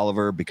from you,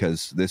 Oliver,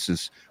 because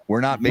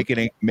we're not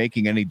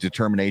making any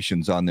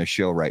determinations on this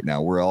show right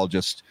now. We're all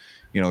just,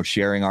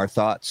 sharing our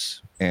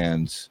thoughts,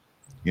 and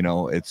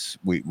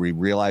we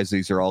realize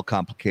these are all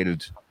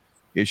complicated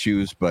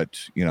issues, but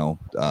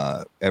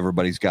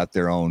everybody's got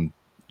their own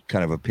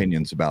kind of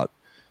opinions about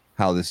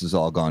how this has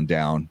all gone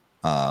down.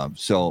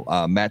 So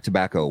Matt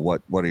Tobacco,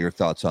 what are your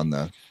thoughts on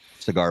the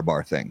cigar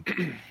bar thing?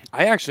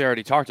 I actually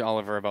already talked to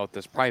Oliver about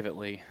this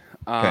privately,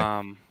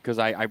 because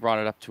I brought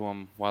it up to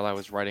him while I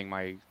was writing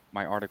my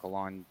article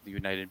on the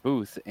United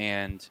booth.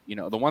 And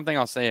the one thing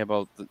I'll say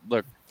about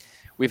look,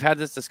 we've had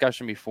this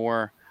discussion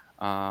before.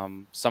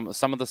 Some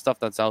of the stuff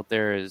that's out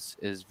there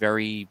is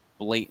very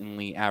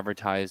blatantly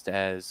advertised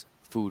as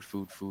food.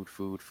 Some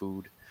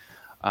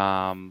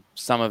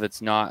of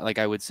it's not. Like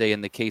I would say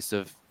in the case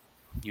of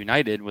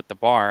United with the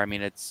bar, I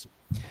mean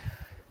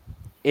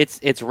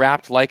it's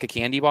wrapped like a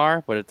candy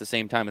bar, but at the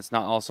same time it's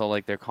not also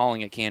like they're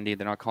calling it candy.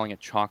 They're not calling it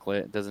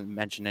chocolate. It doesn't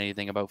mention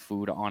anything about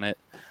food on it.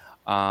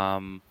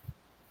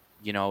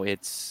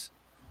 It's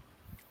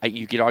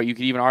you could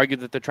even argue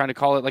that they're trying to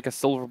call it like a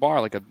silver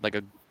bar, like a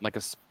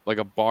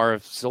bar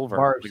of silver.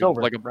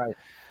 Right.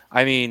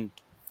 I mean,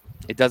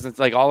 it doesn't,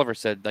 like Oliver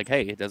said, like,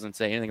 hey, it doesn't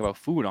say anything about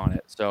food on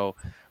it. So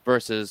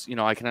versus,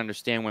 I can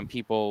understand when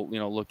people,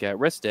 look at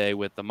Riste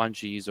with the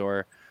munchies,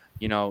 or,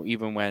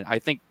 even when I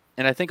think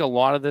a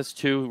lot of this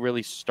too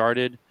really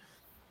started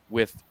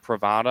with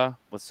Pravada,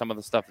 with some of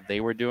the stuff that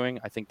they were doing.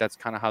 I think that's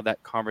kind of how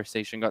that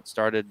conversation got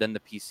started. Then the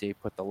PCA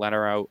put the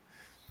letter out,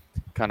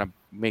 kind of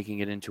making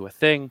it into a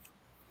thing.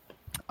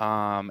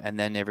 And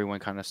then everyone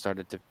kind of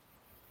started to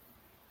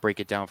break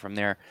it down from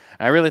there.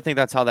 And I really think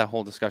that's how that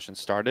whole discussion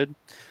started.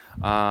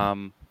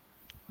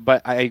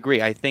 But I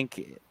agree. I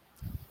think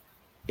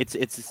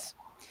it's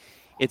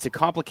a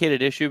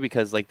complicated issue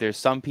because like there's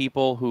some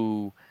people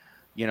who,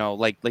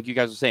 like you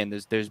guys were saying,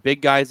 there's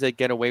big guys that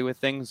get away with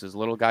things. There's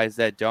little guys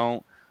that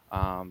don't.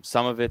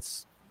 Some of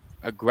it's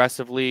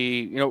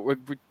aggressively,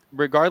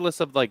 regardless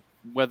of like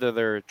whether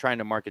they're trying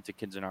to market to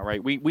kids or not,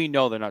 right? We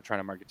know they're not trying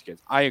to market to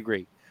kids. I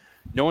agree.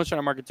 No one's trying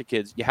to market to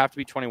kids. You have to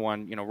be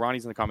 21.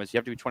 Ronnie's in the comments. You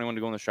have to be 21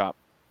 to go in the shop.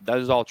 That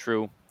is all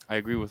true. I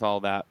agree with all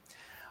that.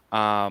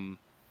 I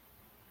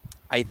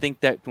think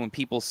that when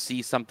people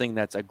see something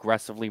that's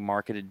aggressively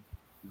marketed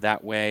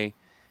that way,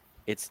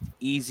 it's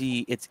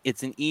easy.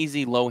 It's an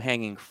easy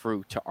low-hanging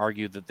fruit to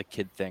argue that the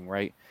kid thing,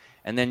 right?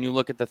 And then you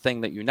look at the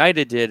thing that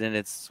United did, and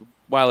it's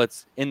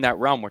in that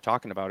realm, we're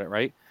talking about it,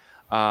 right?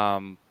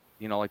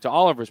 Like to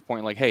Oliver's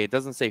point, like, hey, it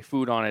doesn't say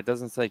food on it. It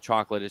doesn't say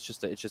chocolate. It's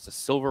just a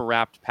silver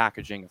wrapped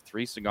packaging of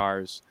 3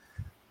 cigars.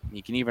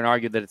 You can even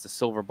argue that it's a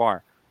silver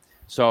bar.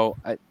 So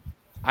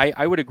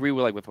I would agree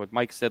with what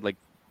Mike said. Like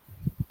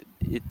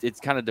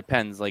it kind of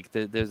depends. Like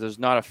there's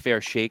not a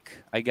fair shake,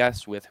 I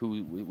guess, with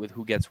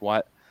who gets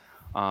what.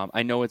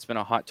 I know it's been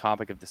a hot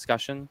topic of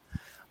discussion.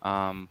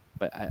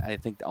 But I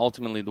think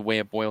ultimately the way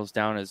it boils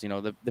down is,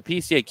 the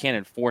PCA can't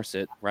enforce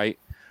it, right?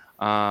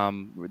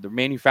 The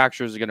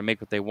manufacturers are going to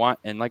make what they want.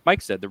 And like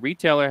Mike said, the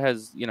retailer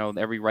has,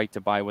 every right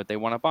to buy what they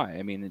want to buy.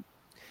 I mean,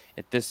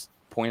 at this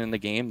point in the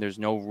game, there's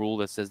no rule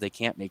that says they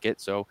can't make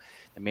it. So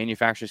the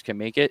manufacturers can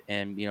make it.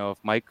 And, if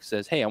Mike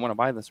says, hey, I want to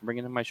buy this and bring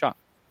it in my shop,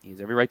 he has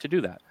every right to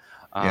do that.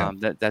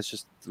 That's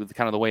just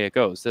kind of the way it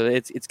goes. So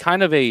it's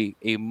kind of a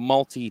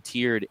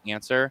multi-tiered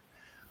answer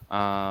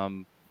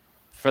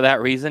for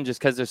that reason, just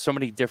because there's so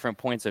many different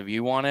points of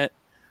view on it.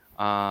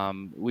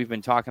 We've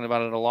been talking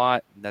about it a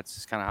lot. That's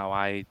just kind of how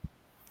I've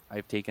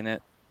taken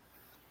it.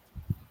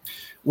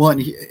 Well,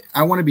 and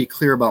I want to be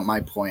clear about my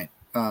point,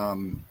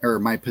 or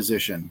my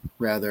position,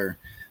 rather,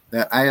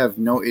 that I have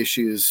no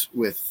issues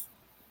with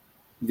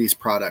these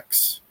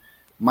products.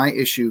 My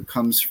issue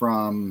comes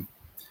from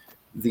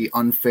the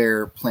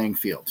unfair playing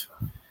field.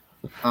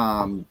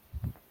 That's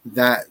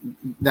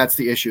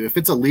the issue. If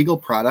it's a legal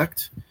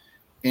product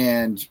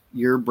and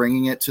you're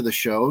bringing it to the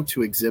show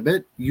to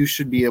exhibit, you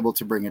should be able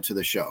to bring it to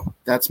the show.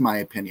 That's my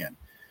opinion,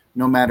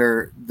 no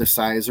matter the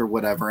size or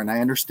whatever. And I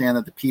understand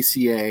that the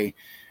PCA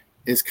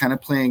is kind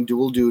of playing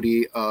dual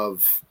duty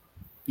of,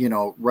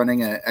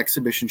 running an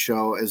exhibition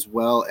show as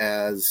well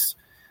as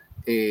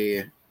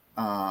a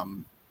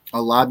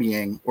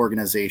lobbying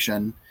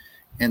organization.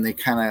 And they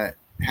kind of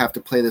have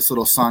to play this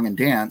little song and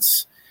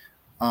dance.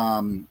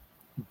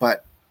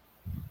 But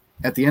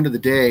at the end of the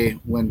day,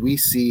 when we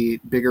see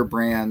bigger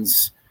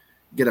brands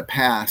get a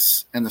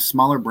pass and the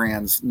smaller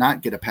brands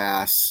not get a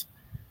pass,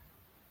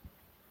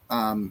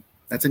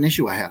 that's an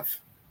issue I have.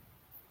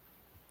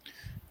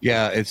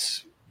 Yeah,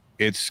 it's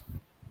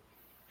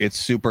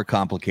super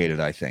complicated,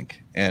 I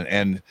think.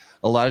 And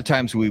a lot of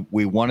times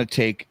we want to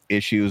take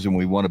issues and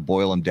we want to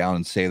boil them down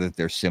and say that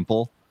they're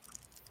simple.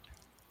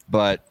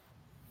 But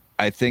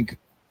I think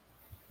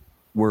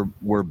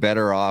we're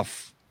better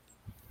off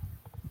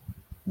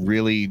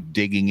really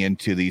digging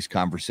into these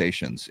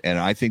conversations. And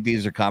I think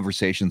these are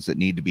conversations that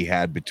need to be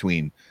had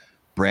between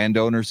brand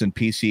owners and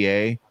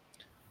PCA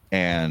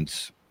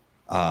and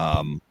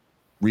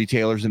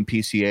retailers and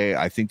PCA.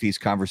 I think these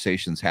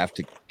conversations have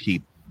to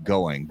keep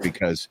going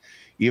because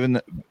even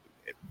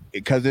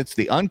because it's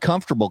the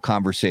uncomfortable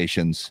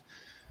conversations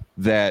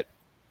that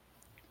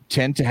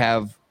tend to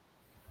have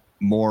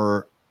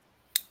more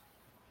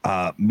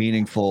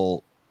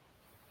meaningful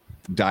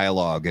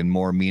dialogue and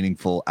more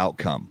meaningful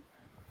outcome,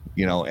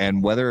 you know,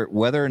 and whether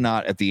or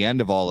not at the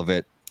end of all of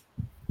it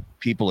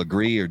people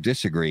agree or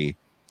disagree,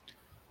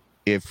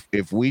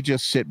 if we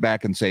just sit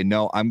back and say,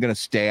 no, I'm going to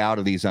stay out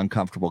of these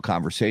uncomfortable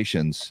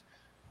conversations,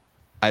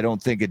 I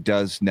don't think it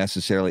does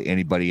necessarily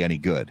anybody any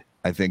good.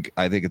 I think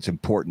it's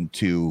important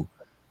to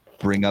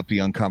bring up the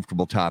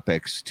uncomfortable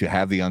topics, to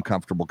have the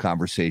uncomfortable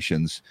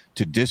conversations,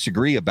 to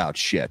disagree about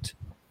shit,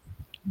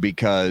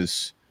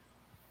 because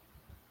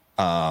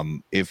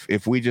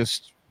if we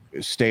just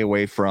stay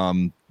away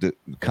from the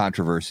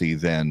controversy,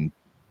 then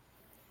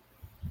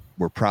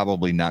we're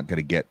probably not going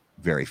to get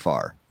very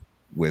far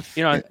with,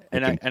 you know,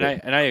 and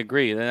I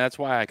agree, and that's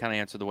why I kind of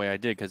answered the way I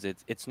did, because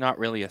it's not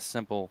really a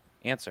simple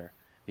answer,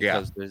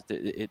 because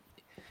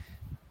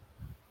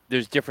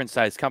there's different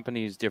sized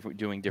companies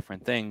doing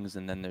different things,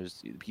 and then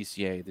there's the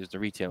PCA, there's the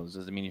retailers,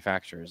 there's the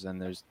manufacturers,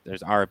 and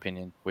there's our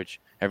opinion, which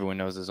everyone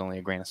knows is only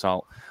a grain of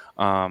salt.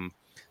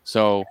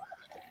 So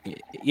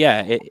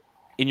yeah,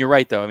 and you're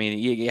right though. I mean,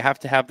 you have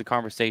to have the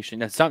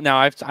conversation. Now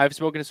I've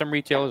spoken to some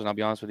retailers, and I'll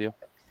be honest with you,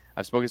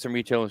 I've spoken to some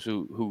retailers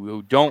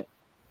who don't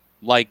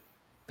like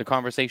the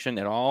conversation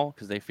at all,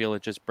 because they feel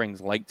it just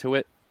brings light to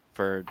it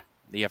for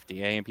the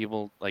FDA, and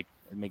people like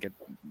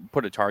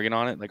put a target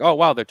on it, like, oh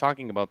wow, they're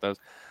talking about this,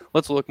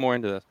 let's look more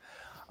into this,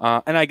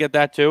 and I get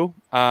that too,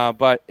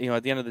 but you know,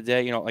 at the end of the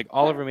day, you know, like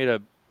Oliver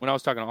when I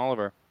was talking to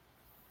Oliver,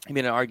 he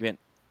made an argument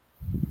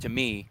to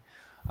me,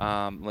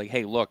 like,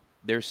 hey, look,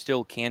 there's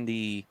still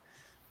candy,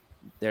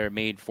 they're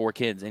made for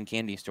kids in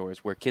candy stores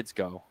where kids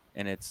go,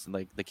 and it's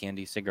like the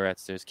candy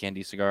cigarettes, there's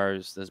candy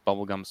cigars, there's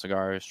bubblegum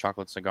cigars,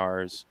 chocolate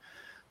cigars,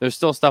 there's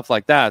still stuff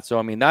like that. So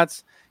I mean,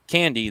 that's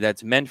candy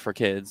that's meant for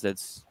kids,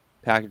 that's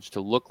packaged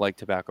to look like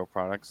tobacco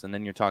products, and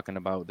then you're talking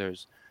about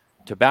there's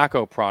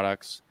tobacco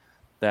products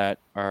that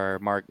are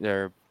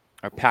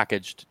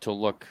packaged to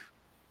look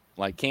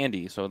like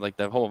candy, so like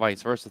the whole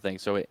vice versa thing.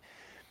 So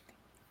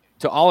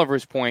to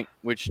Oliver's point,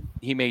 which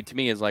he made to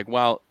me, is like,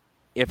 well,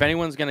 if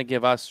anyone's going to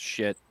give us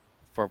shit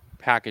for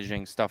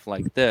packaging stuff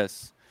like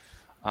this,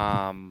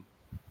 you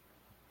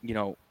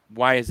know,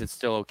 why is it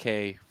still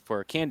okay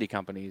for candy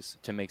companies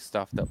to make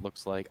stuff that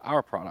looks like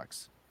our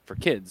products for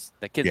kids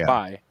that kids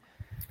buy?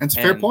 It's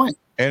a fair point.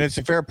 And it's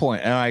a fair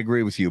point, and I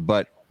agree with you.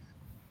 But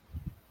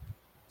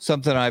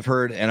something I've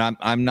heard, and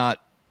I'm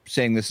not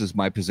saying this is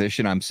my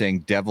position, I'm saying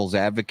devil's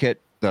advocate,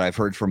 that I've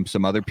heard from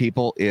some other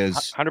people, is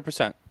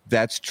 100%.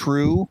 That's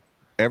true.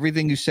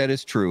 Everything you said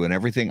is true, and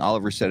everything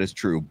Oliver said is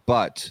true.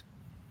 But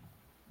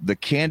the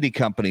candy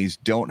companies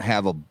don't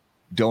have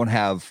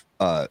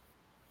a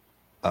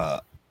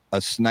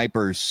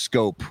sniper's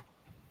scope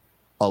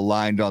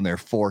aligned on their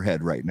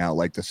forehead right now,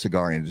 like the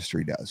cigar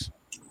industry does.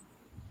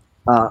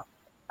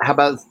 How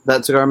about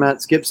that cigar,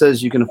 Matt? Skip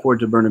says you can afford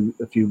to burn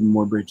a few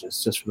more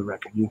bridges, just for the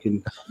record. You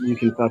can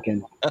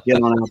fucking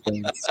get on out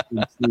there.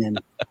 And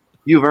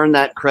you've earned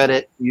that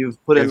credit.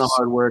 You've put in the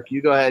hard work.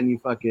 You go ahead and you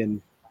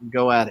fucking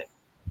go at it.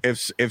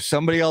 If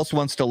somebody else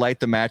wants to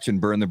light the match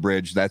and burn the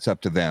bridge, that's up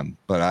to them.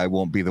 But I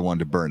won't be the one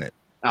to burn it.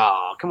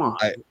 Oh, come on.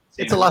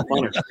 It's a lot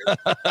funner.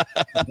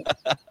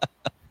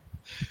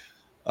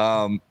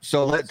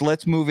 So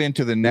let's move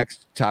into the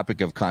next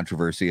topic of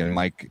controversy. And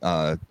Mike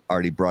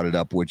already brought it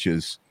up, which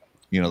is,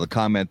 you know, the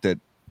comment that,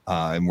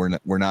 and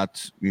we're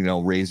not, you know,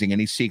 raising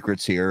any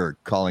secrets here or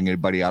calling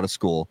anybody out of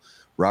school.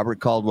 Robert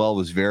Caldwell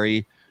was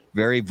very,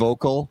 very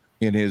vocal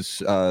in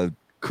his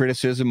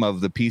criticism of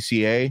the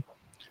PCA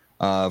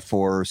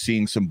for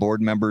seeing some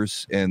board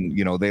members, and,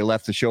 you know, they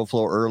left the show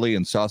floor early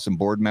and saw some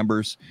board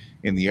members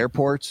in the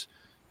airports.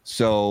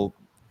 So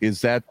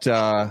is that,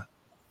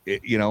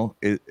 you know,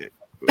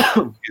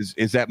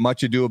 is that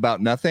much ado about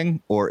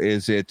nothing, or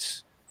is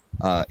it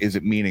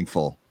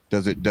meaningful?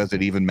 Does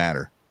it even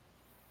matter?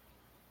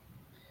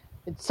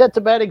 It sets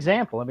a bad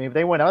example. I mean, if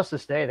they want us to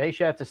stay, they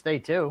should have to stay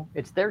too.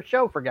 It's their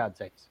show, for God's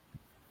sakes.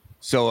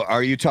 So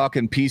are you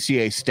talking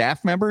PCA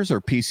staff members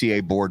or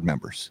PCA board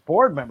members?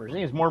 Board members. I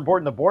think it's more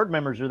important the board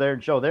members are there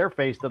and show their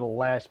face to the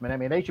last minute. I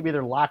mean, they should be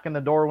there locking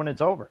the door when it's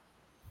over.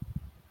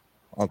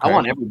 Okay. I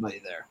want everybody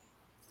there.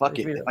 Fuck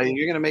it. You're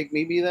going to make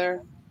me be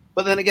there?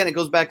 But then again, it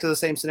goes back to the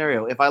same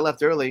scenario. If I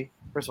left early,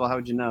 first of all, how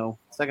would you know?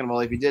 Second of all,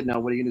 if you did know,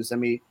 what are you going to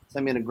do?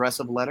 Send me an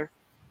aggressive letter?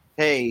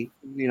 Hey,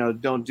 you know,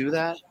 don't do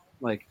that.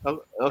 Like,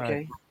 oh, okay.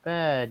 Right.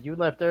 Bad. You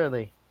left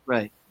early.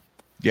 Right.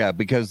 Yeah,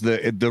 because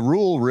the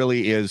rule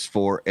really is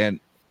for, and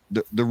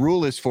the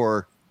rule is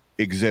for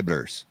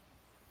exhibitors.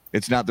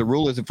 It's not, the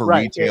rule isn't for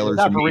retailers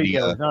or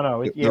media.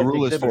 No. The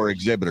rule is for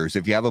exhibitors.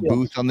 If you have a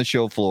booth on the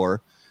show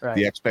floor,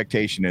 the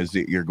expectation is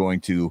that you're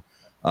going to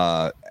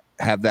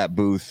have that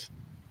booth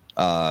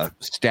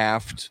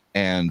staffed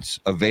and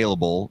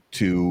available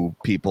to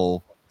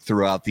people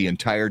throughout the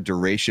entire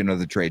duration of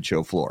the trade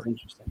show floor.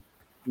 Interesting.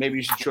 Maybe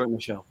you should shorten the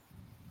show.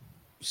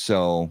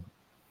 So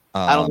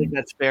I don't think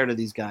that's fair to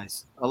these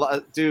guys.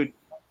 Dude,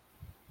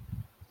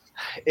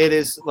 it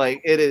is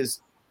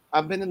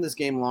I've been in this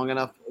game long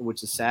enough,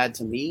 which is sad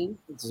to me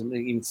to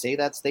even say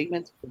that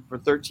statement, for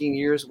 13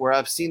 years, where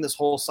I've seen this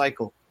whole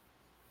cycle,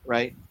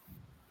 right?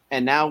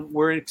 And now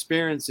we're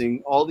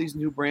experiencing all these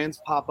new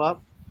brands pop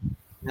up.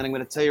 And I'm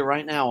going to tell you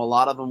right now, a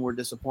lot of them were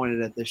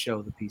disappointed at this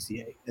show, the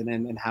PCA,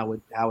 and how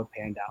it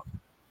panned out,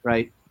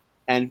 right?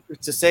 And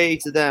to say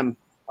to them,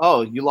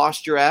 "Oh, you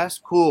lost your ass?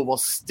 Cool. Well,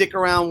 stick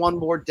around one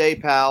more day,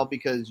 pal,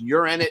 because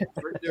you're in it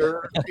for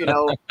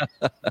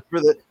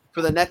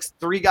the next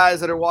 3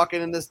 guys that are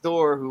walking in this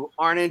door who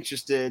aren't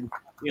interested."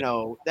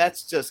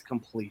 That's just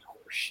complete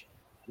horseshit.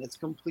 That's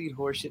complete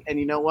horseshit. And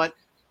you know what?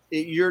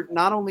 You're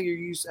not only are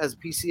you as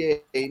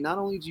PCA, not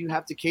only do you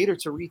have to cater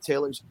to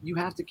retailers, you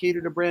have to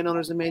cater to brand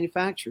owners and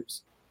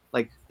manufacturers.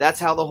 Like, that's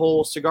how the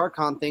whole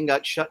CigarCon thing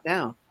got shut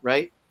down,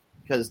 right?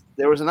 Because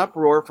there was an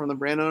uproar from the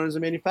brand owners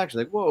and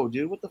manufacturers. Like, whoa,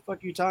 dude, what the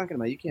fuck are you talking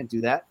about? You can't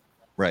do that.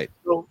 Right.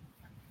 So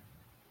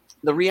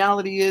the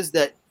reality is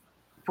that,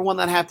 for one,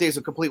 that half day is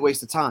a complete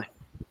waste of time.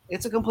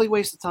 It's a complete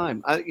waste of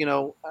time.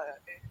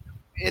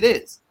 It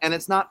is. And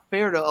it's not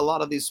fair to a lot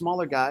of these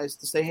smaller guys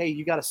to say, hey,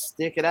 you got to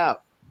stick it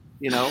out.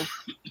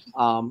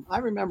 I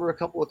remember a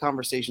couple of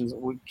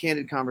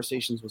candid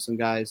conversations with some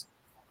guys,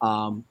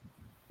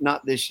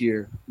 not this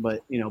year,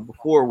 but,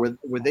 before, where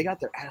they got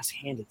their ass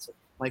handed to them.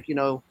 Like,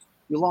 you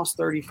lost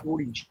 30,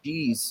 40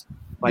 G's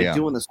by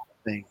doing this whole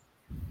thing.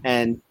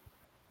 And,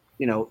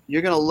 you're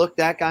going to look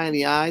that guy in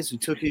the eyes who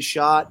took his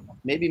shot,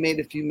 maybe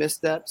made a few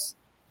missteps,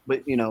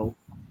 but,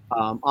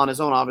 on his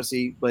own,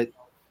 obviously, but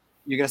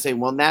you're going to say,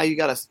 well, now you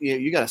got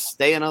to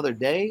stay another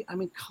day. I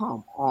mean,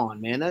 come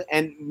on, man.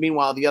 And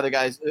meanwhile, the other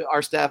guys,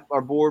 our staff,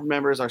 our board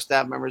members, our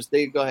staff members,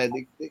 they go ahead.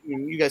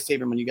 You guys save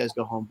your money. You guys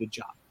go home. Good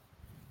job.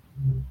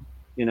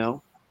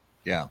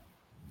 Yeah.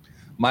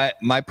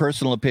 My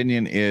personal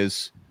opinion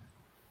is,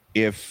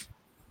 if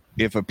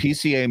a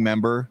PCA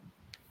member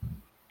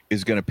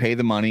is going to pay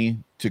the money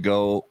to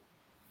go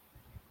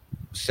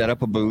set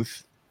up a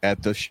booth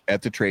at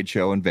the trade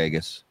show in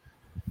Vegas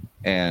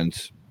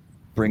and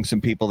bring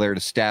some people there to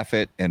staff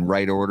it and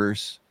write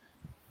orders,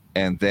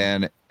 and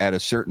then at a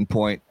certain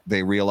point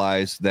they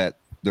realize that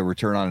the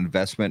return on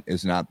investment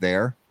is not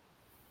there.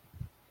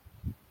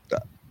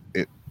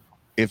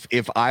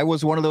 If I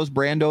was one of those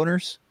brand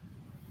owners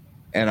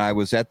and I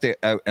was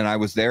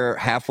there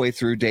halfway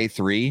through day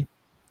 3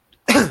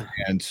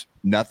 and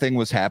nothing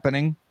was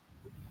happening,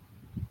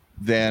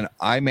 then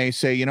I may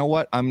say, you know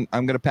what, I'm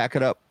going to pack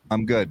it up.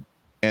 I'm good.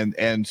 And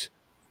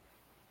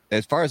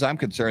as far as I'm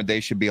concerned, they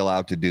should be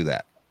allowed to do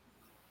that.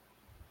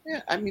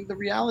 Yeah, I mean, the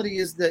reality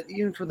is that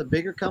even for the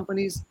bigger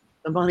companies,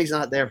 the money's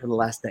not there for the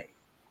last day.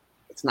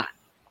 It's not.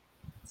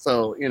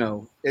 So,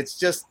 it's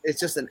just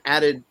an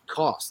added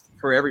cost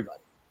for everybody.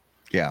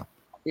 Yeah.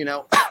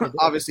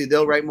 Obviously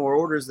they'll write more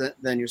orders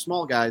than your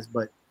small guys,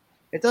 but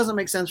it doesn't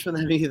make sense for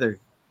them either.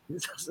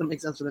 It doesn't make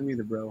sense for them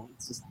either, bro.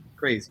 It's just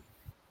crazy.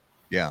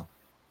 Yeah.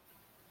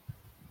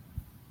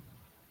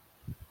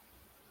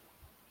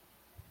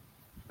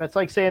 That's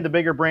like saying the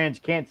bigger brands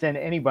can't send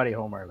anybody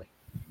home early.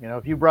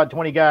 If you brought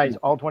 20 guys,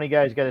 all 20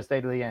 guys got to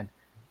stay to the end.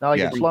 Not like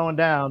it's slowing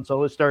down, so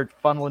let's start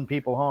funneling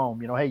people home.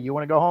 Hey, you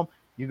want to go home?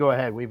 You go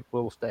ahead.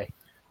 We'll stay.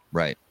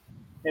 Right.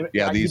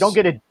 Yeah. You don't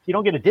get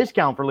a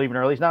discount for leaving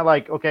early. It's not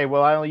like, okay,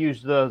 well, I only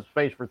used the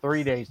space for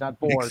 3 days, not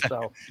 4. Exactly.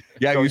 So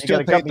yeah, you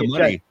still pay the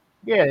money. Check.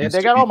 Yeah,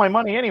 they got all my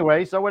money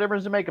anyway. So what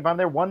difference does it make if I'm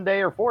there 1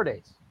 day or 4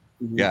 days?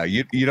 Yeah,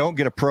 you don't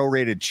get a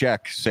prorated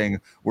check saying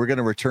we're going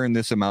to return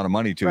this amount of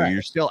money to you.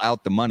 You're still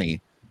out the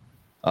money,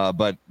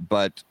 but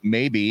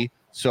maybe.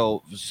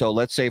 So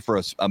let's say for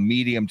a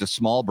medium to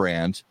small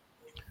brand,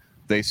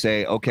 they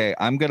say, okay,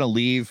 I'm going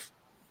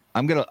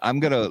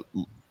to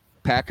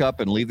pack up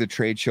and leave the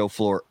trade show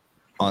floor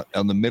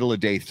on the middle of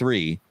day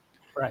 3.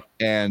 Right.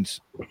 And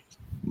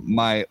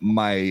I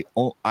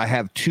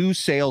have 2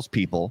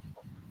 salespeople,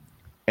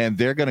 and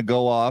they're going to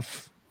go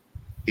off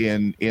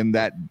in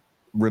that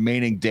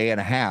remaining day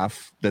and a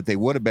half that they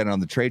would have been on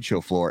the trade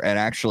show floor and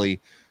actually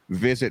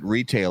visit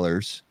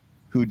retailers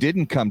who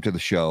didn't come to the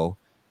show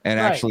and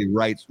actually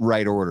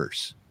write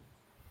orders.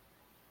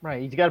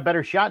 Right. He's got a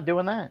better shot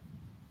doing that.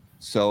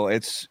 So I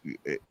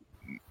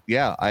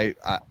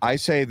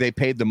say they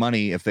paid the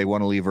money. If they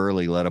want to leave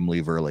early, let them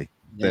leave early.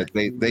 Yeah.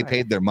 They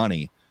paid their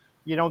money.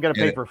 You don't got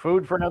to pay for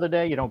food for another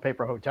day. You don't pay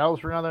for hotels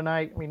for another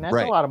night. I mean, that's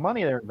a lot of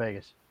money there in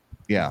Vegas.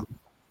 Yeah.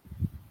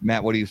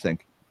 Matt, what do you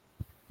think?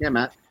 Yeah,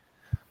 Matt.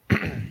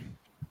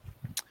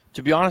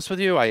 To be honest with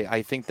you,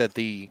 I think that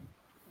the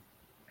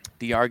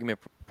argument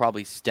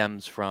probably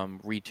stems from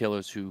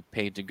retailers who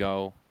paid to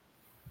go,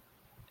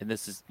 and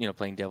this is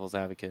playing devil's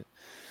advocate.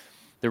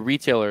 The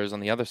retailers on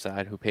the other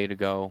side who pay to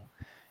go,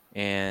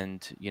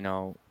 and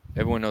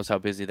everyone knows how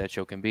busy that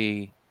show can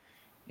be,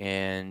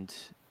 and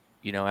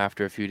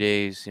after a few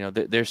days,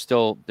 they're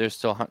still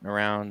hunting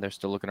around, they're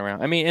still looking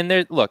around. I mean,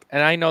 and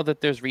I know that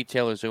there's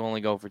retailers who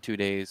only go for 2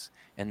 days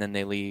and then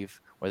they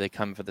leave, or they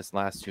come for this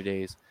last 2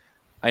 days.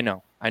 I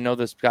know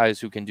there's guys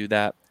who can do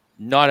that.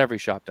 Not every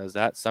shop does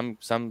that. Some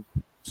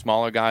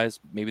smaller guys,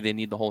 maybe they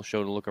need the whole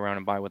show to look around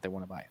and buy what they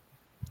want to buy.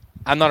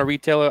 I'm not a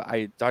retailer.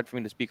 It's hard for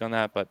me to speak on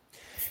that, but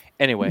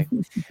Anyway,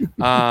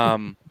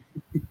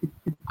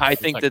 I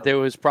think that there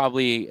was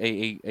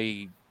probably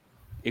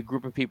a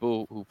group of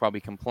people who probably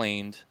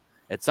complained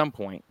at some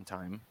point in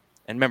time.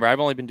 And remember, I've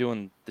only been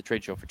doing the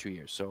trade show for 2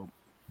 years, so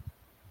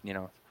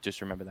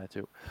just remember that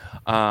too.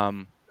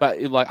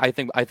 But like I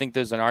think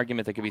there's an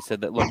argument that could be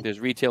said that look, there's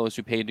retailers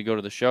who paid to go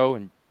to the show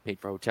and paid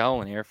for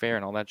hotel and airfare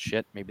and all that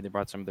shit. Maybe they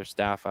brought some of their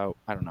staff out.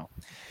 I don't know.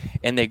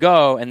 And they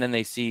go and then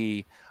they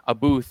see a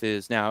booth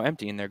is now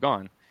empty and they're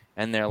gone.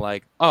 And they're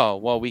like, oh,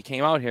 well, we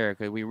came out here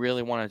because we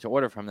really wanted to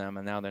order from them,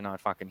 and now they're not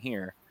fucking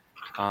here.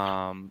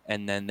 And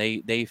then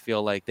they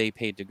feel like they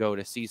paid to go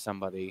to see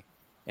somebody,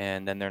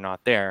 and then they're not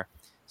there.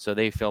 So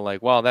they feel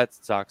like, well, that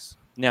sucks.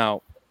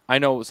 Now, I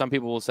know some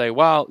people will say,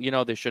 well,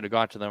 they should have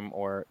got to them,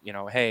 or,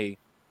 hey,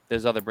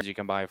 there's other brands you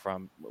can buy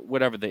from,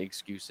 whatever the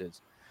excuse is.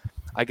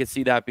 I could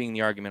see that being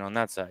the argument on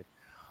that side.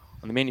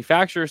 On the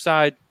manufacturer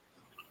side,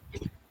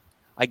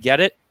 I get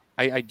it.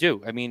 I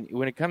do. I mean,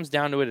 when it comes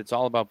down to it, it's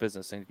all about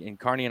business. And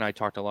Carney and I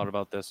talked a lot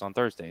about this on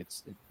Thursday.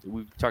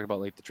 We talked about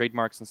like the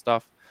trademarks and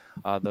stuff.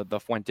 The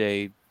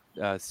Fuente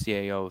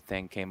CAO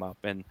thing came up,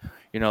 and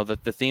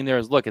the theme there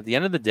is, look, at the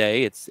end of the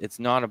day, it's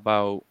not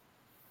about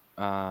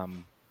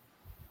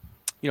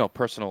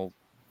personal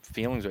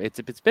feelings.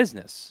 It's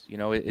business.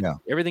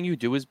 Everything you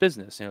do is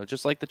business.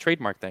 Just like the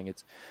trademark thing.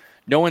 It's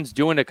no one's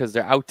doing it because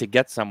they're out to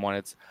get someone.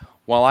 It's,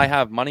 well, I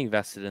have money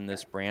vested in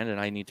this brand and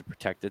I need to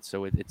protect it,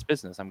 so it's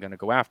business. I'm going to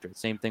go after it.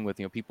 Same thing with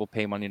people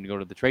pay money to go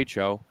to the trade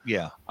show.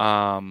 Yeah.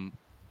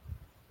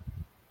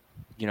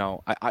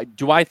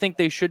 Do I think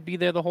they should be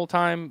there the whole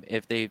time?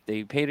 If they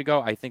pay to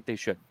go, I think they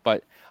should.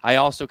 But I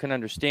also can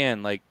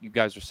understand, like you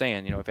guys are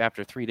saying, if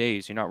after 3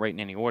 days you're not writing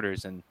any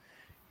orders and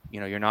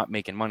you're not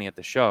making money at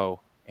the show,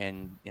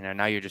 and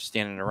now you're just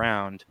standing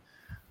around,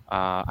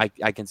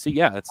 I can see,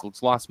 yeah,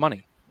 it's lost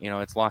money.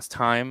 It's lost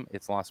time,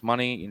 it's lost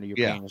money. You're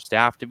paying your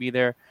staff to be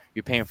there.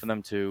 You're paying for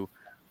them to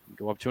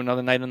go up to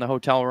another night in the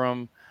hotel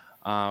room,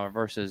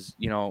 versus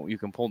you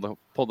can pull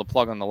the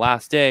plug on the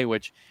last day.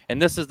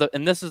 And this is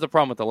the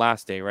problem with the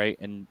last day, right?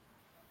 And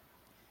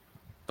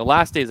the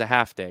last day is a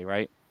half day,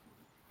 right?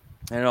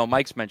 And I know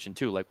Mike's mentioned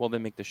too, like, well, they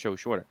make the show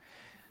shorter.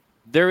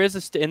 There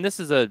is and this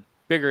is a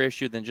bigger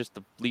issue than just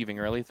the leaving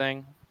early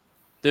thing.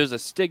 There's a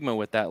stigma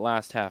with that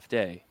last half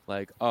day,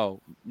 like,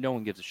 oh, no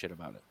one gives a shit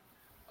about it.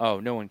 Oh,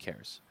 no one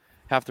cares.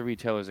 Half the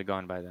retailers are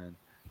gone by then.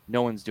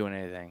 No one's doing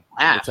anything.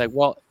 It's like,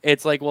 well,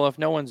 if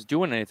no one's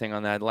doing anything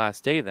on that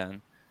last day,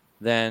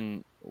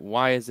 then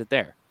why is it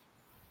there?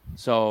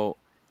 So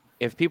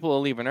if people are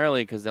leaving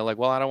early because they're like,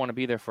 well, I don't want to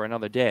be there for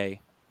another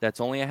day,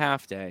 that's only a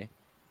half day,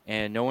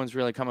 and no one's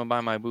really coming by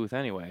my booth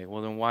anyway,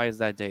 well, then why is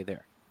that day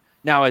there?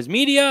 Now, as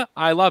media,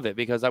 I love it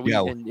because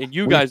and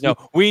you guys know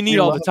we need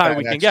all the time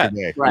we can get.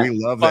 Right. We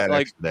love that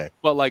extra day.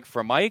 But like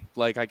for Mike,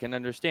 like I can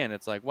understand.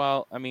 It's like,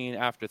 well, I mean,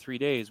 after 3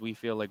 days, we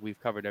feel like we've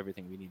covered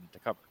everything we needed to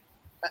cover.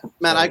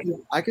 Matt,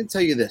 I can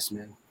tell you this,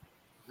 man.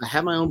 I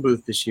have my own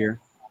booth this year,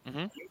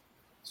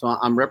 so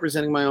I'm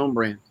representing my own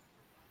brand.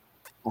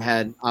 I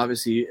had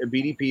obviously a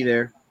BDP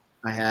there.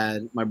 I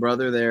had my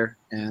brother there,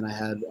 and I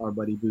had our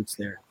buddy Boots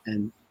there,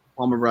 and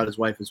Palmer brought his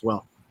wife as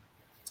well.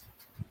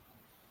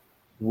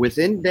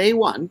 Within day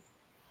one,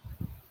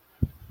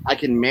 I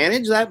can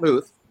manage that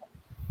booth.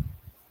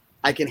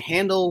 I can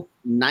handle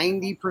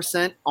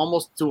 90%,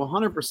 almost to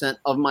 100%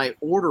 of my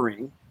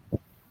ordering.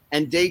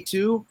 And day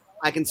two,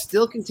 I can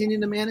still continue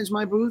to manage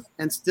my booth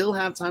and still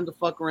have time to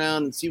fuck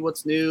around and see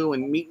what's new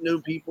and meet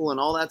new people and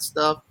all that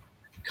stuff.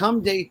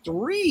 Come day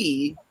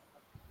three,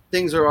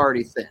 things are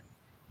already thin,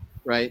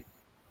 right?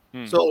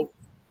 So,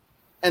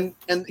 and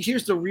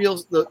here's the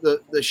really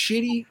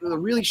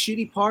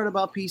shitty part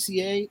about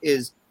PCA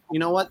is, you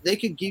know what? They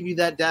could give you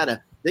that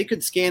data. They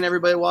could scan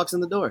everybody who walks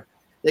in the door.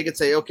 They could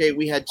say, okay,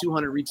 we had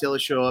 200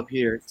 retailers show up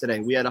here today.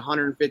 We had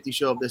 150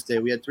 show up this day.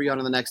 We had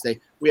 300 the next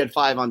day. We had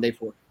 5 on day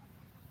 4.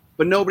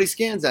 But nobody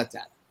scans that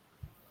data.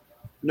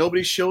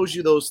 Nobody shows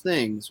you those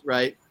things,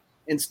 right?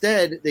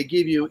 Instead, they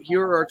give you,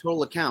 here are our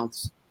total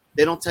accounts.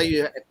 They don't tell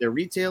you if they're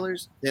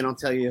retailers. They don't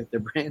tell you if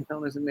they're brand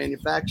owners and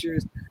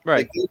manufacturers.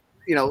 Right. Like,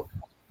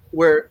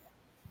 where,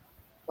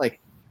 like,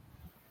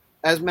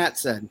 as Matt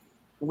said,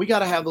 we got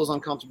to have those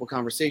uncomfortable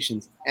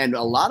conversations. And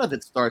a lot of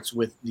it starts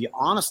with the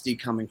honesty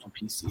coming from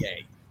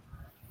PCA,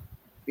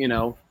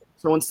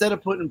 So instead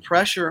of putting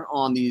pressure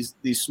on these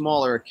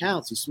smaller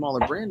accounts, these smaller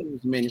brand owners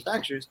and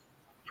manufacturers,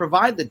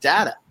 provide the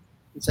data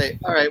and say,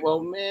 all right, well,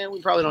 man,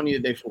 we probably don't need a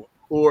day 4.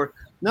 Or,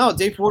 no,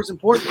 day 4 is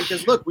important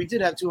because, look, we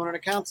did have 200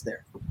 accounts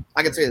there.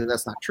 I can say that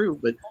that's not true,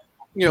 but,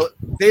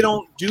 they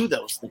don't do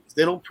those things.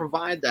 They don't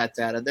provide that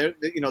data.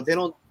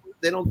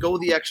 They don't go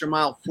the extra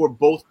mile for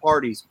both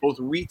parties, both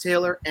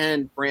retailer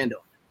and brand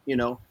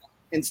owner,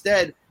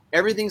 Instead,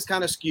 everything's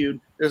kind of skewed.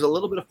 There's a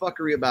little bit of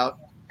fuckery about,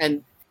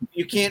 and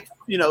you can't,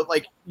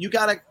 you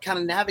got to kind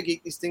of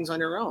navigate these things on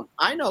your own.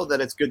 I know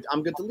that it's good.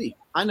 I'm good to leave.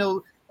 I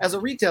know as a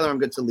retailer, I'm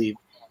good to leave.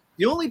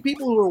 The only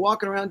people who are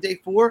walking around day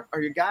 4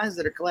 are your guys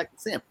that are collecting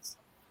samples.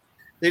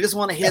 They just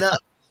want to hit up.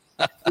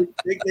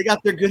 They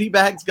got their goodie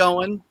bags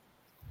going.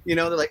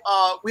 They're like,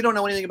 oh, we don't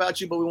know anything about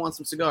you, but we want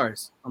some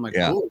cigars. I'm like,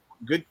 cool,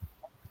 good.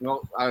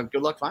 Well,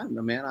 good luck finding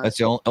them, man. That's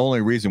the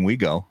only reason we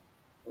go.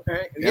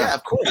 Yeah,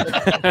 of course.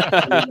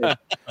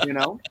 You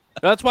know,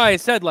 That's why I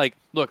said, like,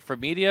 look, for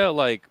media,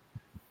 like,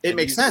 it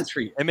makes sense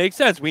for you. it makes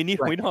sense. We know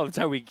Right. all the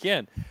time we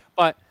can,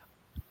 but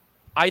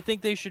I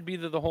think they should be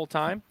there the whole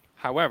time.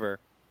 However,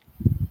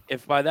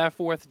 if by that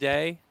fourth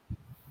day,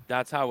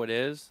 that's how it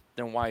is,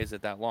 then why is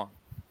it that long?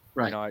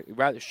 Right. You know, I'd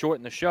rather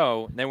shorten the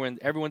show. And then when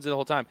everyone's there the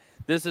whole time,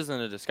 this isn't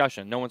a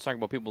discussion. No one's talking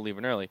about people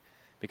leaving early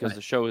because Right.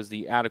 the show is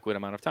the adequate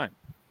amount of time.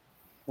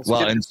 Let's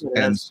Well, get and into it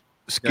as-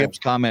 Skip's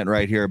comment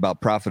right here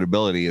about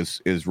profitability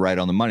is right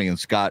on the money. And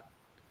Scott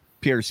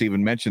Pierce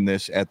even mentioned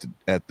this at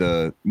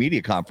the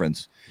media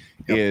conference,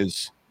 Yep.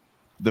 is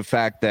the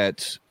fact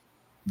that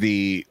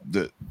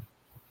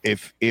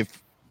if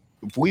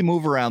we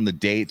move around the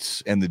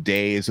dates and the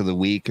days of the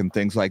week and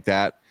things like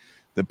that,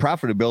 the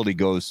profitability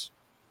goes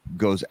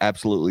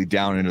absolutely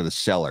down into the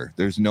cellar.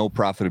 There's no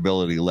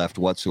profitability left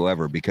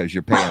whatsoever because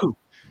you're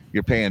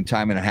paying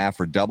time and a half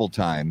or double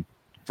time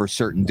for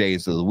certain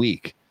days of the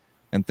week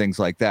and things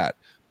like that.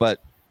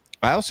 But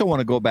I also want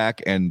to go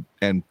back and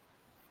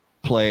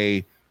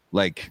play,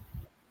 like,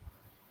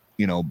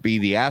 you know, be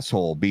the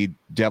asshole, be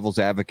devil's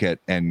advocate,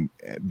 and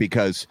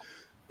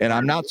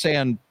I'm not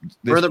saying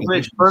burn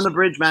the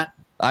bridge, Matt.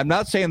 I'm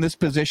not saying this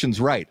position's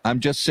right. I'm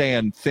just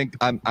saying Go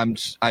ahead,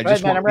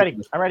 man. I'm ready.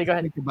 I'm ready. Go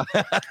ahead.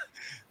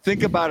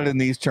 Think about it in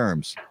these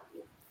terms.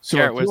 So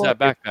Garrett, if where's you're- that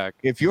backpack?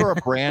 if you're a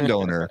brand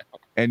owner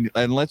and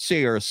let's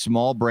say you're a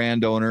small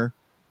brand owner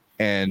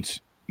and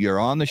you're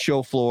on the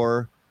show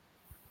floor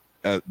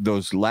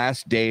those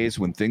last days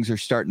when things are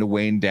starting to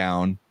wane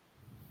down,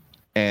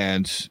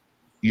 and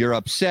you're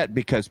upset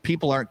because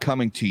people aren't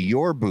coming to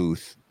your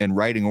booth and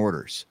writing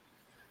orders,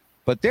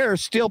 but there are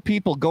still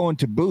people going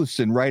to booths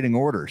and writing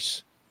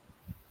orders.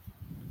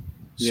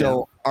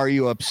 So are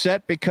you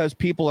upset because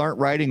people aren't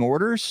writing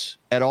orders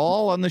at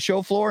all on the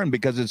show floor and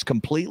because it's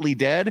completely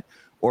dead,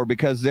 or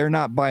because they're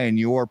not buying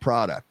your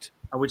product?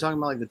 Are we talking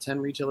about like the 10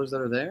 retailers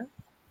that are there?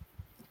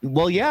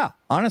 Well, yeah,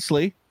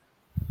 honestly,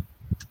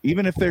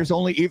 even if there's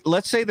only,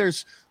 let's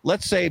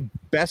say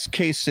best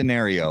case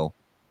scenario,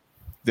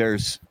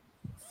 there's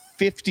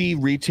 50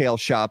 retail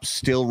shops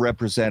still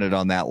represented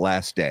on that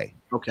last day.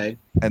 Okay.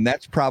 And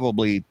that's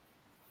probably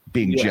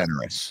being Yes.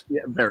 generous.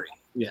 Yeah, very.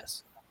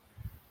 Yes.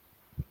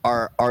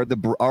 Are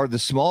the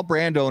small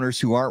brand owners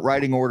who aren't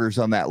writing orders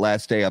on that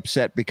last day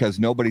upset because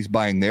nobody's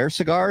buying their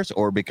cigars,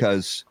 or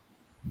because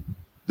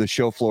the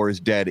show floor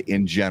is dead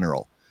in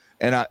general?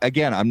 And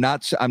again, I'm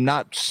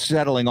not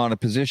settling on a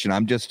position.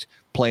 I'm just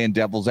playing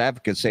devil's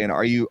advocate, saying,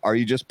 are you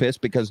just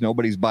pissed because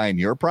nobody's buying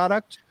your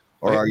product,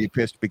 or Right. are you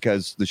pissed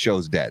because the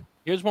show's dead?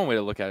 Here's one way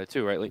to look at it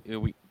too, right? Like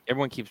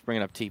everyone keeps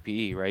bringing up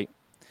TPE, right?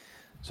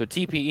 So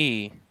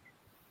TPE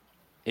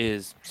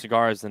is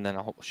cigars and then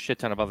a whole shit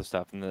ton of other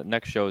stuff, and the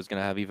next show is going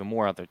to have even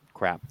more other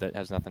crap that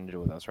has nothing to do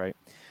with us, right?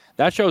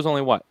 That show is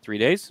only what, 3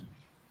 days?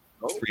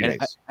 3 And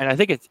days. I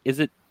think is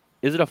it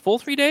a full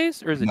 3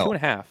 days, or is it No.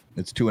 2.5?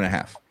 It's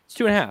 2.5. It's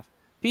 2.5.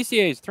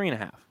 PCA is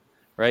 3.5,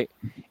 right?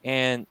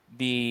 And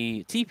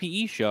the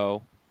TPE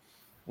show,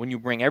 when you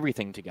bring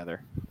everything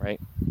together,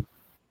 right,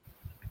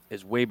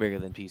 is way bigger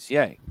than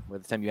PCA. By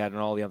the time you add in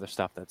all the other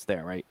stuff that's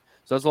there, right?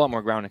 So that's a lot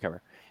more ground to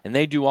cover, and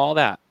they do all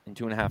that in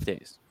 2.5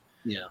 days.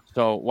 Yeah.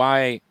 So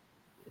why,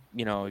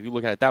 if you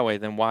look at it that way,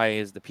 then why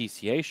is the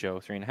PCA show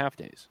 3.5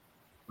 days?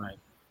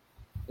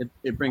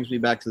 It brings me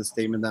back to the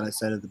statement that I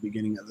said at the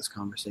beginning of this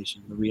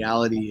conversation. The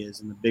reality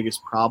is, and the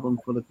biggest problem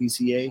for the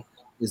PCA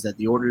is that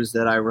the orders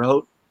that I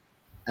wrote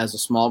as a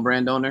small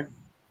brand owner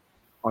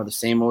are the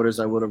same orders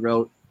I would have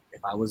wrote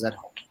if I was at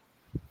home.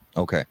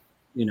 Okay.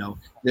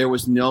 There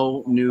was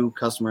no new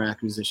customer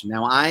acquisition.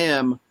 Now, I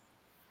am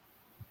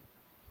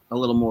a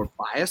little more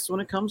biased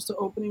when it comes to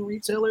opening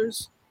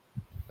retailers.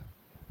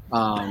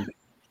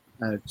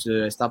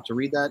 Should I stop to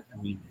read that?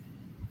 I mean,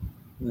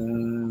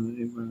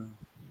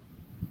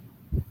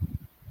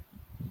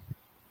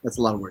 that's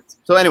a lot of words.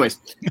 So, anyways,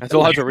 That's a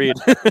lot to read.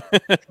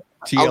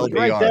 TLDR.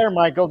 Right there,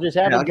 Michael. Just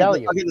have him tell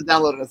you. I'll get the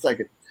download in a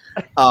second.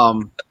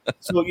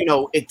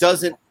 So it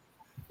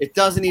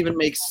doesn't even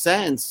make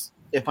sense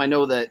if I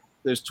know that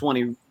there's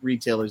 20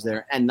 retailers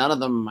there and none of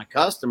them are my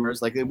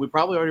customers. Like, we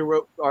probably already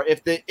wrote, or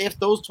if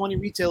those 20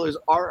 retailers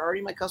are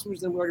already my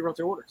customers, then we already wrote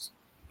their orders.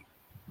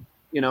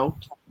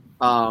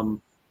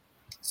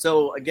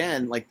 So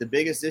again, like, the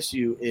biggest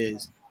issue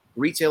is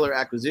retailer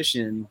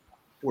acquisition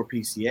for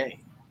PCA,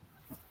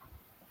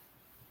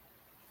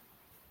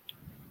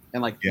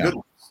 and like Yeah. good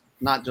ones,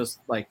 not just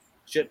like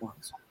shit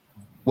ones.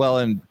 Well,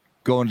 and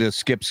going to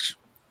Skip's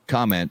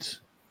comment,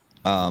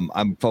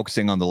 I'm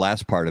focusing on the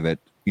last part of it.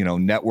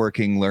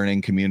 Networking,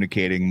 learning,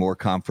 communicating, more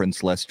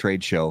conference, less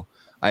trade show.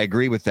 I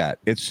agree with that.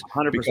 It's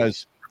 100%.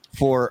 because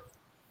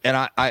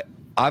I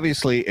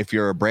obviously, if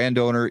you're a brand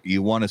owner,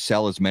 you want to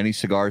sell as many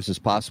cigars as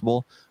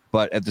possible,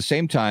 but at the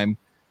same time,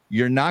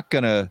 you're not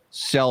going to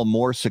sell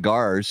more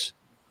cigars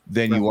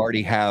than you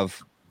already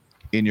have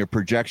in your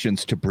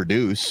projections to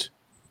produce.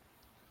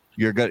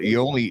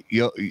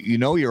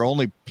 you're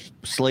only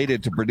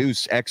slated to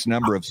produce X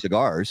number of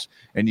cigars,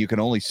 and you can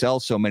only sell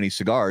so many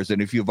cigars.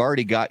 And if you've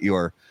already got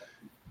your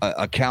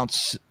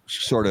accounts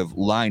sort of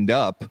lined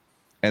up,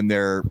 and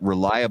they're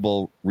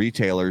reliable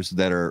retailers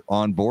that are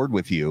on board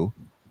with you,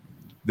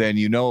 then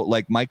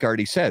like Mike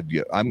already said,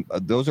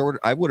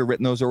 I would have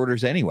written those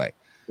orders anyway.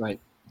 Right.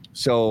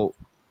 So,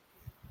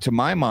 to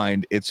my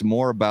mind, it's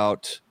more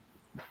about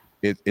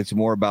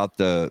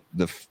the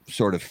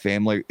sort of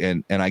family,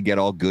 and I get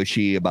all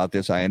gushy about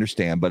this, I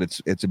understand, but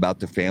it's about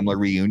the family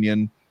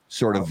reunion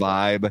sort of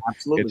vibe.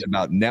 Absolutely. It's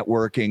about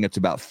networking, it's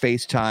about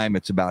FaceTime,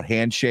 it's about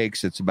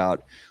handshakes, it's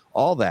about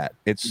all that.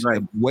 It's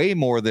way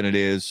more than it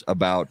is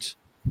about,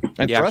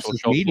 and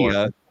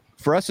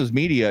for us as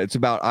media, it's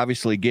about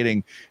obviously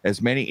getting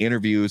as many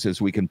interviews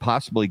as we can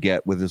possibly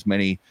get with as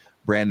many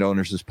brand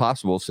owners as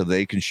possible so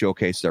they can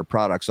showcase their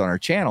products on our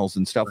channels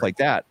and stuff like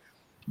that.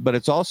 But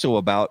it's also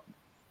about,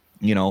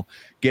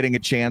 getting a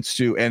chance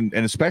to, and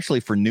especially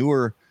for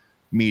newer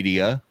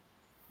media,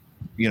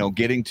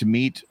 getting to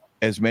meet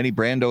as many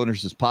brand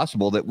owners as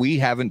possible that we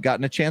haven't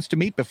gotten a chance to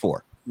meet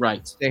before.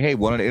 Right. Say, hey,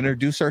 wanted to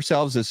introduce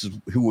ourselves. This is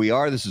who we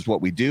are. This is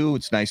what we do.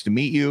 It's nice to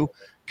meet you.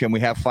 Can we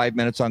have 5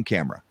 minutes on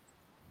camera?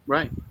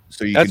 Right.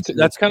 So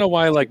that's kind of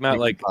why, like Matt,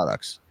 like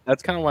products.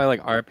 That's kind of why,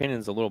 like, our opinion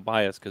is a little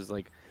biased because,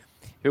 like,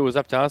 if it was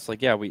up to us,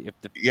 like, if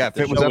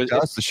it was up to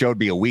us, the show would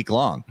be a week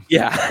long.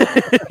 Yeah,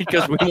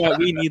 because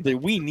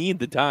we need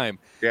the time.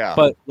 Yeah.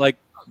 But like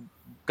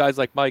guys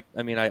like Mike,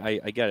 I mean, I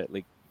get it.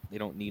 Like, they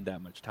don't need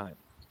that much time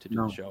to do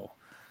the show.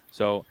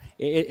 So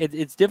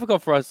it's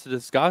difficult for us to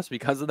discuss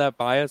because of that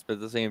bias, but at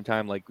the same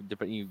time, like,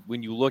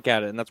 when you look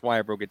at it, and that's why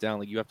I broke it down,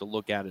 like, you have to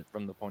look at it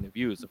from the point of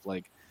views of,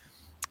 like,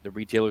 the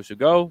retailers who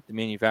go, the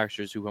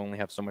manufacturers who only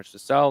have so much to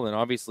sell, and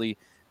obviously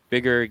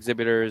bigger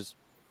exhibitors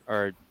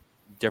are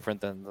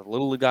different than the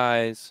little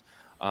guys.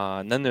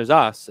 And then there's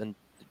us, and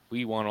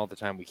we want all the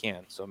time we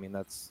can. So, I mean,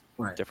 that's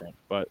different.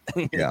 But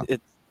yeah.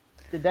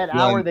 Did that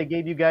hour they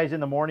gave you guys in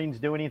the mornings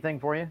do anything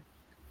for you?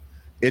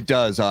 It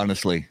does,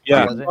 honestly.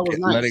 Yeah,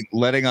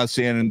 letting us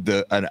in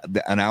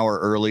an hour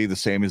early, the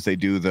same as they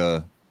do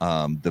the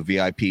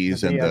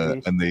VIPs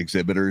and the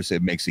exhibitors.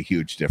 It makes a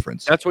huge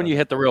difference. That's when you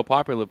hit the real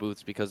popular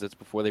booths because it's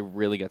before they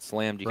really get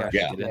slammed. You got to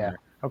get in there.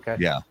 Okay.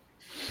 Yeah.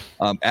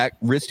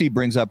 Risty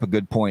brings up a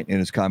good point in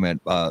his comment.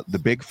 The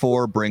Big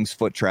Four brings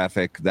foot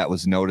traffic that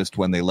was noticed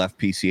when they left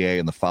PCA,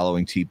 and the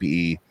following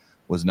TPE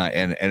was not.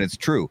 And it's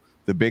true.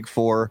 The Big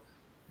Four,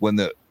 when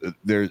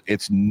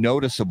it's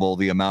noticeable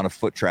the amount of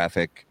foot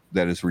traffic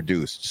that is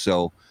reduced.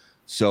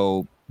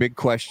 So big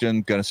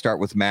question. Going to start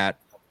with Matt.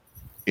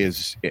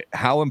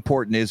 How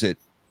important is it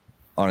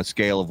on a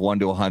scale of 1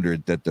 to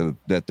 100 that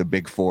the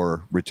Big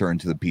Four return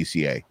to the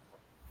PCA?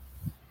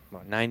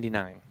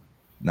 99.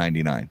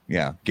 99.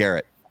 Yeah,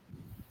 Garrett.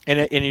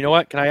 And you know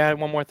what? Can I add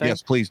one more thing?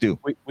 Yes, please do.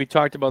 We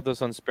talked about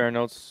this on Spare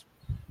Notes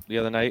the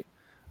other night,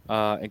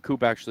 and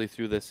Coop actually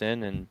threw this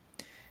in, and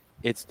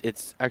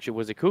it's actually,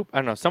 was it Coop? I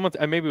don't know. Someone,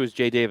 maybe it was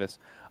Jay Davis.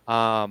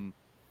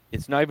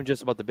 It's not even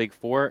just about the Big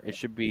Four. It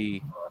should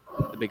be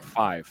the Big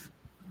Five,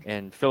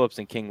 and Phillips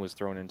and King was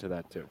thrown into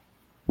that too.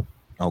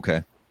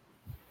 Okay.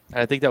 And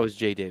I think that was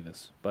Jay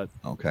Davis, but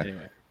okay.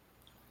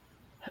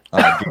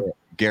 Anyway.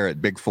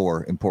 Garrett, Big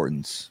Four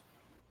importance.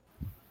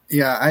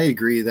 Yeah, I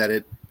agree that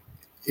it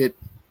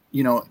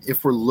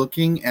if we're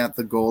looking at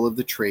the goal of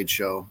the trade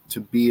show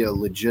to be a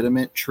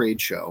legitimate trade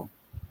show,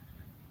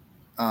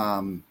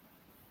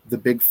 the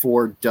Big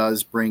Four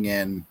does bring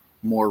in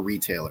more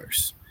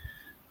retailers.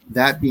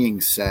 That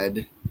being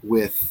said,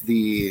 with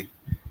the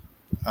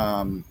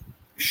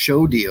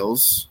show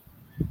deals,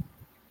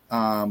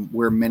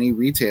 where many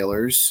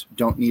retailers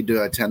don't need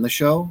to attend the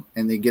show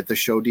and they get the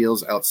show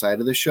deals outside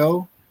of the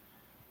show,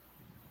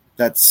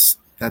 that's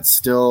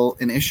still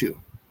an issue,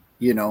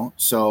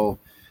 So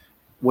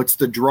what's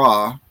the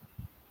draw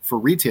for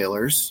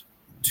retailers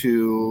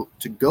to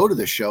go to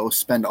the show,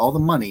 spend all the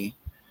money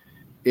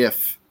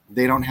if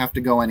they don't have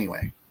to go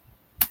anyway?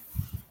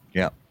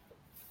 Yeah.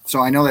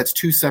 So I know that's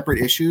two separate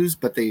issues,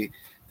 but they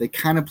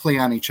kind of play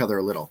on each other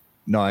a little.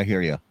 No, I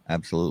hear you.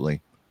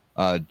 Absolutely.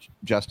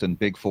 Justin,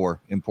 Big Four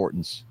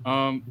importance.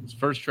 It's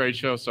first trade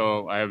show,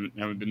 so I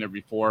haven't been there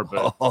before,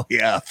 but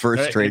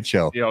first trade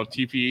show.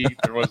 TPE,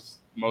 there was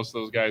most of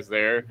those guys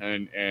there,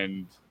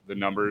 and the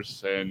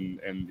numbers and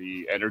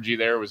the energy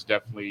there was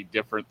definitely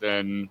different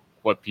than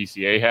what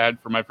PCA had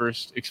for my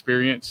first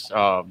experience.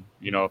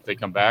 If they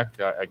come back,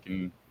 I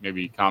can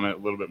maybe comment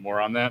a little bit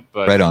more on that.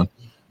 But right on.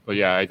 But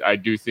yeah, I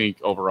do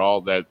think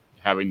overall that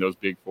having those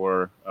Big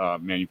Four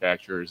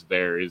manufacturers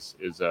there is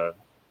a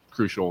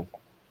crucial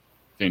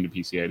thing to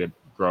PCA to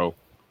grow.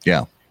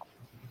 Yeah.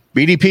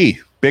 BDP,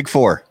 Big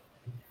Four.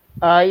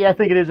 I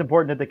think it is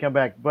important that they come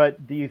back.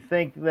 But do you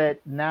think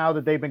that now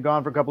that they've been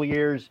gone for a couple of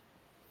years,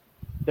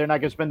 they're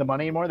not going to spend the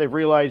money anymore? They've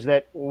realized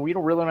that we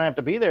don't really have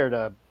to be there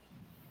to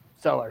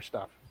sell our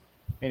stuff.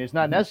 I mean, it's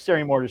not necessary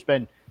anymore to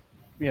spend,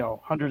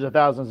 hundreds of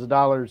thousands of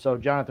dollars so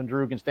Jonathan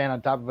Drew can stand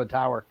on top of a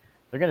tower.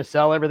 They're going to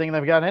sell everything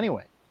they've got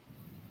anyway.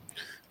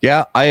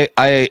 Yeah,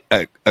 I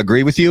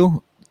agree with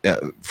you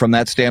from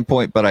that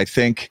standpoint, but I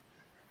think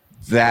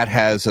that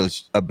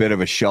has a bit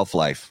of a shelf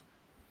life.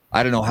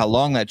 I don't know how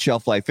long that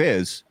shelf life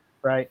is,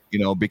 Right.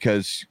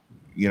 Because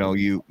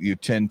you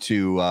tend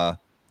to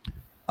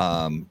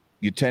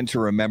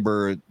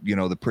remember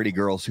the pretty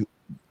girls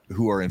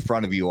who are in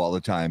front of you all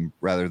the time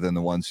rather than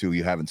the ones who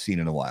you haven't seen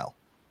in a while.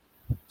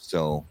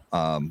 So,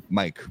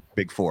 Mike,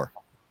 Big Four.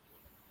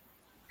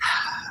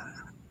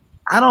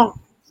 I don't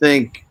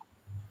think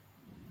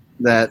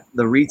that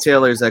the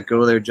retailers that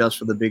go there just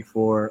for the Big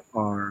Four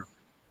are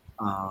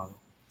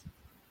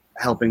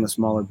helping the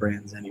smaller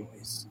brands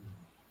anyways.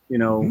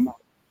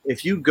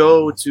 If you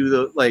go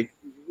to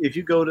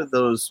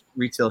those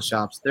retail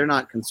shops, they're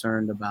not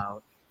concerned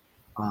about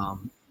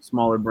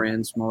smaller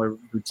brands, smaller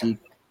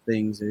boutique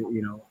things, if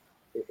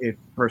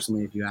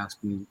you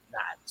ask me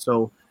that.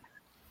 So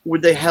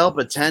would they help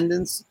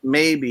attendance?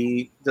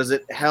 Maybe. Does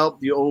it help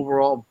the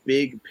overall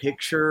big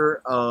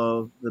picture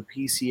of the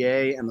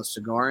PCA and the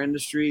cigar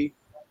industry?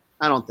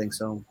 I don't think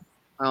so.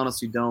 I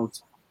honestly don't.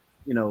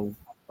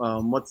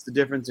 What's the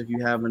difference if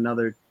you have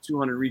another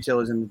 200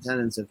 retailers in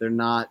attendance if they're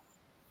not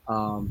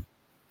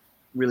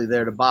really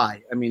there to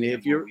buy? I mean,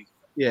 if you're,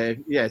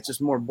 it's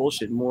just more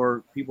bullshit.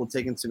 More people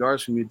taking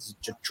cigars from you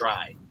to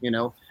try,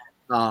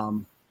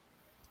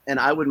 and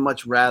I would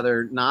much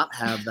rather not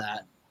have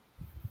that,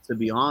 to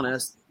be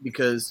honest,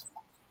 because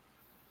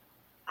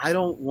I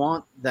don't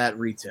want that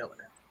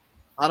retailer.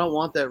 I don't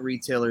want that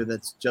retailer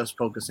that's just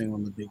focusing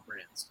on the big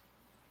brands.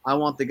 I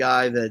want the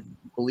guy that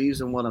believes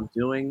in what I'm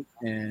doing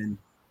and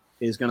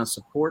is going to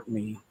support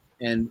me.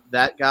 And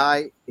that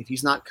guy, if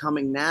he's not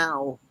coming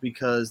now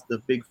because the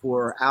Big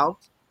Four are out,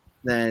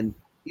 then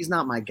he's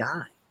not my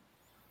guy,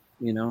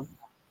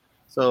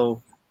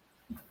 So,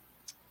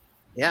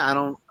 yeah, I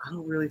don't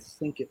really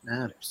think it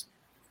matters.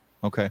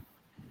 Okay.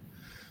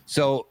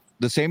 So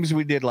the same as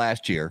we did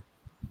last year,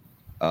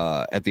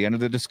 at the end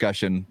of the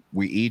discussion,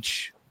 we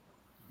each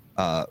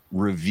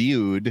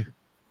reviewed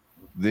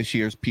this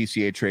year's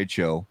PCA trade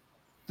show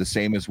the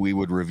same as we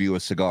would review a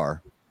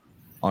cigar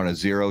on a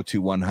 0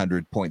 to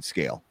 100 point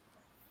scale.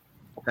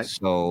 Okay.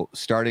 So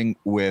starting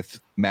with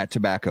Matt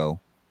Tobacco,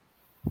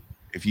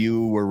 if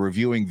you were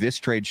reviewing this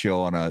trade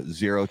show on a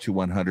 0 to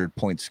 100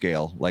 point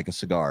scale, like a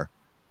cigar,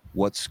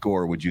 what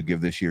score would you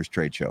give this year's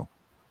trade show?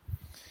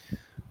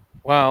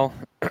 Well,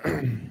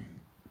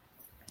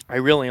 I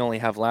really only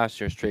have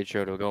last year's trade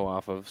show to go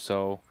off of.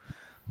 So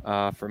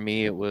for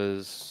me, it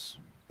was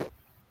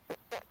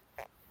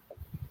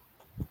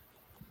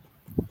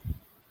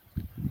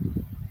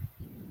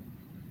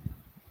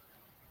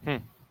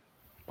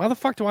why the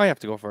fuck do I have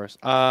to go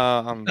first?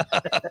 Come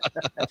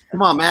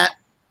on, Matt.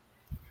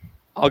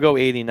 I'll go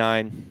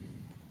 89.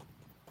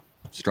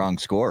 Strong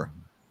score.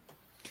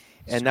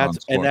 And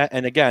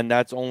again,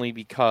 that's only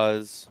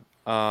because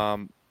I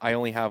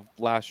only have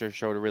last year's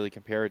show to really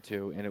compare it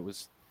to, and it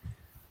was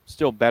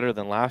still better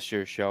than last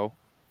year's show.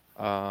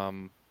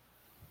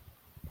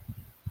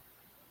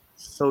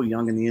 So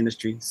young in the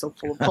industry, so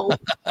full of hope.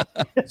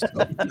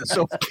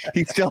 so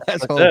he still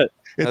has That's hope. it.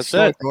 It's That's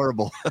so it.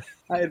 adorable.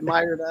 I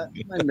admire that.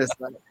 I miss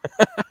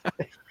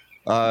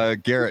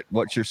that. Garrett,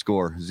 what's your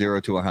score?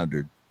 0 to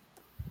 100.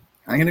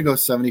 I'm going to go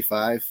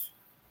 75.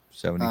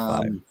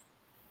 75.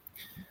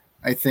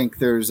 I think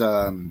there's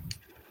a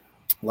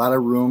lot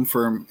of room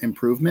for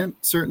improvement,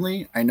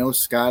 certainly. I know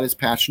Scott is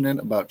passionate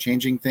about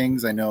changing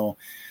things. I know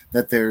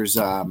that there's,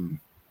 the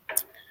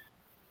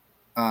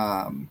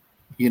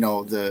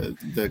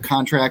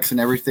contracts and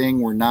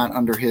everything were not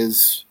under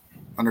his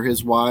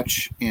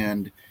watch,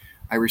 and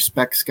I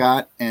respect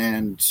Scott.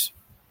 And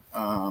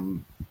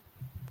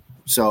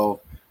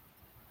so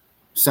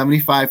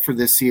 75 for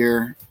this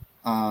year,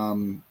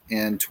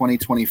 and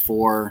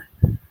 2024,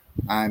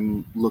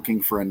 I'm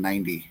looking for a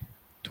 90.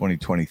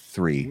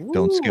 2023.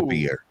 Don't skip a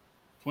year.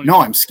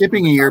 No, I'm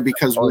skipping a year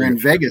because we're in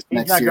Vegas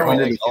next year.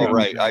 Oh,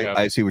 right.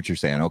 I see what you're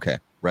saying. Okay.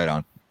 Right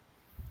on.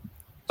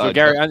 So,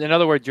 Gary, in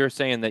other words, you're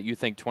saying that you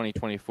think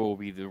 2024 will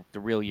be the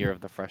real year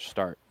of the fresh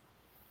start.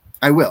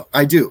 I will.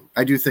 I do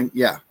think,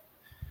 yeah.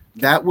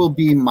 That will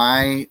be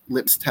my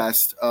lips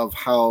test of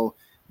how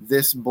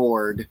this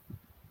board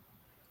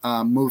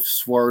moves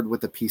forward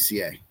with the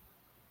PCA.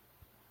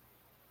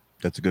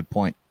 That's a good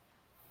point.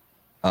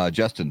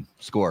 Justin,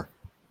 score.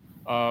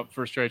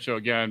 First trade show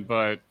again,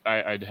 but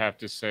I'd have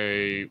to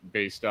say,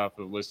 based off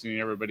of listening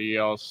to everybody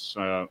else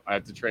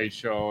at the trade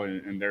show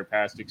and their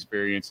past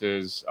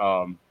experiences,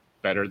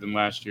 better than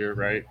last year,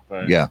 right?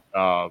 But yeah,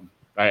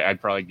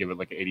 I'd probably give it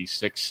like an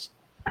 86.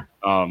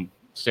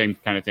 Same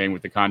kind of thing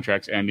with the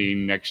contracts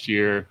ending next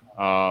year.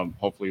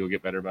 Hopefully, you'll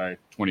get better by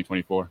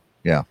 2024.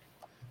 Yeah.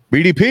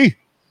 BDP.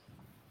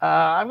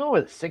 I'm going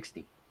with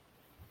 60.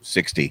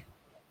 60.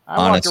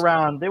 I walked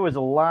around. There was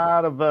a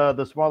lot of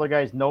the smaller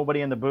guys.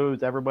 Nobody in the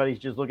booth. Everybody's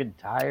just looking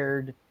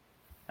tired.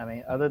 I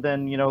mean, other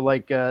than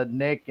like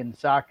Nick and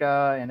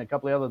Saka and a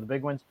couple of the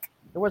big ones,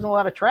 there wasn't a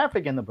lot of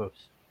traffic in the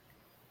booths.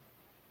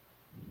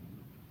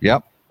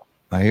 Yep,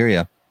 I hear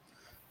you,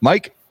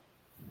 Mike.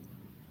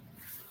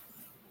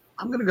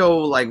 I'm gonna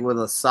go with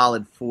a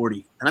solid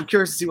 40, and I'm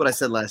curious to see what I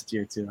said last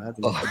year too.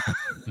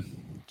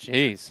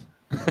 Jeez.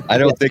 I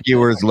don't think you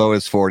were as low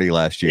as 40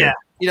 last year. Yeah.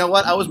 You know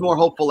what? I was more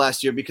hopeful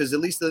last year because at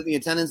least the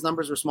attendance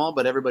numbers were small,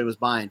 but everybody was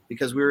buying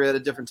because we were at a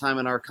different time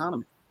in our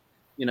economy.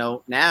 You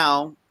know,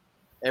 now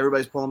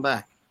everybody's pulling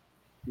back.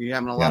 You're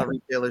having a lot of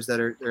retailers that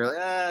are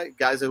like,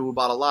 guys who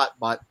bought a lot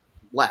bought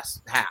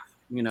less, half.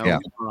 You know,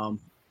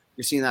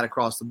 you're seeing that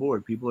across the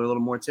board. People are a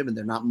little more timid.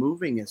 They're not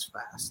moving as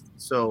fast.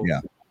 So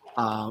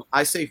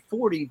I say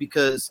 40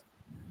 because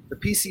the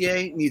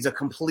PCA needs a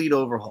complete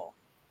overhaul.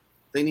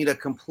 They need a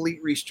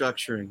complete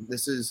restructuring.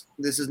 This is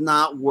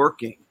not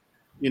working,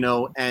 you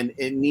know, and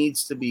it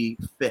needs to be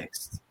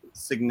fixed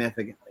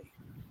significantly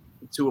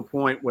to a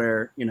point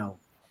where, you know,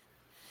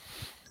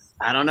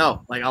 I don't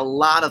know, like a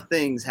lot of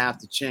things have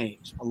to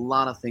change. And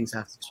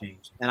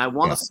I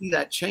want to see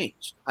that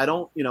change. I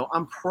don't, you know,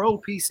 I'm pro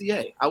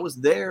PCA. I was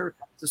there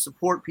to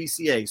support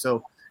PCA.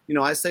 So, you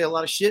know, I say a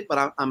lot of shit,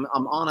 but I'm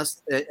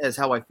honest as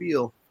how I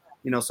feel,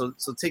 you know, so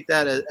take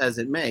that as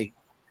it may.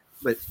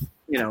 But,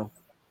 you know,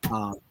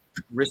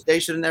 Rich Day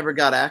should have never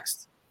got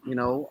axed. You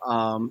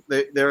know,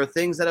 there are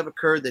things that have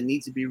occurred that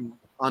need to be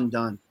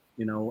undone,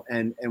 you know,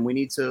 and we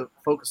need to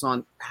focus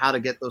on how to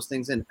get those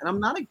things in. And I'm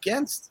not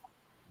against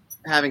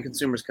having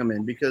consumers come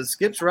in because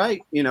Skip's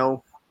right. You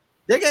know,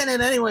 they're getting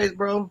in anyways,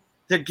 bro.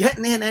 They're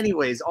getting in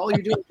anyways. All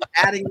you're doing is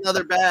adding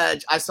another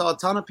badge. I saw a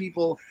ton of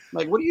people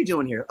like, what are you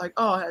doing here? Like,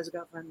 oh, has it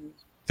got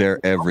friends?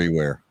 They're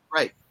everywhere.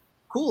 Right.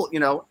 Cool.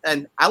 You know,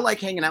 and I like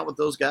hanging out with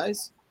those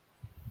guys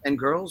and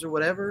girls or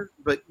whatever,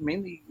 but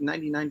mainly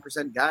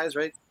 99% guys,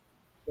 right?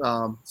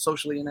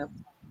 Socially inept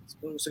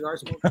cigar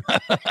smoke.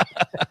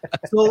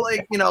 So,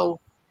 like, you know,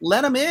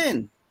 let them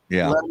in.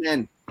 Yeah. Let them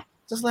in.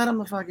 Just let them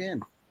the fuck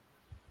in.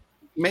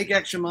 Make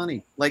extra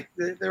money. Like,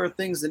 there are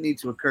things that need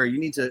to occur. We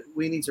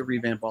need to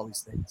revamp all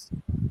these things.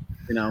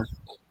 You know.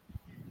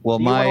 Well,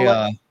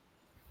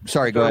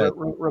 sorry, go ahead.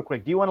 Real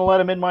quick. Do you want to let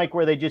them in, Mike,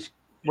 where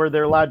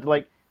they're allowed to,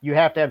 like, you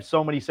have to have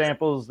so many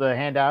samples to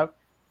hand out?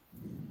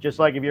 Just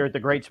like if you're at the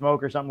Great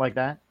Smoke or something like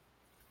that?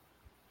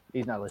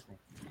 He's not listening.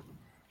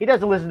 He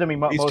doesn't listen to me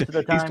most of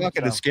the time. He's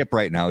talking to Skip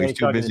right now. He's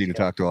too busy to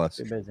talk to us.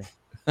 Too busy.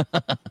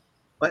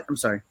 What? I'm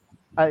sorry.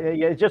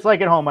 Yeah, it's just like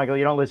at home, Michael.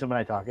 You don't listen when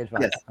I talk. It's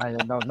fine. Yes. I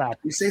know not.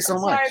 You say so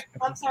much.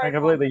 I'm sorry. I'm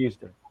completely used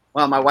to it.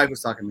 Well, my wife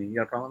was talking to me. You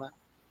got a problem with that?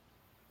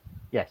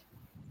 Yes.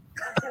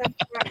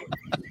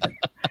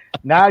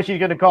 Now she's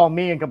going to call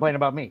me and complain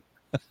about me.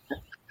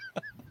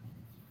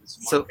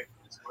 So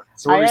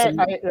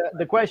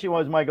the question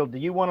was, Michael, do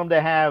you want them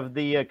to have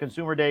the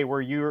consumer day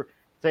where you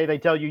say they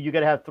tell you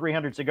got to have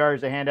 300 cigars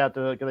to hand out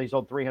because they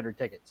sold 300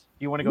 tickets?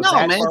 Do you want to go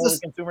far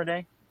with consumer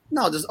day?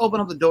 No, just open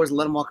up the doors and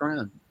let them walk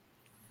around.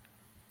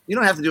 You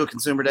don't have to do a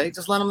consumer day.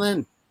 Just let them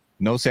in.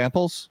 No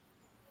samples?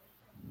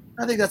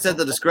 I think that's at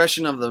the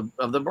discretion of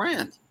the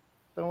brand.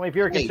 So if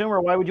you're a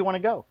consumer, why would you want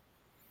to go?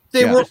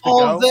 They were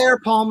all there,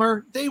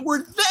 Palmer. They were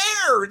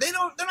there. They're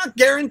not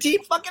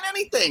guaranteed fucking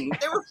anything.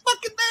 They were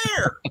fucking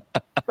there.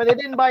 But they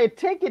didn't buy a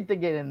ticket to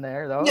get in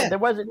there, though. Yeah. There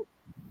wasn't,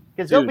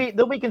 because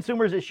there'll be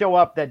consumers that show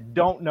up that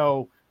don't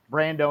know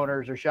brand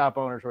owners or shop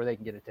owners where they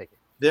can get a ticket.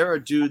 There are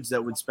dudes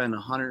that would spend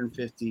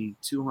 $150,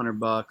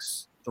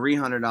 $200,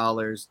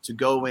 $300 to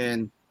go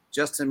in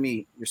just to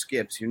meet your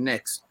Skips, your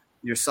Nicks,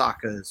 your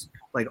Sakas,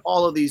 like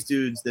all of these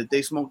dudes that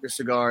they smoke their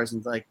cigars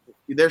and like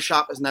their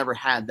shop has never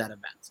had that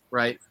event,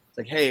 right? It's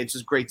like, hey, it's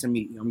just great to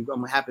meet you.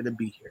 I'm happy to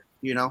be here.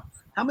 You know,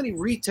 how many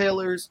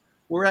retailers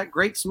were at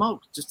Great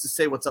Smoke just to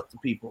say what's up to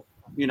people?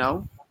 You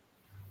know,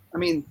 I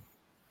mean,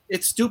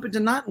 it's stupid to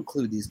not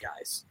include these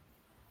guys.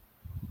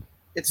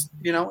 It's,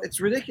 you know, it's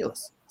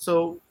ridiculous.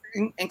 So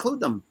include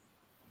them.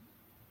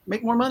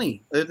 Make more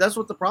money. If that's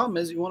what the problem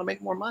is. You want to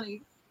make more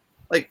money.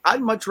 Like,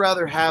 I'd much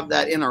rather have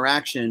that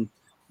interaction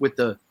with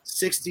the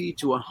 60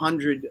 to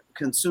 100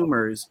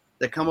 consumers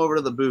that come over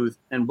to the booth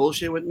and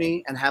bullshit with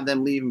me and have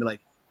them leave and be like,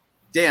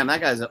 damn,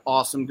 that guy's an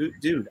awesome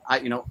dude.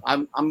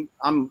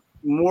 I'm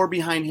more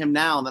behind him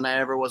now than I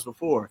ever was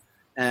before.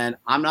 And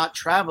I'm not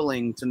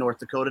traveling to North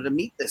Dakota to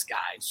meet this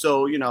guy.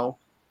 So, you know,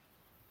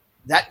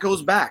 that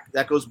goes back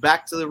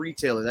to the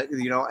retailer that,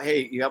 you know,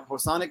 hey, you got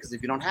Posonic, because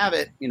if you don't have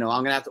it, you know,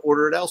 I'm going to have to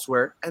order it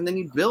elsewhere. And then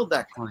you build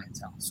that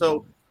clientele.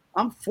 So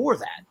I'm for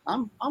that.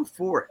 I'm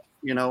for it,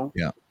 you know?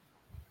 Yeah.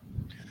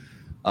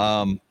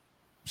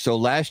 So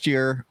last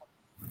year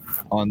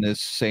on this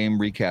same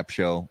recap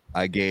show,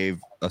 I gave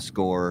a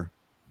score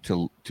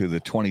to the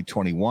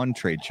 2021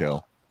 trade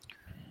show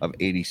of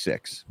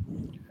 86.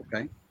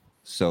 Okay.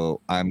 So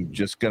I'm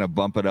just going to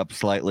bump it up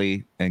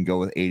slightly and go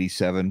with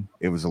 87.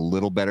 It was a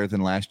little better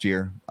than last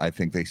year. I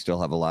think they still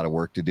have a lot of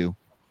work to do.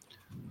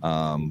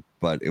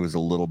 But it was a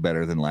little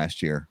better than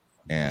last year.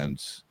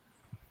 And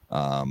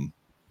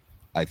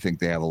I think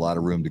they have a lot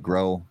of room to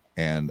grow.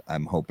 And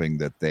I'm hoping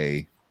that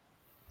they,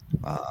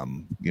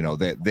 you know,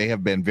 they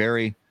have been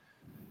very,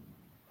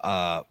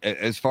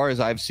 as far as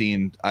I've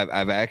seen,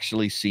 I've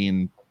actually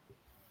seen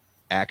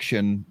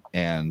action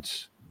and,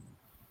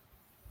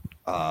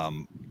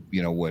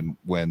 you know,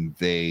 when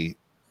they,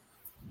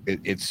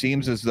 it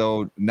seems as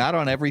though not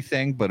on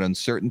everything, but on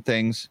certain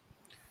things,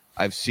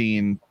 I've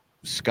seen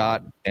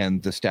Scott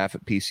and the staff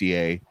at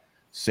PCA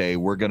say,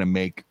 we're going to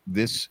make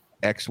this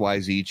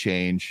XYZ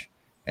change,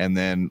 and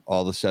then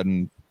all of a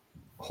sudden,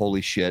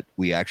 holy shit,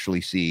 we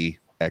actually see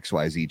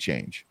XYZ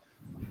change.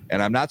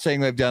 And I'm not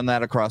saying they've done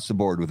that across the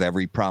board with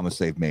every promise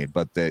they've made,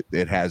 but that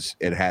it has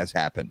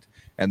happened,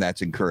 and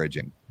that's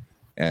encouraging.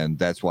 And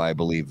that's why I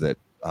believe that,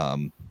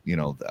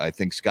 I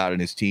think Scott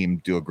and his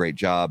team do a great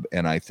job,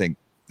 and I think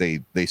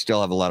they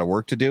still have a lot of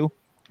work to do,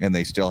 and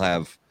they still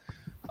have,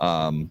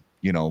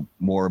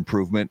 more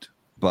improvement.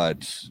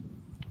 But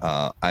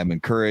I'm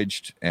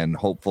encouraged and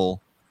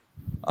hopeful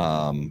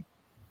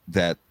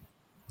that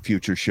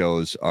future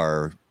shows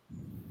are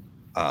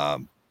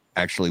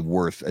actually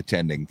worth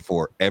attending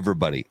for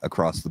everybody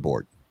across the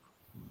board.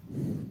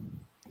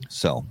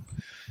 So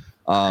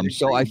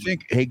I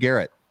think, hey,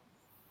 Garrett,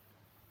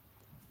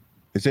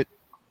 is it?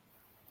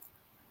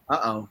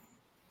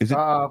 Is it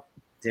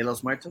De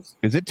los Muertos?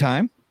 Is it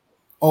time?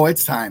 Oh,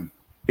 it's time.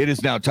 It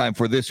is now time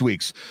for this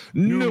week's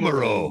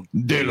Numero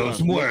de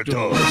los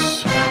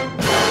Muertos.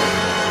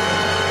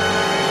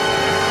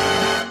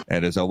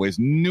 And as always,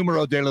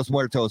 Numero de los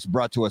Muertos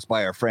brought to us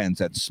by our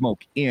friends at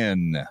Smoke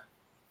Inn.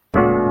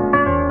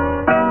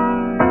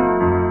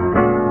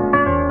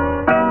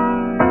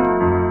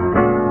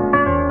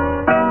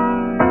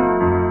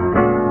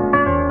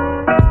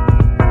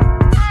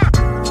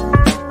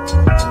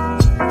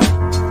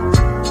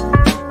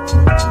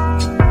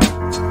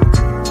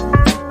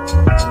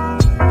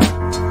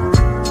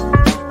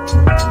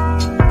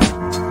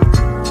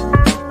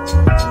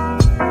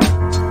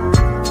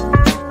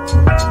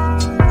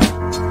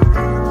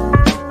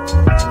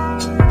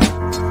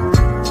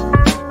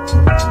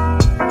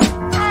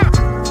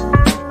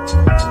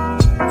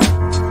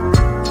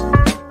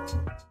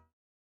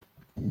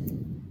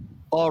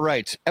 All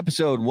right,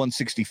 episode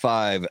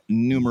 165,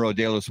 Numero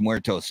de los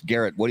Muertos.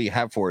 Garrett, what do you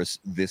have for us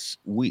this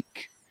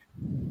week?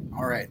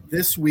 All right.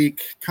 This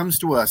week comes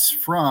to us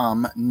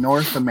from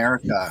North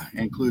America. It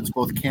includes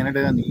both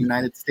Canada and the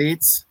United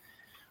States.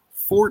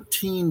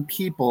 14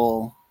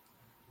 people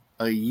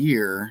a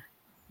year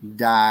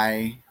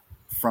die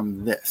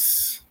from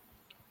this.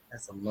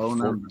 That's a low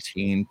number.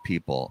 14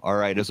 people. All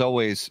right. As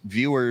always,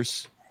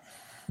 viewers,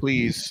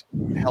 please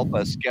help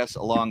us guess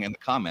along in the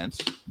comments.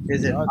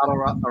 Is it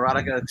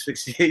autoerotic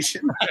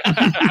asphyxiation?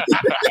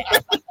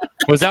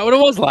 Was that what it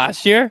was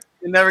last year?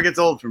 It never gets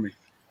old for me.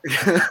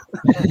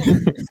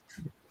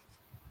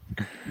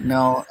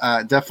 No,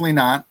 definitely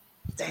not.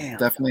 Damn.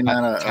 Definitely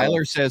not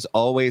Tyler says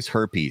always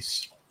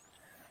herpes.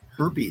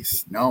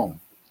 herpes. No,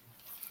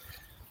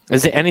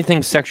 Is it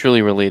anything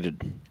sexually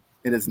related?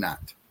 it is not.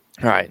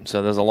 All right,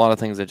 so there's a lot of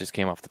things that just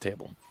came off the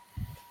table.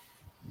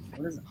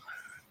 What is it?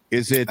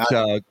 Is it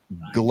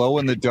glow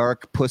in the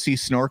dark pussy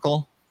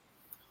snorkel?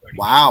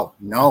 Wow.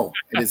 No,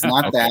 it is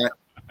not that.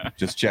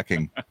 Just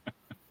checking.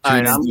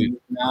 All right,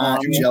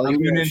 Not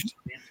jellyfish.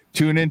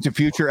 Tune into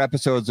future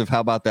episodes of How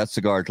About That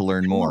Cigar to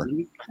learn more.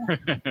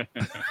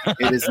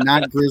 It is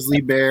not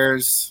grizzly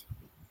bears.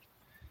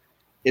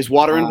 Is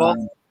water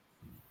involved?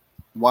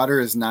 Water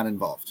is not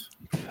involved.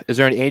 Is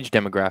there an age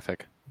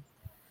demographic?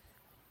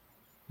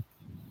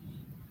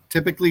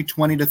 Typically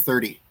 20 to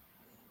 30.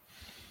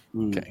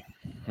 Okay.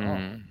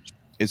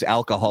 Is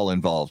alcohol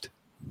involved?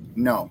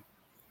 No.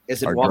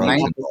 Is it Are walking?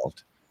 drugs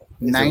Off,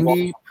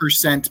 involved?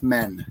 90%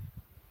 men.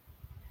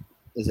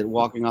 is it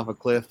walking off a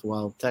cliff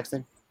while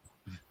texting?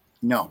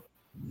 No.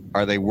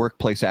 Are they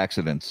workplace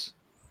accidents?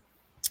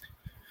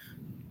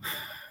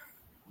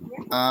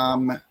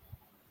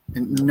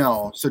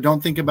 No. So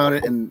don't think about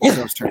it in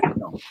those terms.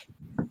 No.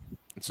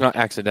 It's not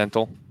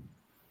accidental.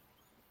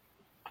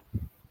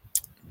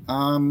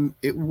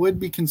 It would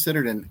be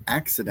considered an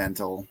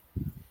accidental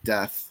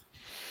death.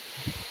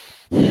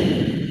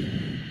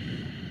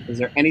 Is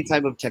there any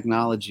type of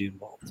technology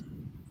involved?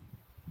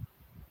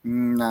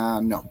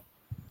 No.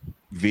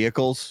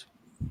 Vehicles?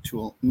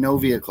 No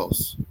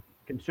vehicles.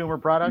 Consumer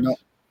products. No.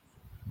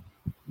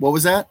 What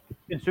was that?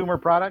 Consumer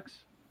products.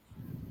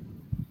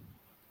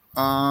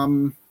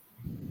 Kind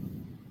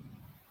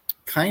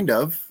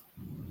of.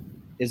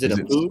 Is it Is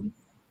a it- food?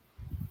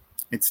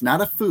 It's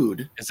not a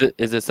food.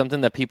 Is it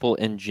something that people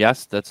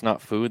ingest that's not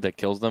food that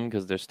kills them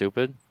because they're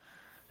stupid?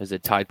 Is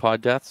it Tide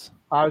Pod deaths?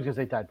 I was gonna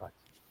say Tide Pods.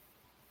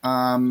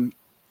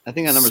 I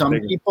think that number's Some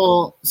bigger.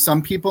 people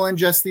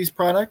ingest these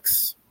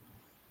products.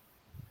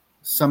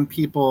 Some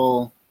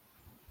people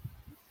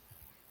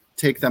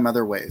take them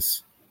other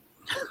ways.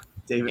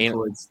 David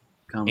Floyd's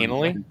comment.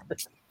 Anally?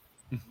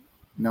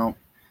 No,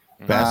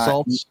 Bath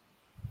salts?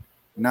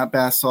 not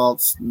bath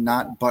salts,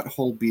 not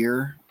butthole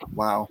beer.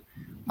 Wow.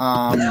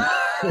 No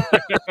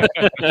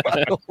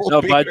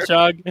bud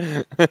chug.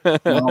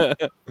 No,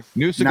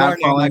 New cigar Not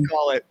name, I falling.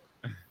 call it.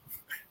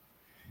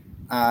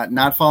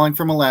 not falling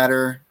from a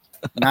ladder,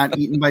 not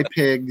eaten by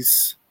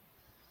pigs,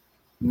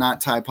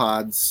 not Tide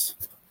Pods.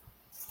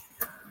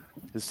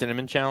 The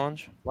cinnamon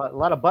challenge. A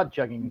lot of butt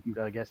chugging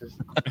guesses.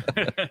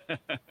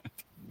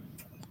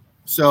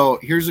 So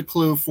here's a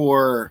clue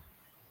for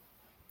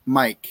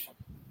Mike.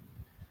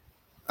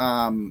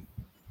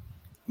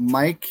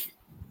 Mike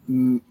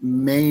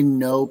may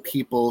know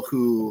people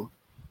who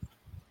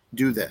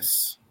do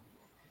this.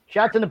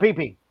 Shots in the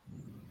pee-pee.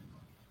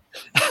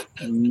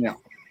 No.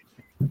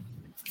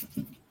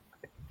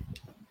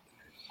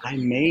 I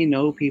may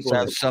know people. Does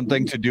that have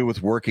something to do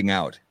with working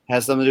out?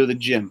 Has something to do with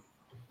the gym.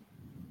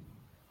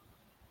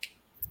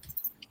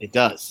 It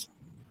does.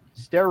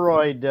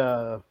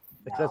 Steroid,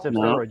 excessive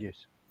No. steroid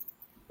use.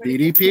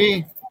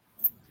 BDP.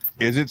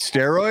 Is it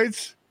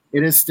steroids?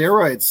 It is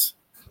steroids.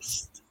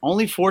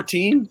 Only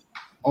 14?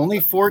 Only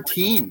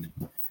 14.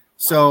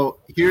 So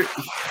here.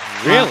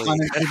 Really? on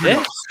an That's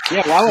overdose.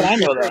 Yeah, why would I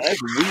know that?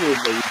 That's weird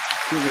that you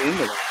threw me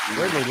into that.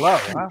 Weirdly low,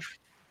 huh?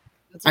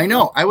 I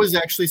know. I was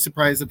actually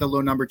surprised at the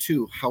low number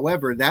 2.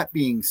 However, that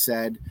being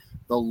said,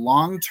 the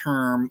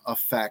long-term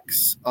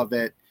effects of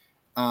it,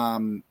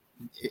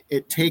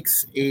 it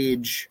takes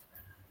age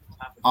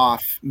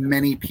off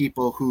many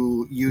people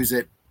who use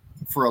it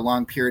for a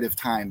long period of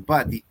time.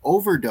 But the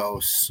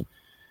overdose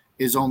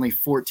is only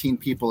 14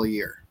 people a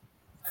year.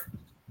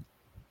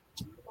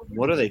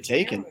 What are they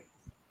taking?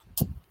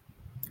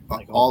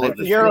 Like All all of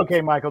the You're things.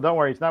 okay, Michael. Don't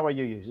worry. It's not what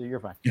you use. You're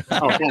fine.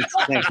 Oh, thanks.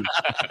 Thank you.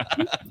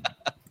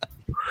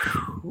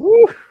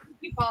 Woo.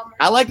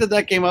 I like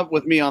that came up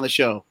with me on the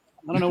show.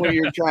 I don't know what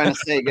you're trying to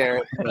say,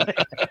 Garrett. But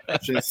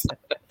Just,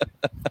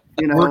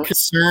 you know, we're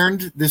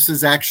concerned. This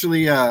is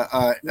actually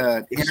a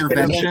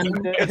intervention.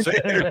 It's an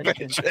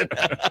intervention.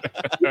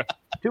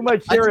 Too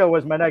much cereal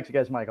was my next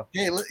guess, Michael.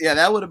 hey, yeah,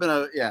 that would have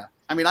been yeah.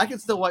 I mean, I can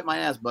still wipe my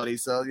ass, buddy.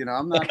 So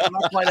I'm not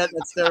quite at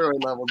that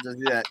steroid level just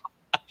yet.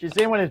 She's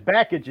saying when his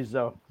back itches,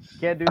 though.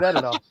 Can't do that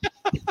at all.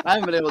 I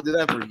haven't been able to do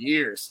that for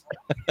years.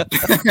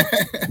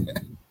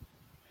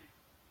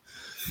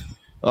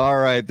 All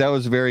right, that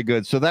was very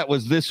good. So that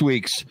was this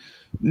week's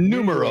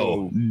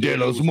Numero de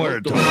los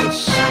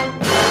Muertos.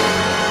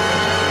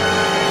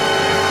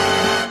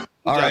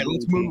 All right,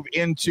 let's move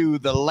into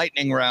the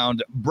lightning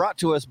round brought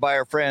to us by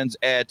our friends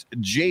at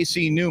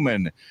J.C.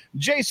 Newman.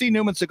 J.C.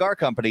 Newman Cigar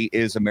Company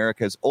is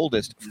America's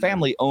oldest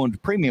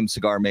family-owned premium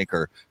cigar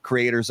maker,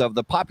 creators of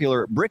the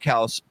popular Brick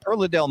House,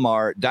 Perla Del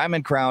Mar,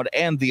 Diamond Crown,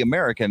 and the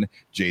American.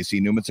 J.C.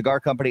 Newman Cigar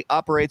Company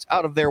operates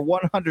out of their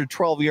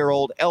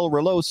 112-year-old El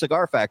Reloj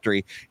cigar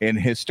factory in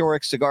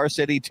historic Cigar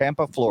City,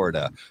 Tampa,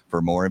 Florida.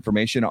 For more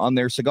information on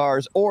their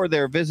cigars or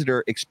their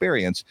visitor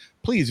experience,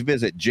 please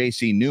visit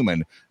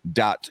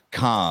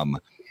jcnewman.com.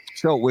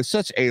 So with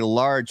such a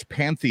large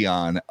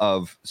pantheon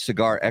of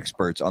cigar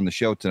experts on the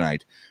show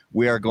tonight,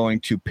 we are going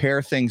to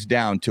pare things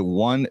down to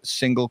one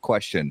single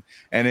question,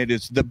 and it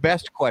is the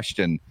best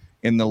question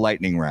in the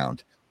lightning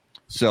round.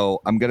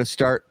 So I'm going to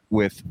start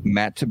with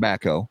Matt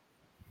Tobacco.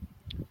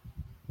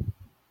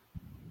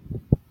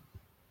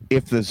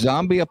 If the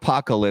zombie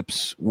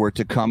apocalypse were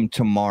to come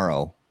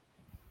tomorrow,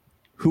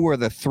 who are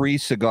the 3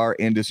 cigar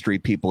industry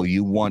people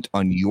you want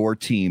on your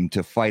team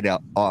to fight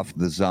off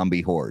the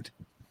zombie horde?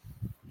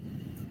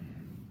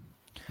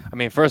 I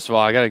mean, first of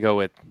all, I got to go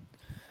with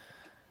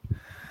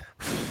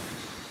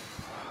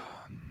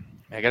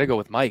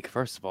Mike.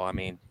 First of all, I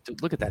mean,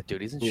 dude, look at that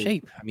dude. He's in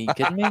shape. I mean, you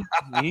kidding me?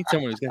 You need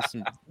someone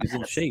who's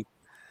in shape.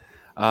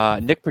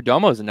 Nick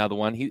Perdomo is another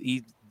one.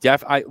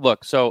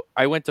 Look. So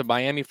I went to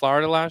Miami,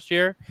 Florida last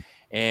year,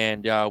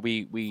 and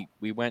we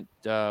went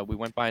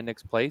by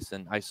Nick's place,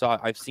 and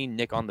I've seen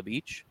Nick on the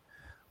beach,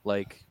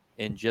 like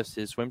in just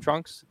his swim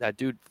trunks. That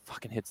dude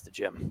fucking hits the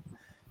gym.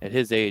 At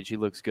his age, he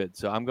looks good.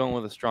 So I'm going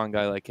with a strong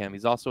guy like him.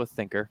 He's also a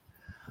thinker.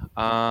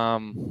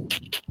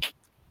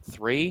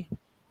 3.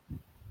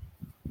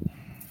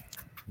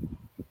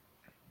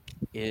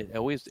 It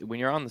always, when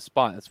you're on the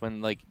spot, that's when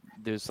like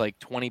there's like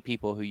 20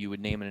 people who you would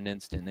name in an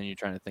instant, and then you're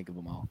trying to think of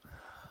them all.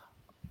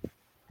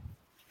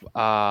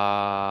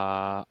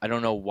 I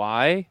don't know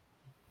why.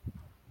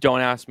 Don't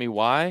ask me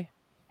why.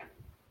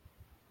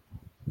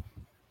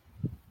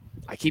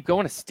 I keep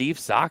going to Steve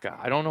Saka.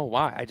 I don't know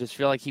why. I just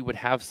feel like he would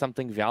have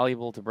something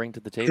valuable to bring to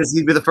the table. Because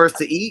he'd be the first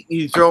to eat.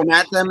 You throw them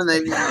at them, and they.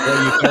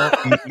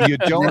 You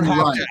don't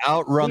have to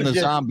outrun the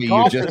zombie.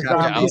 You just have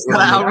to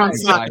outrun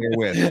the guy you're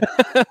with.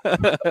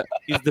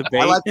 He's the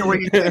bait. I like the way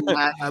you think,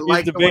 Matt. I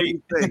like the way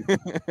you think.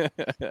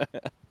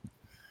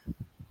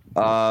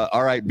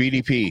 All right,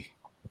 BDP.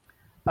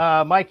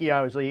 Mikey,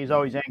 obviously, he's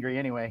always angry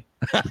anyway.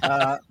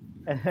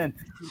 And then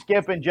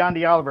Skip and John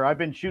D. Oliver. I've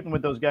been shooting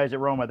with those guys at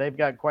Roma. They've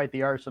got quite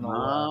the arsenal.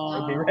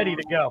 They'd be ready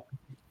to go.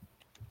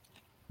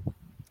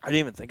 I didn't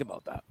even think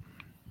about that.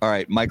 All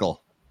right,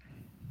 Michael.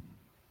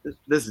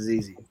 This is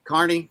easy.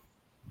 Carney,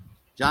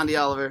 John D.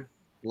 Oliver,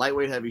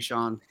 lightweight heavy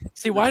Sean.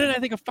 See, why didn't I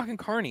think of fucking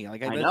Carney?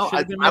 Like, I that know. should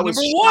have been I my was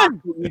number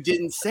shocked 1. when you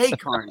didn't say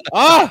Carney.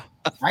 Ah,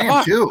 I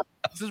am too.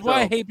 this is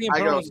why I hate being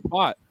put on the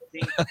spot.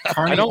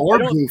 Carney or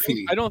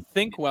Goofy. I don't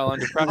think well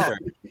under pressure.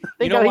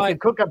 They You know he why? can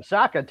cook up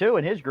Saka too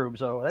in his group,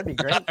 so that'd be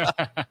great.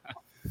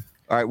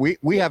 All right,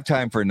 we have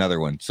time for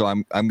another one. So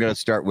I'm going to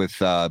start with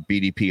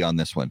BDP on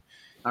this one.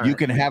 All You right.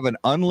 can have an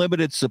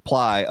unlimited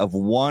supply of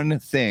one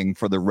thing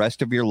for the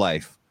rest of your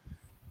life.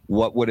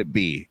 What would it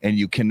be? And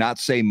you cannot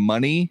say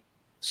money,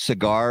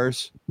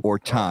 cigars, or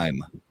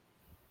time.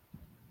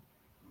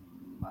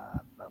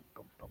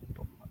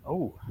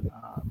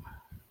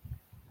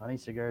 Honey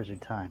cigars or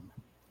time?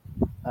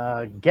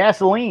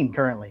 Gasoline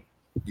currently.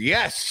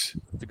 Yes.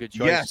 It's a good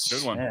choice. Yes.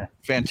 Good one. Yeah.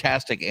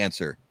 Fantastic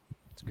answer.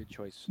 It's a good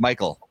choice.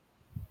 Michael.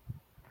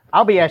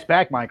 I'll be asked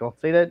back, Michael.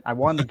 See that? I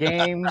won the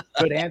game.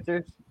 Good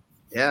answers.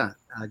 Yeah,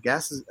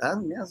 gas is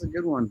it's a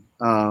good one.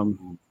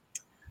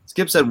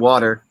 Skip said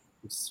water.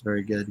 It's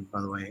very good,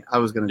 by the way. I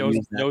was going to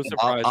use that. No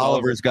surprise.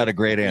 Oliver's got a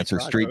great answer.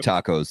 Street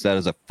tacos. That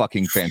is a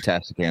fucking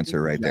fantastic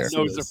answer right there.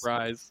 No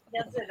surprise.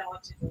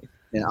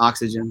 And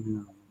oxygen. You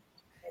know.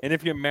 And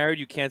if you're married,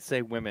 you can't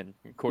say women,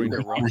 according to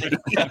Ron.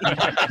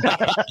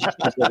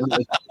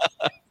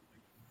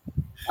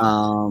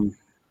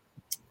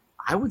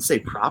 I would say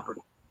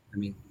property. I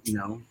mean, you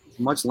know, as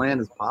much land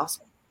as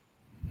possible.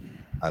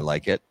 I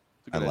like it.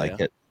 I Good like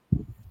idea.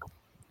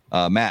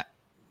 it. Matt.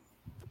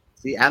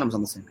 See, Adam's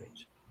on the same page.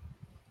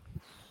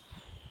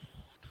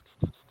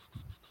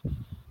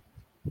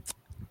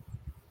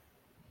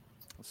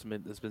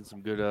 There's been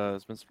some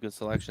good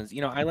selections.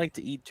 You know, I like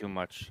to eat too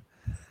much,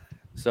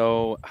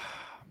 so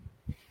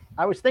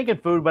I was thinking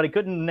food, but I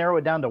couldn't narrow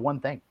it down to one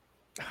thing.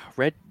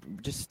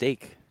 just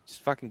steak,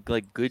 just fucking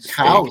like good steak.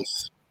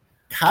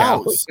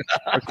 Cows.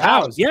 Or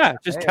cows. Yeah,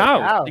 just Hey,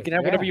 cows. cows, You can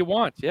have whatever yeah. you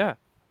want. Yeah,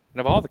 and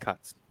have all the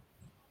cuts.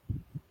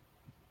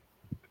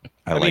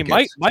 I mean,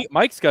 like it.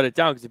 Mike's got it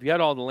down because if you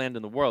had all the land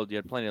in the world, you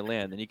had plenty of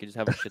land, then you could just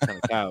have a shit ton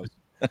of cows.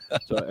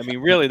 So I mean,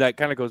 really, that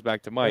kind of goes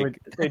back to Mike.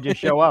 They just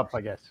show up, I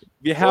guess. If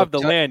you have the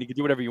land, you can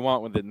do whatever you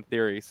want with it in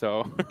theory.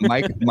 So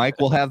Mike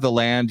will have the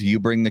land. You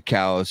bring the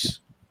cows.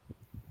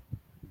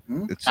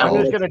 It's I'm all-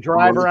 just going to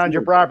drive around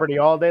your property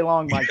all day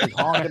long, Mike, just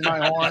honking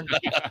my horn.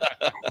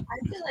 I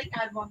feel like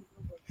I'd want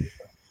to.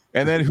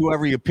 and then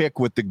whoever you pick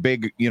with the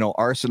big,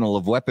 arsenal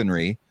of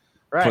weaponry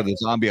for Right. the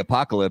zombie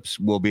apocalypse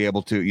will be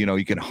able to,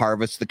 you can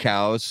harvest the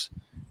cows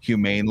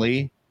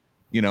humanely,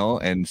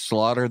 and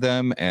slaughter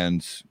them,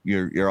 and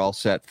you're all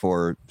set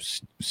for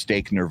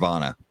steak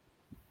nirvana.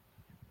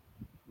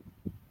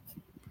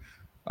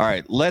 All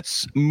right,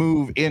 let's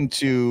move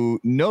into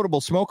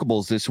notable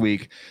smokables this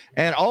week.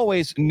 And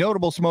always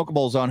notable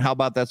smokables on How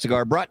About That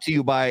Cigar, brought to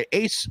you by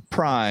Ace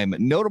Prime.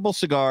 Notable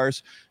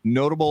cigars,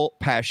 notable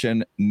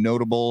passion,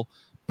 notable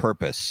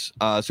purpose.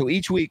 So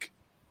each week,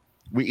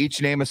 we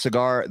each name a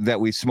cigar that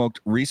we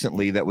smoked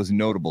recently that was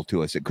notable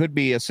to us. It could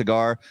be a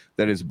cigar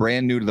that is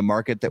brand new to the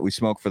market that we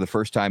smoked for the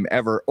first time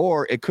ever,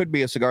 or it could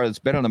be a cigar that's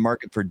been on the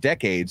market for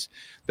decades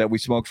that we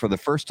smoked for the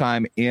first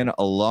time in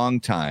a long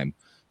time.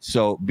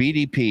 So,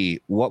 BDP,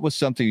 what was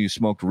something you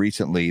smoked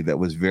recently that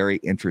was very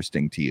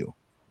interesting to you?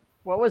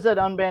 What was that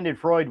unbanded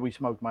Freud we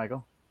smoked,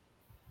 Michael?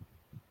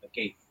 A Is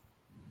gate.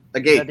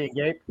 that the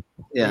Agape?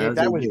 Yeah,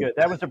 That was good.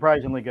 That was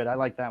surprisingly good. I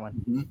like that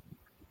one.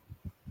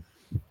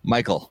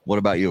 Michael, what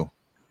about you?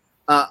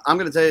 I'm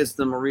going to tell you it's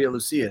the Maria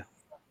Lucia.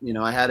 You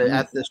know, I had it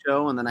at the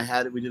show, and then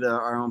we did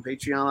our own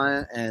Patreon on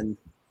it, and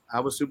I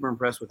was super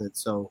impressed with it.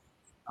 So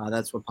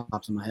that's what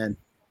pops in my head.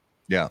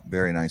 Yeah,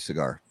 very nice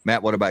cigar.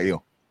 Matt, what about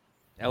you?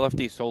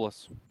 LFD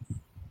Solus.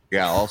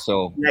 Yeah,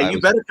 also. Yeah,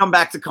 you better come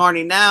back to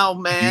Carney now,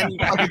 man. You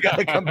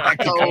gotta come back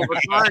to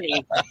over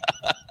Carney.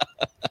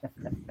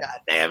 God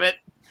damn it.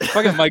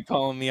 Fucking Mike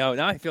calling me out.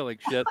 Now I feel like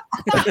shit.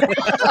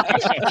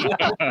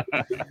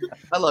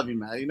 I love you,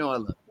 Matt. You know I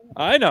love you.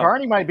 I know.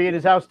 Carney might be at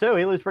his house too.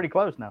 He lives pretty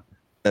close now.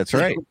 That's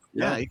right.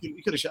 Yeah,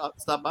 you could have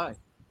stopped by.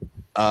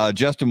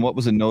 Justin, what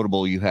was a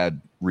notable you had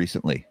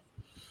recently?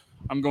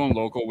 I'm going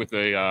local with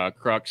a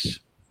Crux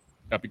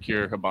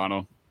Epicure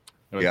Habano.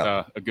 It was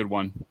Yeah. a good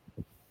one.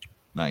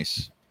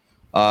 Nice.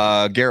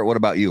 Garrett, what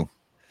about you?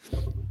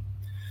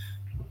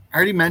 I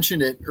already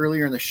mentioned it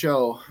earlier in the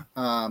show,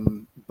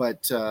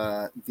 but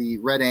the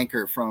Red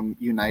Anchor from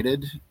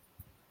United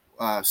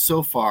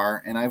so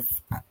far, and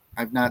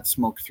I've not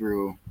smoked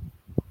through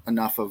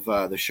enough of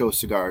the show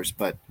cigars,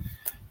 but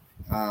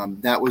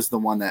that was the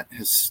one that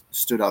has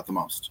stood out the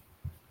most.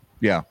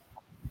 Yeah.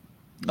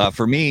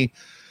 For me,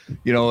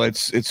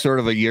 it's sort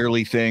of a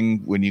yearly thing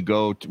when you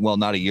go to, well,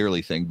 not a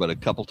yearly thing, but a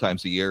couple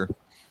times a year,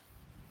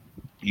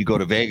 you go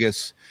to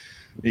Vegas,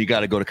 you got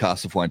to go to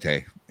Casa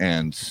Fuente,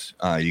 and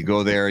you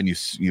go there and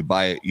you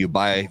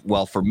buy,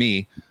 well, for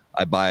me,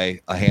 I buy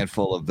a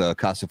handful of the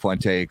Casa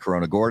Fuente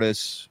Corona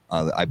Gordas.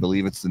 I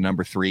believe it's the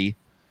number 3.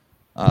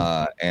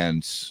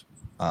 And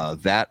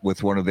that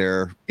with one of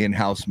their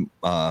in-house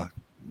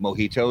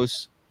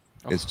mojitos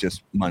is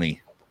just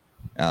money.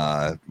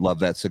 Love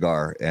that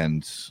cigar.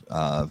 And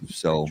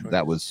so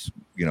that was,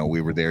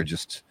 we were there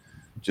just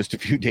a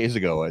few days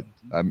ago.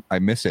 I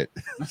miss it.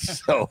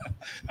 So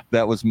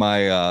that was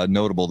my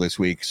notable this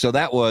week. So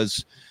that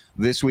was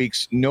this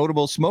week's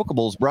Notable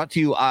Smokables, brought to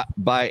you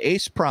by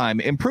Ace Prime,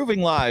 improving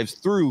lives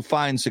through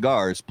fine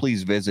cigars.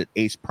 Please visit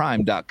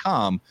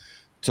aceprime.com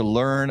to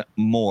learn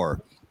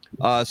more.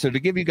 So to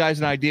give you guys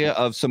an idea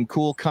of some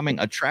cool coming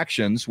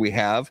attractions we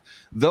have,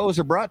 those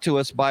are brought to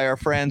us by our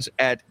friends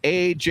at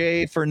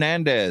AJ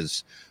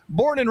Fernandez.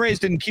 Born and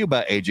raised in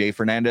Cuba, AJ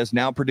Fernandez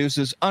now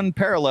produces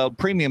unparalleled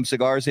premium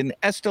cigars in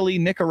Esteli,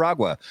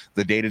 Nicaragua.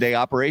 The day-to-day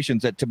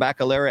operations at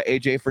Tabacalera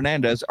AJ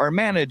Fernandez are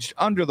managed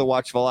under the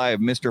watchful eye of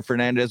Mr.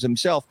 Fernandez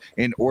himself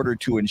in order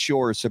to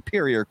ensure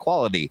superior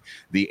quality.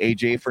 The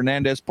AJ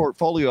Fernandez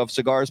portfolio of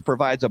cigars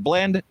provides a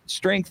blend,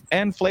 strength,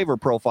 and flavor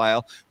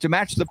profile to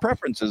match the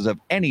preferences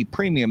of any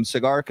premium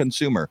cigar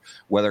consumer,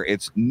 whether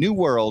it's New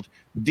World,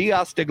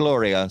 Dias de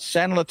Gloria,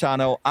 San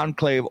Latano,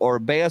 Enclave, or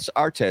Bellas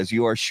Artes,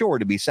 you are sure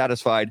to be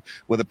satisfied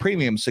with a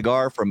premium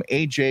cigar from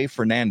AJ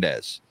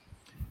Fernandez.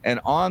 And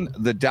on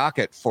the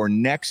docket for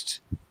next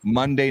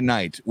Monday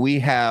night, we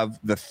have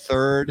the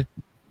third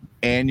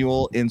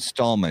annual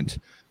installment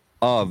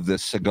of the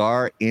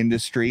Cigar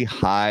Industry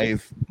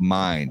Hive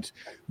Mind.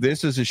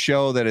 This is a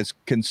show that has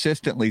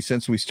consistently,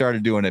 since we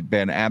started doing it,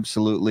 been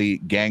absolutely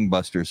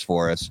gangbusters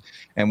for us.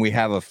 And we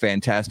have a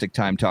fantastic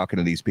time talking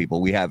to these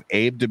people. We have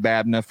Abe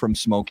DeBabna from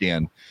Smoke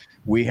Inn.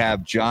 We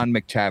have John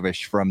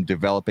McTavish from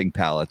Developing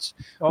Palates.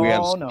 We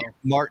have Steve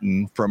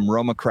Martin from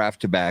Roma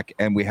Craft Tobacco.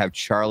 And we have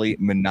Charlie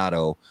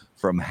Minato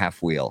from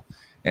Half Wheel.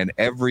 And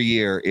every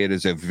year it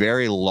is a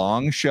very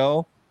long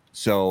show.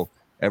 So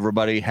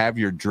everybody have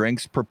your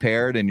drinks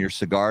prepared and your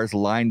cigars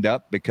lined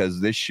up, because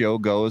this show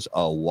goes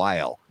a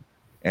while.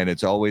 And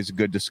it's always a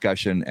good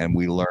discussion, and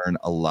we learn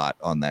a lot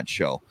on that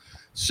show.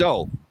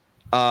 So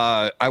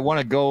I want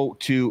to go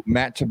to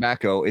Matt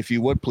Tobacco. If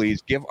you would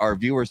please give our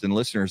viewers and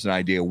listeners an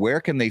idea,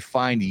 where can they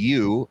find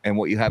you and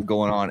what you have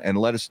going on, and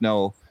let us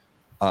know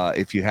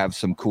if you have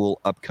some cool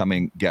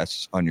upcoming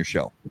guests on your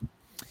show.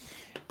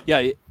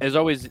 Yeah, as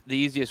always, the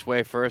easiest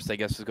way first, I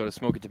guess, is go to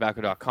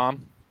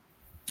smokeandtobacco.com,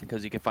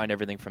 because you can find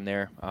everything from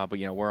there. But,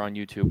 you know, we're on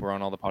YouTube. We're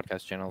on all the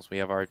podcast channels. We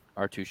have our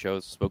two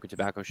shows, Smoke and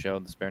Tobacco Show,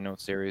 the Spare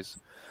Notes series.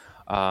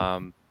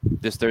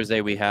 This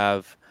Thursday, we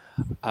have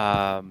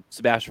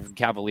Sebastian from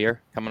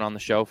Cavalier coming on the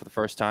show for the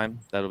first time.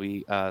 That'll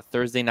be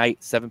Thursday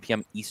night, 7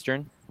 p.m.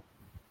 Eastern.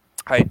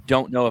 I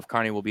don't know if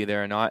Carney will be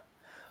there or not.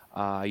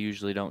 I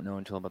usually don't know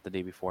until about the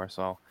day before,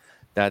 so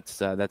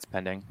that's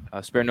pending.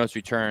 Spare Notes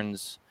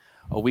returns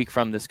a week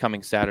from this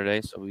coming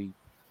Saturday, so the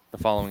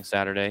following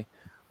Saturday.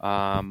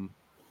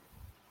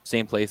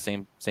 Same place,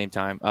 same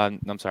time.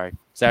 I'm sorry,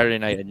 Saturday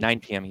night at 9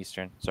 p.m.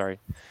 Eastern. Sorry,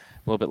 a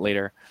little bit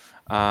later.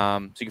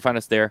 So you can find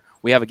us there.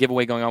 We have a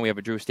giveaway going on. We have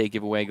a Drew Estate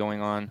giveaway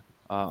going on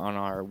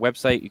our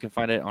website. You can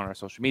find it on our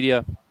social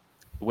media.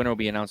 The winner will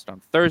be announced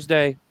on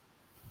Thursday.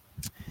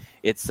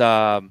 It's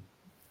a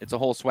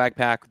whole swag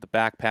pack with the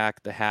backpack,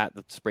 the hat,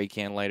 the spray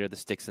can lighter, the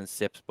Sticks and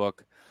Sips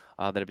book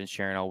that I've been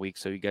sharing all week.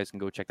 So you guys can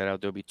go check that out.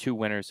 There'll be 2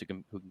 winners who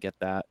can get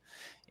that.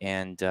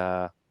 And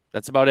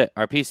that's about it.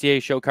 Our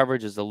PCA show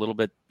coverage is a little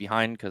bit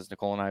behind because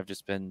Nicole and I have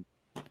just been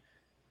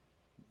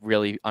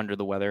really under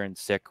the weather and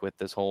sick with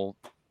this whole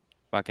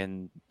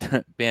fucking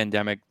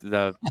pandemic,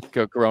 the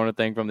corona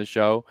thing from the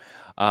show.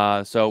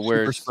 So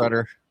we're Super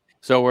spreader.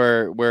 So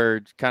we're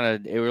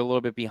a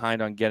little bit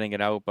behind on getting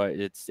it out, but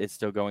it's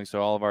still going.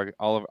 So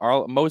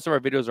most of our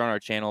videos are on our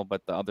channel,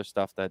 but the other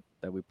stuff that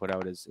we put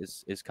out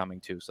is coming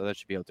too. So that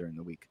should be out there in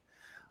the week.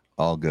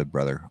 All good,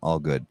 brother. All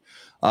good.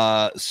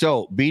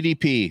 So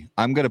BDP,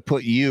 I'm going to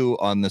put you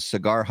on the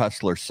Cigar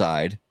Hustler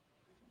side.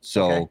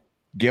 So okay.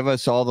 Give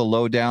us all the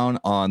lowdown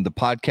on the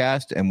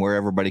podcast and where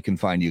everybody can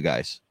find you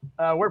guys.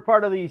 We're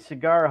part of the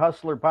Cigar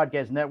Hustler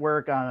Podcast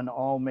Network on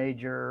all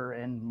major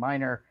and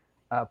minor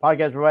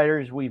podcast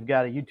providers. We've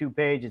got a YouTube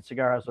page at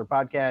Cigar Hustler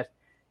Podcast.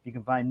 You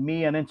can find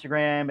me on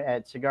Instagram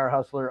at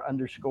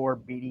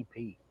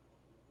cigarhustler_BDP.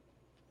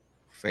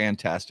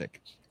 Fantastic.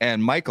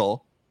 And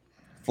Michael,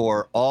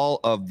 for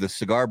all of the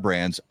cigar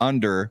brands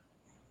under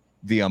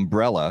the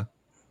umbrella.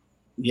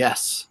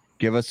 Yes.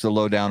 Give us the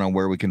lowdown on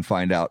where we can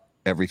find out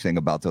everything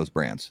about those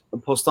brands.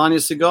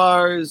 Postania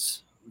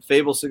Cigars,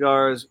 Fable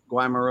Cigars,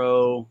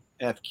 Guaymaro,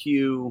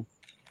 FQ,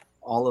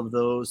 all of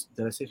those.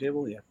 Did I say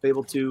Fable? Yeah,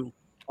 Fable 2.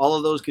 All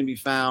of those can be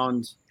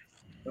found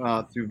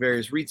through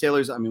various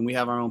retailers. I mean, we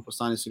have our own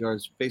Postania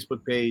Cigars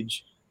Facebook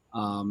page.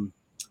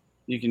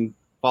 You can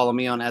follow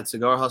me on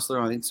 @CigarHustler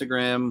on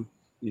Instagram,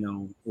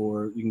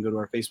 or you can go to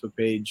our Facebook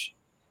page.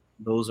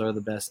 Those are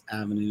the best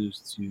avenues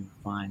to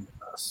find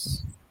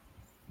us.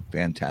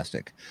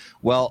 Fantastic.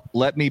 Well,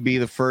 let me be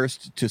the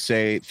first to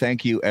say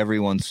thank you,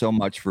 everyone, so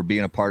much for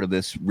being a part of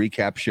this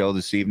recap show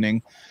this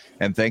evening.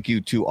 And thank you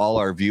to all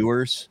our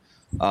viewers.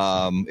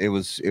 It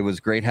was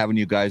great having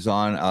you guys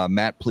on.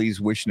 Matt,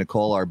 please wish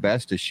Nicole our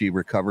best as she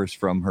recovers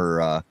from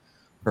her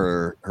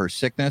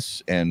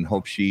sickness, and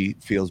hope she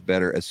feels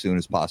better as soon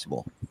as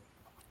possible.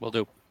 Will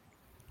do.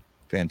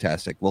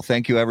 Fantastic. Well,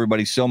 thank you,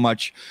 everybody, so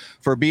much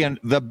for being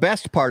the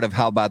best part of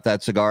How About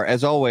That Cigar.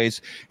 As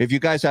always, if you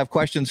guys have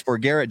questions for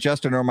Garrett,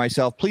 Justin, or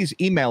myself, please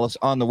email us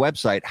on the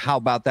website,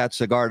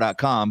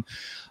 howaboutthatcigar.com.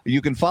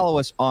 You can follow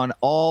us on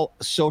all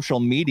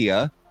social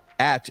media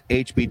at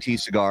HBT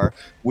Cigar.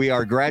 We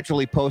are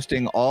gradually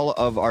posting all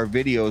of our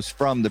videos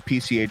from the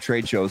PCA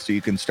trade show, so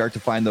you can start to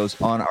find those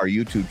on our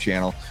YouTube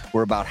channel.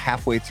 We're about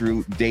halfway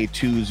through day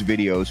 2's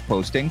videos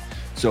posting,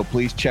 so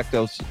please check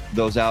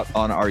those out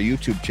on our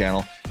YouTube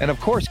channel. And of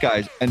course,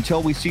 guys,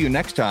 until we see you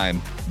next time,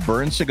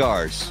 burn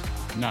cigars.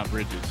 not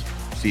bridges.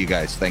 See you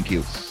guys. Thank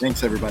you.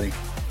 Thanks, everybody.